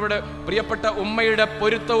പ്രിയപ്പെട്ട ഉമ്മയുടെ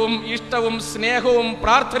പൊരുത്തവും ഇഷ്ടവും സ്നേഹവും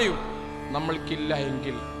പ്രാർത്ഥനയും നമ്മൾക്കില്ല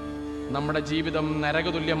എങ്കിൽ നമ്മുടെ ജീവിതം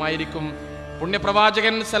നരകതുല്യമായിരിക്കും.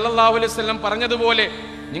 പുണ്യപ്രവാചകൻ സല്ലല്ലാഹു അലൈഹി വസല്ലം പറഞ്ഞതുപോലെ,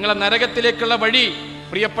 നിങ്ങളെ നരകത്തിലേക്കുള്ള വഴി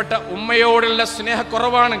പ്രിയപ്പെട്ട ഉമ്മയോടുള്ള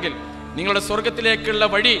സ്നേഹക്കുറവാണെങ്കിൽ നിങ്ങളുടെ സ്വർഗത്തിലേക്കുള്ള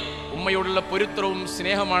വഴി ഉമ്മയോടുള്ള പൊരുത്തവും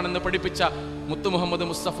സ്നേഹമാണെന്ന് പഠിപ്പിച്ച മുത്തു മുഹമ്മദ്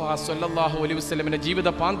മുസ്തഫ സല്ലല്ലാഹു അലൈഹി വസല്ലമിന്റെ ജീവിത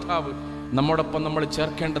പാന്താവ് നമ്മോടൊപ്പം നമ്മൾ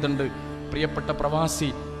ചേർക്കേണ്ടതുണ്ട്. പ്രിയപ്പെട്ട പ്രവാസി,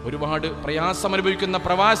 ഒരുപാട് പ്രയാസം അനുഭവിക്കുന്ന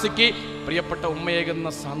പ്രവാസിക്ക് പ്രിയപ്പെട്ട ഉമ്മയേകുന്ന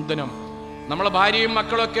സാന്ത്വനം. നമ്മളെ ഭാര്യയും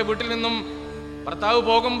മക്കളൊക്കെ വീട്ടിൽ നിന്നും ഭർത്താവ്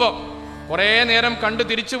പോകുമ്പോ കുറെ നേരം കണ്ടു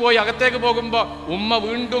തിരിച്ചുപോയി അകത്തേക്ക് പോകുമ്പോ ഉമ്മ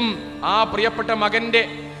വീണ്ടും ആ പ്രിയപ്പെട്ട മകന്റെ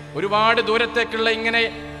ഒരുപാട് ദൂരത്തേക്കുള്ള ഇങ്ങനെ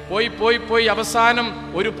പോയി പോയി പോയി അവസാനം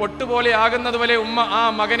ഒരു പൊട്ടുപോലെ ആകുന്നത് വരെ ഉമ്മ ആ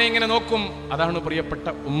മകനെ ഇങ്ങനെ നോക്കും. അതാണ് പ്രിയപ്പെട്ട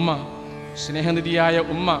ഉമ്മ, സ്നേഹനിധിയായ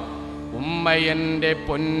ഉമ്മ. ഉമ്മ എൻ്റെ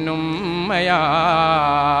പൊന്നുമ്മയാം,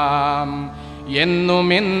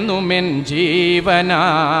 എന്നുമെന്നുമെൻ ജീവനാ.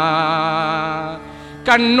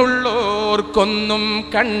 കണ്ണുള്ളോർക്കൊന്നും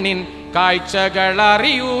കണ്ണിൻ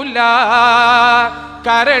കാഴ്ചകളറിയൂല,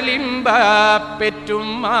 കരളിമ്പ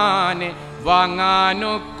പെറ്റുമ്മാനെ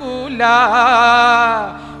വാങ്ങാനൊക്കൂല.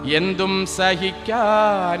 എന്തും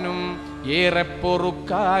സഹിക്കാനും ഏറെ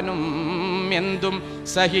പൊറുക്കാനും, എന്തും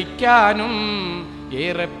സഹിക്കാനും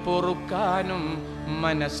ഏറെ പൊറുക്കാനും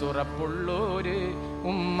മനസ്സുറപ്പുള്ളോര്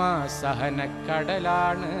ഉമ്മ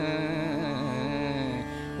സഹനക്കടലാണ്.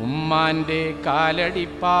 ഉമ്മാന്റെ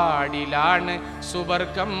കാലടിപ്പാടിലാണ്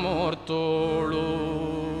സുവർഗം ഓർത്തോളൂ.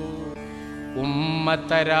 ഉമ്മ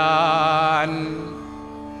തരാൻ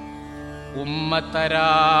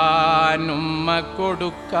ഉമ്മ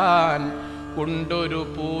കൊടുക്കാൻ കൊണ്ടൊരു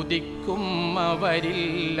പൂതിക്കുമ്മ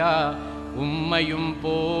വരില്ല. ഉമ്മയും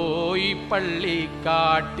പോയി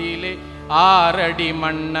പള്ളിക്കാട്ടിലെ 6 അടി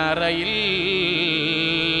മണ്ണറയിൽ.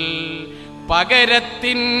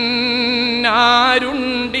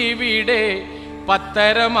 പകരത്തിനാരുണ്ടിവിടെ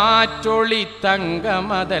പത്തരമാറ്റൊളി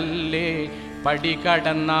തങ്കമതല്ലേ. പടി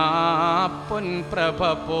കടന്നാ പൊൻപ്രഭ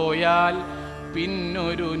പോയാൽ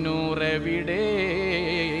പിന്നൊരു നൂറെവിടെ.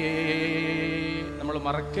 നമ്മൾ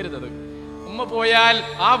മറക്കരുതത്. ഉമ്മ പോയാൽ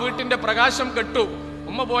ആ വീട്ടിന്റെ പ്രകാശം കെട്ടു.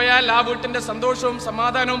 ഉമ്മ പോയാൽ ആ വീട്ടിന്റെ സന്തോഷവും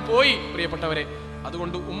സമാധാനവും പോയി പ്രിയപ്പെട്ടവരെ.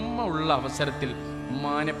 അതുകൊണ്ട് ഉമ്മ ഉള്ള അവസരത്തിൽ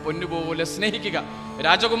ഉമ്മാനെ പൊന്നുപോലെ സ്നേഹിക്കുക.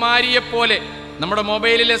 രാജകുമാരിയെ പോലെ നമ്മുടെ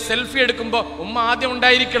മൊബൈലിലെ സെൽഫി എടുക്കുമ്പോൾ ഉമ്മ ആദ്യം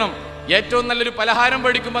ഉണ്ടായിരിക്കണം. ഏറ്റവും നല്ലൊരു പലഹാരം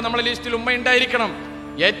മേടിക്കുമ്പോൾ നമ്മളെ ലിസ്റ്റിൽ ഉമ്മ ഉണ്ടായിരിക്കണം.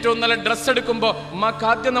 ഏറ്റവും നല്ല ഡ്രസ്സ് എടുക്കുമ്പോൾ ഉമ്മക്ക്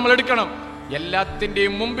ആദ്യം നമ്മൾ എടുക്കണം.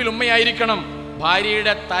 എല്ലാത്തിൻ്റെയും മുമ്പിൽ ഉമ്മയായിരിക്കണം.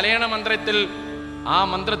 ഭാര്യയുടെ തലയണ മന്ത്രത്തിൽ, ആ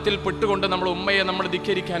മന്ത്രത്തിൽ പെട്ടുകൊണ്ട് നമ്മൾ ഉമ്മയെ നമ്മൾ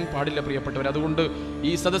ധിക്കരിക്കാൻ പാടില്ല പ്രിയപ്പെട്ടവർ. അതുകൊണ്ട്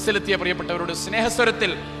ഈ സദസ്സിലെത്തിയ പ്രിയപ്പെട്ടവരോട്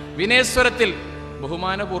സ്നേഹസ്വരത്തിൽ, വിനയസ്വരത്തിൽ,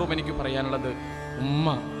 ബഹുമാനപൂർവ്വം എനിക്ക് പറയാനുള്ളത്, ഉമ്മ,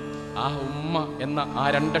 ആ ഉമ്മ എന്ന ആ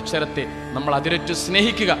 2 അക്ഷരത്തെ നമ്മൾ അതിരറ്റ്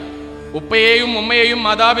സ്നേഹിക്കുക. ഉപ്പയെയും ഉമ്മയെയും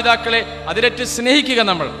മാതാപിതാക്കളെ അതിരറ്റ് സ്നേഹിക്കുക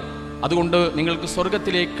നമ്മൾ. അതുകൊണ്ട് നിങ്ങൾക്ക്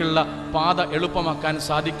സ്വർഗത്തിലേക്കുള്ള പാത എളുപ്പമാക്കാൻ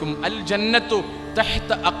സാധിക്കും. അൽ ജന്നത്തു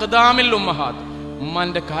തഹ്ത അഖ്ദാമിൽ ഉമ്മഹാത്ത്.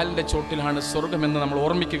 ഉമ്മാന്റെ കാലിന്റെ ചോട്ടിലാണ് സ്വർഗമെന്ന് നമ്മൾ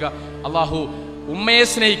ഓർമ്മിക്കുക. അള്ളാഹു ഉമ്മയെ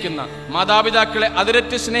സ്നേഹിക്കുന്ന, മാതാപിതാക്കളെ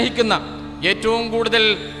അതിരറ്റ് സ്നേഹിക്കുന്ന, ഏറ്റവും കൂടുതൽ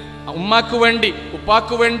ഉമ്മാക്ക് വേണ്ടി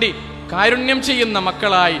ഉപ്പാക്ക് വേണ്ടി കാരുണ്യം ചെയ്യുന്ന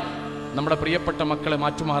മക്കളായി നമ്മുടെ പ്രിയപ്പെട്ട മക്കളെ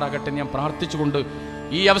മാറ്റുമാറാകട്ടെ ഞാൻ പ്രാർത്ഥിച്ചുകൊണ്ട്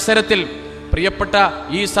ഈ അവസരത്തിൽ പ്രിയപ്പെട്ട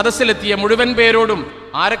ഈ സദസ്സിലെത്തിയ മുഴുവൻ പേരോടും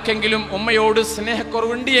ആരൊക്കെങ്കിലും ഉമ്മയോട്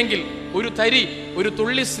സ്നേഹക്കുറവുണ്ട് എങ്കിൽ, ഒരു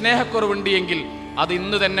തുള്ളി സ്നേഹക്കുറവുണ്ട് എങ്കിൽ അത്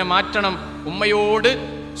ഇന്ന് തന്നെ മാറ്റണം. ഉമ്മയോട്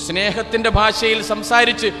സ്നേഹത്തിന്റെ ഭാഷയിൽ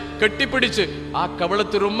സംസാരിച്ച് കെട്ടിപ്പിടിച്ച് ആ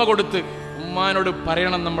കവിളത്തിൽ ഉമ്മ കൊടുത്ത് ഉമ്മാനോട്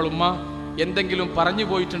പറയണം നമ്മൾ, ഉമ്മ എന്തെങ്കിലും പറഞ്ഞു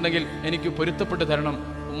പോയിട്ടുണ്ടെങ്കിൽ എനിക്ക് പൊരുത്തപ്പെട്ട് തരണം,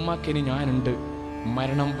 ഉമ്മാക്കിനി ഞാനുണ്ട്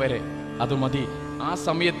മരണം വരെ, അത് മതി. ആ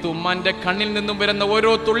സമയത്ത് ഉമ്മാന്റെ കണ്ണിൽ നിന്നും വരുന്ന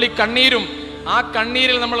ഓരോ തുള്ളി കണ്ണീരും, ആ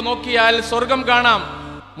കണ്ണീരിൽ നമ്മൾ നോക്കിയാൽ സ്വർഗം കാണാം.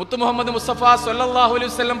 മുത്തു മുഹമ്മദ് മുസ്തഫ സ്വല്ലല്ലാഹു അലൈഹി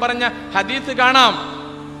വസല്ലം പറഞ്ഞ ഹദീസ് കാണാം.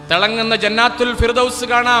 തിളങ്ങുന്ന ജന്നാത്തുൽ ഫിർദൗസ്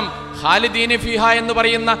കാണാം. ഖാലിദീന ഫീഹ എന്ന്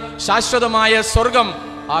പറയുന്ന ശാശ്വതമായ സ്വർഗം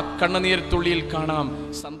ആ കണ്ണുനീർ തുള്ളിയിൽ കാണാം,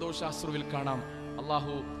 സന്തോഷാശ്രുവിൽ കാണാം.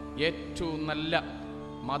 അള്ളാഹു ഏറ്റവും നല്ല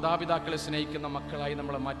മാതാപിതാക്കളെ സ്നേഹിക്കുന്ന മക്കളായി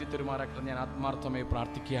നമ്മളെ മാറ്റിത്തരുമാറാക്കട്ടെ ഞാൻ ആത്മാർത്ഥമായി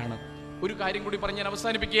പ്രാർത്ഥിക്കുകയാണ്. ഒരു കാര്യം കൂടി പറഞ്ഞ് ഞാൻ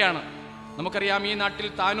അവസാനിപ്പിക്കുകയാണ്. നമുക്കറിയാം, ഈ നാട്ടിൽ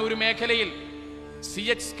താനൂർ മേഖലയിൽ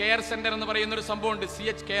CH കെയർ സെന്റർ എന്ന് പറയുന്ന ഒരു സംഭവമുണ്ട്.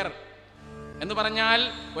 CH കെയർ എന്ന് പറഞ്ഞാൽ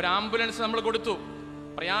ഒരു ആംബുലൻസ് നമ്മൾ കൊടുത്തു.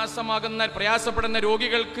 പ്രയാസപ്പെടുന്ന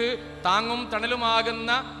രോഗികൾക്ക് താങ്ങും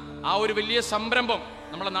തണലുമാകുന്ന ആ ഒരു വലിയ സംരംഭം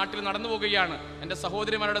നമ്മളെ നാട്ടിൽ നടന്നു പോവുകയാണ്. എൻ്റെ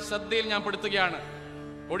സഹോദരിമാരുടെ ശ്രദ്ധയിൽ ഞാൻ പെടുത്തുകയാണ്.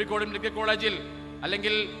 കോഴിക്കോട് മെഡിക്കൽ കോളേജിൽ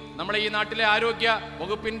അല്ലെങ്കിൽ നമ്മുടെ ഈ നാട്ടിലെ ആരോഗ്യ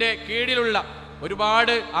വകുപ്പിന്റെ കീഴിലുള്ള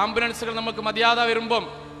ഒരുപാട് ആംബുലൻസുകൾ നമുക്ക് മതിയാതെ വരുമ്പം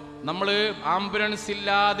നമ്മൾ ആംബുലൻസ്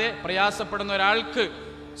ഇല്ലാതെ പ്രയാസപ്പെടുന്ന ഒരാൾക്ക്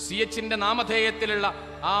CHന്റെ നാമധേയത്തിലുള്ള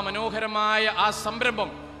ആ മനോഹരമായ ആ സംരംഭം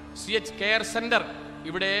CH കെയർ സെന്റർ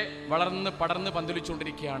ഇവിടെ വളർന്ന് പടർന്ന്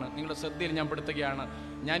പന്തലിച്ചുകൊണ്ടിരിക്കുകയാണ്. നിങ്ങളുടെ ശ്രദ്ധയിൽ ഞാൻ പെടുത്തുകയാണ്.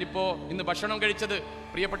 ഞാനിപ്പോൾ ഇന്ന് ഭക്ഷണം കഴിച്ചത്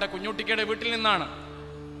പ്രിയപ്പെട്ട കുഞ്ഞുട്ടിക്കയുടെ വീട്ടിൽ നിന്നാണ്.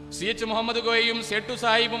 CH മുഹമ്മദ് കോയയും സേട്ടു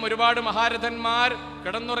സാഹിബും ഒരുപാട് മഹാരഥന്മാർ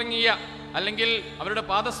കിടന്നുറങ്ങിയ അല്ലെങ്കിൽ അവരുടെ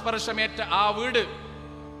പാദസ്പർശമേറ്റ ആ വീട്,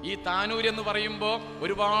 ഈ താനൂർ എന്ന് പറയുമ്പോൾ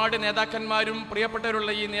ഒരുപാട് നേതാക്കന്മാരും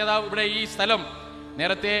പ്രിയപ്പെട്ടവരുള്ള ഈ നേതാവ് ഇവിടെ ഈ സ്ഥലം,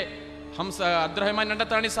 നേരത്തെ അബ്ദുറഹ്മാൻ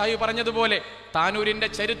രണ്ടത്താണി സാഹിബ് പറഞ്ഞതുപോലെ താനൂരിന്റെ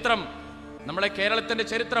ചരിത്രം നമ്മളെ കേരളത്തിന്റെ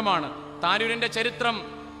ചരിത്രമാണ്. താനൂരിന്റെ ചരിത്രം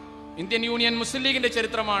ഇന്ത്യൻ യൂണിയൻ മുസ്ലിം ലീഗിന്റെ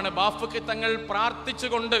ചരിത്രമാണ്. ബാഫക്കി തങ്ങൾ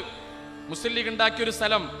പ്രാർത്ഥിച്ചുകൊണ്ട് മുസ്ലിം ലീഗ് ഉണ്ടാക്കിയൊരു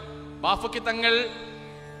സ്ഥലം, ബാഫക്കി തങ്ങൾ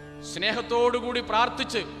സ്നേഹത്തോടുകൂടി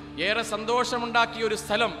പ്രാർത്ഥിച്ച് ഏറെ സന്തോഷമുണ്ടാക്കിയ ഒരു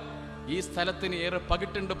സ്ഥലം. ഈ സ്ഥലത്തിന് ഏറെ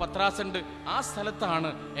പകിട്ടുണ്ട്, പത്രാസുണ്ട്. ആ സ്ഥലത്താണ്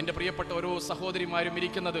എൻ്റെ പ്രിയപ്പെട്ട ഓരോ സഹോദരിമാരും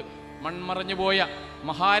ഇരിക്കുന്നത്. മൺമറഞ്ഞുപോയ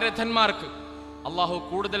മഹാരഥന്മാർക്ക് അള്ളാഹു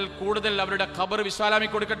കൂടുതൽ കൂടുതൽ അവരുടെ ഖബർ വിശാലാമി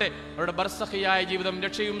കൊടുക്കട്ടെ. അവരുടെ ബർസഖിയായ ജീവിതം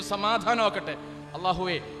രക്ഷയും സമാധാനവും ആക്കട്ടെ.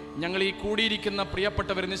 അള്ളാഹുവെ, ഞങ്ങൾ ഈ കൂടിയിരിക്കുന്ന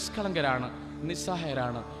പ്രിയപ്പെട്ടവർ നിഷ്കളങ്കരാണ്,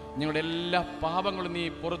 നിസ്സഹായരാണ്. ഞങ്ങളുടെ എല്ലാ പാപങ്ങളും നീ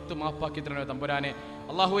പുറത്ത് മാപ്പാക്കി തരണേ തമ്പുരാനെ.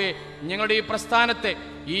 അള്ളാഹുവെ, ഞങ്ങളുടെ ഈ പ്രസ്ഥാനത്തെ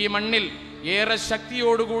ഈ മണ്ണിൽ ഏറെ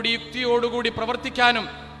ശക്തിയോടുകൂടി യുക്തിയോടുകൂടി പ്രവർത്തിക്കാനും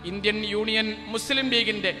ഇന്ത്യൻ യൂണിയൻ മുസ്ലിം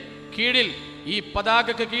ലീഗിന്റെ കീഴിൽ ഈ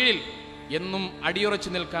പതാകക്ക് കീഴിൽ എന്നും അടിയുറച്ചു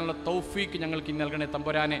നിൽക്കാനുള്ള തൗഫീക്ക് ഞങ്ങൾക്ക് നൽകണേ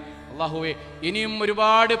തമ്പുരാനെ. അള്ളാഹുവെ, ഇനിയും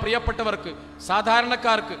ഒരുപാട് പ്രിയപ്പെട്ടവർക്ക്,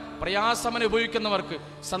 സാധാരണക്കാർക്ക്, പ്രയാസം അനുഭവിക്കുന്നവർക്ക്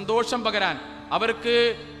സന്തോഷം പകരാൻ, അവർക്ക്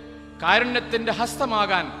കാരുണ്യത്തിന്റെ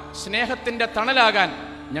ഹസ്തമാകാൻ, സ്നേഹത്തിന്റെ തണലാകാൻ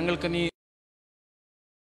ഞങ്ങൾക്ക് നീ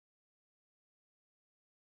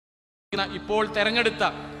ഇപ്പോൾ തെരഞ്ഞെടുത്ത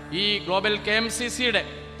ഈ ഗ്ലോബൽ KMCCയുടെ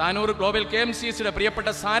താനൂർ ഗ്ലോബൽ KMCCയുടെ പ്രിയപ്പെട്ട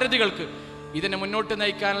സാരഥികൾക്ക് ഇതിനെ മുന്നോട്ട്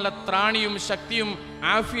നയിക്കാനുള്ള ത്രാണിയും ശക്തിയും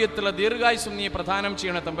ആഫിയത്തുള്ള ദീർഘായുസ്സും നീ പ്രദാനം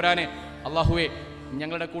ചെയ്യണേ തമ്പുരാനെ. അള്ളാഹുവെ,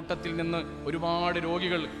 ഞങ്ങളുടെ കൂട്ടത്തിൽ നിന്ന് ഒരുപാട്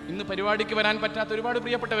രോഗികൾ, ഇന്ന് പരിപാടിക്ക് വരാൻ പറ്റാത്ത ഒരുപാട്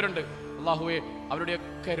പ്രിയപ്പെട്ടവരുണ്ട്. അള്ളാഹുവെ,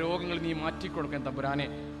 അവരുടെയൊക്കെ രോഗങ്ങൾ നീ മാറ്റിക്കൊടുക്കണം തമ്പുരാനെ.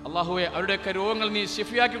 അള്ളാഹുവെ, അവരുടെയൊക്കെ രോഗങ്ങൾ നീ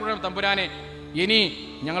ശിഫിയാക്കി കൊടുക്കണം തമ്പുരാനെ. ഇനി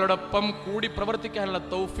ഞങ്ങളോടൊപ്പം കൂടി പ്രവർത്തിക്കാനുള്ള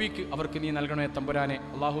തൗഫീക്ക് അവർക്ക് നീ നൽകണേ തമ്പുരാനെ.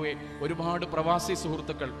 അള്ളാഹുവെ, ഒരുപാട് പ്രവാസി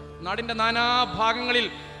സുഹൃത്തുക്കൾ, നാടിന്റെ നാനാഭാഗങ്ങളിൽ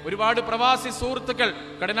ഒരുപാട് പ്രവാസി സുഹൃത്തുക്കൾ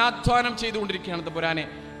കഠിനാധ്വാനം ചെയ്തുകൊണ്ടിരിക്കുകയാണ് തമ്പുരാനെ.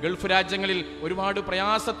 ഗൾഫ് രാജ്യങ്ങളിൽ ഒരുപാട്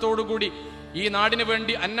പ്രയാസത്തോടുകൂടി ഈ നാടിന്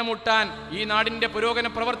വേണ്ടി അന്നമുട്ടാൻ, ഈ നാടിന്റെ പുരോഗമന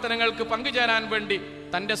പ്രവർത്തനങ്ങൾക്ക് പങ്കുചേരാൻ വേണ്ടി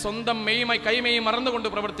തന്റെ സ്വന്തം കൈമേയി മറന്നുകൊണ്ട്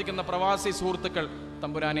പ്രവർത്തിക്കുന്ന പ്രവാസി സുഹൃത്തുക്കൾ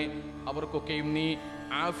തമ്പുരാനെ, അവർക്കൊക്കെയും നീ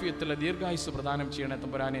ആഫിയത്തുള്ള ദീർഘായുസ് പ്രദാനം ചെയ്യണേ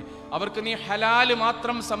തമ്പുരാനെ. അവർക്ക് നീ ഹലാല്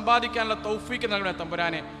മാത്രം സമ്പാദിക്കാനുള്ള തൗഫീക്ക് നൽകണേ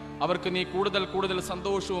തമ്പുരാനെ. അവർക്ക് നീ കൂടുതൽ കൂടുതൽ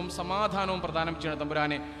സന്തോഷവും സമാധാനവും പ്രദാനം ചെയ്യണേ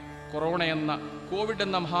തമ്പുരാനെ. കൊറോണ എന്ന കോവിഡ്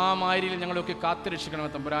എന്ന മഹാമാരിയിൽ ഞങ്ങളൊക്കെ കാത്തുരക്ഷിക്കണമേ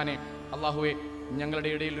തമ്പുരാനെ. അള്ളാഹുവെ, ഞങ്ങളുടെ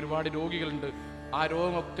ഇടയിൽ ഒരുപാട് രോഗികളുണ്ട്. ആ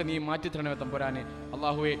രോഗമൊക്കെ നീ മാറ്റിത്തരണമേ തമ്പുരാനെ.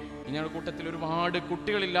 അള്ളാഹുവെ, ഞങ്ങളുടെ കൂട്ടത്തിൽ ഒരുപാട്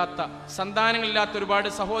കുട്ടികളില്ലാത്ത, സന്താനങ്ങളില്ലാത്ത ഒരുപാട്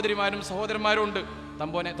സഹോദരിമാരും സഹോദരന്മാരും ഉണ്ട്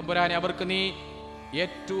തമ്പുരാനെ. അവർക്ക് നീ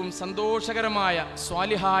ഏറ്റവും സന്തോഷകരമായ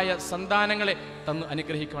സ്വാലിഹായ സന്താനങ്ങളെ തന്ന്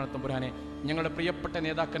അനുഗ്രഹിക്കണം തമ്പുരാനെ. ഞങ്ങളുടെ പ്രിയപ്പെട്ട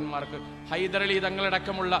നേതാക്കന്മാർക്ക്, ഹൈദരലി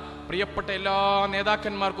തങ്ങളടക്കമുള്ള പ്രിയപ്പെട്ട എല്ലാ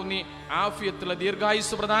നേതാക്കന്മാർക്കും നീ ആഫിയത്തുള്ള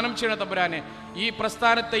ദീർഘായുസ് പ്രദാനം ചെയ്യണം തമ്പുരാനെ. ഈ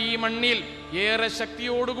പ്രസ്ഥാനത്തെ ഈ മണ്ണിൽ ഏറെ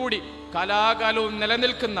ശക്തിയോടുകൂടി കലാകാലവും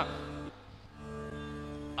നിലനിൽക്കുന്ന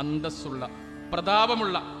അന്തസ്സുള്ള,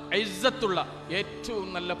 പ്രതാപമുള്ള, ഇസ്സത്തുള്ള ഏറ്റവും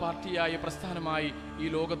നല്ല പാർട്ടിയായ പ്രസ്ഥാനമായി ഈ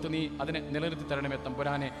ലോകത്ത് നീ അതിനെ നിലനിർത്തി തരണമേ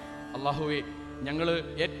തമ്പുരാനെ. അള്ളാഹുവെ, ഞങ്ങൾ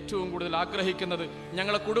ഏറ്റവും കൂടുതൽ ആഗ്രഹിക്കുന്നത്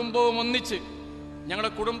ഞങ്ങളെ കുടുംബവും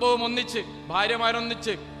ഒന്നിച്ച്,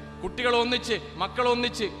 ഭാര്യമാരൊന്നിച്ച്, കുട്ടികളൊന്നിച്ച്,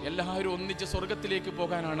 മക്കളൊന്നിച്ച്, എല്ലാവരും ഒന്നിച്ച് സ്വർഗത്തിലേക്ക്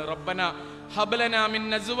പോകാനാണ്. റബ്ബന ഹബ്ലനാ മിൻ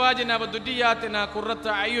അസ്വാജിനാ വദുരിയാതിനാ ഖുർറത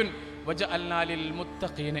അയുൻ വജഅൽനാ ലിൽ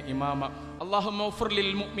മുത്തഖീന ഇമാമ. اللهم اغفر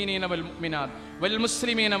للمؤمنين والمؤمنات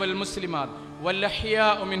والمسلمين والمسلمات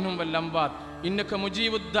والأحياء منهم والأموات إنك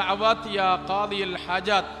مجيب الدعوات يا قاضي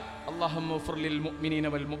الحاجات اللهم اغفر للمؤمنين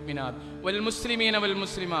والمؤمنات والمسلمين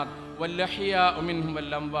والمسلمات والأحياء منهم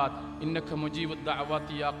والأموات إنك مجيب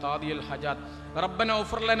الدعوات يا قاضي الحاجات ربنا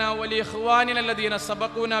اغفر لنا ولإخواننا الذين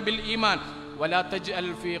سبقونا بالإيمان ولا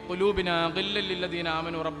تجعل في قلوبنا غلا للذين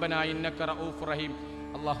آمنوا ربنا إنك رؤوف رحيم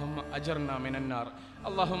اللهم أجرنا من النار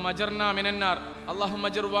اللهم أجرنا من النار اللهم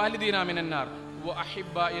أجر والدينا من النار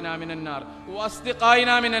وأحبائنا من النار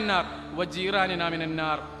وأصدقائنا من النار وجيراننا من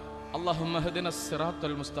النار اللهم اهدنا الصراط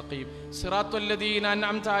المستقيم صراط الذين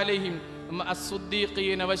أنعمت عليهم مع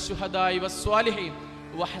الصديقين والشهداء والصالحين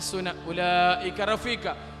وحسن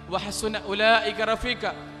أولئك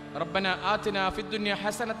رفيقا ربنا آتنا في الدنيا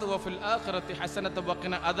حسنة وفي الآخرة حسنة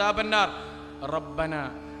وقنا عذاب النار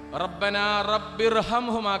ربنا رب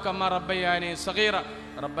ارحمهما كما ربياني صغيرا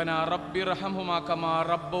ربنا رب ارحمهما كما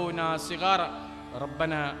ربونا صغارا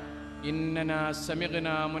ربنا إننا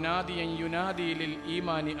سمعنا مناديا ينادي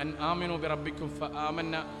للإيمان أن آمنوا بربكم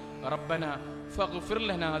فآمنا ربنا فاغفر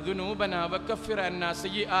لنا ذنوبنا وكفر عنا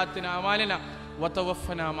سيئاتنا أعمالنا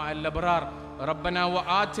وتوفنا مع الأبرار ربنا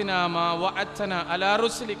وآتنا ما وعدتنا على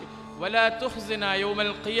رسلك ولا تخزنا يوم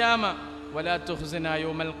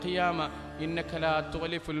القيامة إنك لا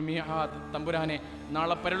تخلف الميعاد തമ്പുരാനെ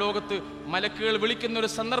നാളെ പരലോകത്ത് മലക്കുകൾ വിളിക്കുന്ന ഒരു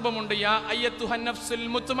സന്ദർഭമുണ്ട് യാ അയ്യത്തുഹൻ നഫ്സുൽ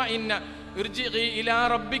മുത്മഇന്ന ഇർജിഇ ഇലാ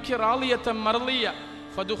റബ്ബികി റാളിയതൻ മർളിയ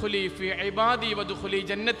ഫദ്ഖുലി ഫീ ഇബാദി വദ്ഖുലി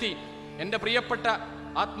ജന്നതി എൻ്റെ പ്രിയപ്പെട്ട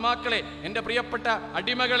ആത്മാക്കളെ എൻ്റെ പ്രിയപ്പെട്ട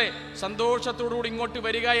അടിമകളെ സന്തോഷത്തോടുകൂടി ഇങ്ങോട്ട്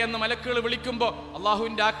വരിക എന്ന് മലക്കുകൾ വിളിക്കുമ്പോൾ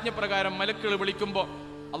അള്ളാഹുവിൻ്റെ ആജ്ഞപ്രകാരം മലക്കുകൾ വിളിക്കുമ്പോൾ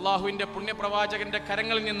അള്ളാഹുവിൻ്റെ പുണ്യപ്രവാചകന്റെ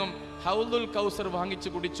കരങ്ങളിൽ നിന്നും ഹൗലുൽ കൗസർ വാങ്ങിച്ചു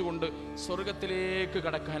കുടിച്ചുകൊണ്ട് സ്വർഗത്തിലേക്ക്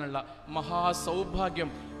കടക്കാനുള്ള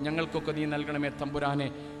മഹാസൗഭാഗ്യം ഞങ്ങൾക്കൊക്കെ നീ നൽകണമേ തമ്പുരാനെ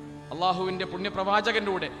അള്ളാഹുവിൻ്റെ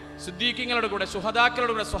പുണ്യപ്രവാചകന്റെ കൂടെ സിദ്ദീഖീങ്ങളുടെ കൂടെ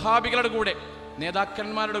ശുഹദാക്കളുടെ കൂടെ സ്വഹാബികളുടെ കൂടെ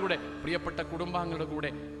നേതാക്കന്മാരുടെ കൂടെ പ്രിയപ്പെട്ട കുടുംബാംഗങ്ങളുടെ കൂടെ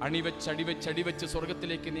അടിവെച്ച്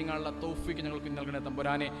സ്വർഗത്തിലേക്ക് നീങ്ങാനുള്ള തൗഫീഖ് ഞങ്ങൾക്ക് നൽകണേ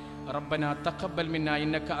തമ്പുരാനെ റബ്ബന തഖബ്ബൽ മിന്നാ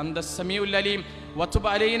ഇന്നക അന്തസ് സമീഉൽ അലീം വതുബ്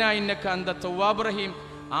അലൈനാ ഇന്നക അന്തത് തവ്വാബുർ റഹീം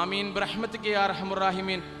ആമീൻ ബിറഹ്മതിക യാ അർഹമുർ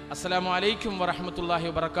റഹീമീൻ അസ്സലാമു അലൈക്കും വറഹ്മത്തുള്ളാഹി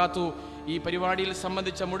വബറകാതുഹു ഈ പരിപാടിയിൽ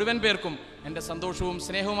സംബന്ധിച്ച മുഴുവൻ പേർക്കും എൻ്റെ സന്തോഷവും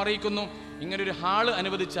സ്നേഹവും അറിയിക്കുന്നു ഇങ്ങനൊരു ഹാള്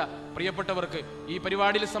അനുവദിച്ച പ്രിയപ്പെട്ടവർക്ക് ഈ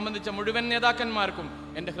പരിപാടിയിൽ സംബന്ധിച്ച മുഴുവൻ നേതാക്കന്മാർക്കും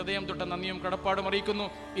എൻ്റെ ഹൃദയം തൊട്ട നന്ദിയും കടപ്പാടും അറിയിക്കുന്നു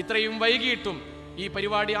ഇത്രയും വൈകിയിട്ടും ഈ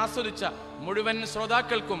പരിപാടി ആസ്വദിച്ച മുഴുവൻ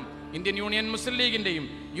ശ്രോതാക്കൾക്കും ഇന്ത്യൻ യൂണിയൻ മുസ്ലിം ലീഗിൻ്റെയും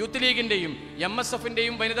യൂത്ത് ലീഗിൻ്റെയും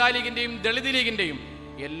MSFൻ്റെയും വനിതാ ലീഗിൻ്റെയും ദളിത് ലീഗിൻ്റെയും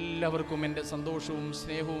എല്ലാവർക്കും എൻ്റെ സന്തോഷവും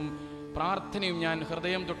സ്നേഹവും പ്രാർത്ഥനയും ഞാൻ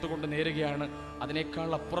ഹൃദയം തൊട്ടുകൊണ്ട് നേരുകയാണ് അതിനേക്കാൾ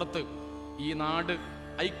അപ്പുറത്ത് ഈ നാട്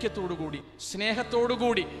ഐക്യത്തോടുകൂടി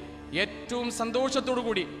സ്നേഹത്തോടുകൂടി ഏറ്റവും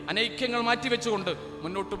സന്തോഷത്തോടുകൂടി അനൈക്യങ്ങൾ മാറ്റിവെച്ചുകൊണ്ട്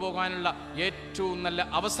മുന്നോട്ട് പോകാനുള്ള ഏറ്റവും നല്ല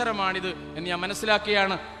അവസരമാണിത് എന്ന് ഞാൻ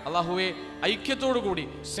മനസ്സിലാക്കുകയാണ് അള്ളാഹുവെ ഐക്യത്തോടുകൂടി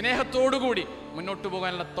സ്നേഹത്തോടുകൂടി മുന്നോട്ട്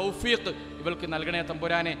പോകാനുള്ള തൗഫീഖ് ഇവൾക്ക് നൽകണേ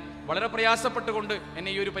തമ്പുരാനെ വളരെ പ്രയാസപ്പെട്ടുകൊണ്ട്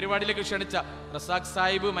എന്നെ ഈ ഒരു പരിപാടിയിലേക്ക് ക്ഷണിച്ച റസാഖ്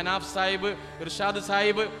സാഹിബ് മനാഫ് സാഹിബ് ഇർഷാദ്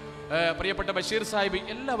സാഹിബ് പ്രിയപ്പെട്ട ബഷീർ സാഹിബ്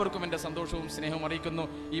എല്ലാവർക്കും എൻ്റെ സന്തോഷവും സ്നേഹവും അറിയിക്കുന്നു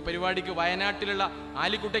ഈ പരിപാടിക്ക് വയനാട്ടിലുള്ള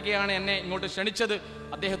ആലിക്കുട്ടയ്ക്കാണ് എന്നെ ഇങ്ങോട്ട് ക്ഷണിച്ചത്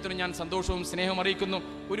അദ്ദേഹത്തിന് ഞാൻ സന്തോഷവും സ്നേഹവും അറിയിക്കുന്നു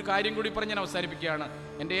ഒരു കാര്യം കൂടി പറഞ്ഞ് ഞാൻ അവസാനിപ്പിക്കുകയാണ്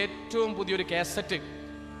എൻ്റെ ഏറ്റവും പുതിയൊരു കാസറ്റ്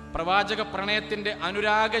പ്രവാചക പ്രണയത്തിൻ്റെ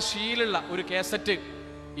അനുരാഗശീലുള്ള ഒരു കാസറ്റ്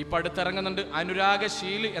ഇപ്പം അടുത്തിറങ്ങുന്നുണ്ട്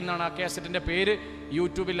അനുരാഗശീൽ എന്നാണ് ആ കാസറ്റിൻ്റെ പേര്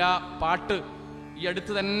യൂട്യൂബിൽ ആ പാട്ട് ഈ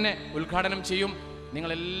അടുത്ത് തന്നെ ഉദ്ഘാടനം ചെയ്യും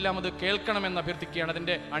നിങ്ങളെല്ലാം അത് കേൾക്കണമെന്ന് അഭ്യർത്ഥിക്കുകയാണ്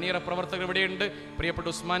അതിൻ്റെ അണിയറ പ്രവർത്തകർ ഇവിടെയുണ്ട് പ്രിയപ്പെട്ട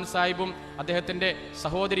ഉസ്മാൻ സാഹിബും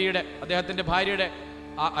അദ്ദേഹത്തിൻ്റെ ഭാര്യയുടെ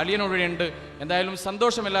അളിയനോടെയുണ്ട് എന്തായാലും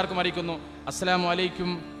സന്തോഷം എല്ലാവർക്കും അറിയിക്കുന്നു അസ്സലാമു അലൈക്കും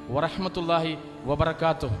വറഹ്മത്തുള്ളാഹി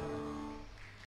വബറകാതുഹു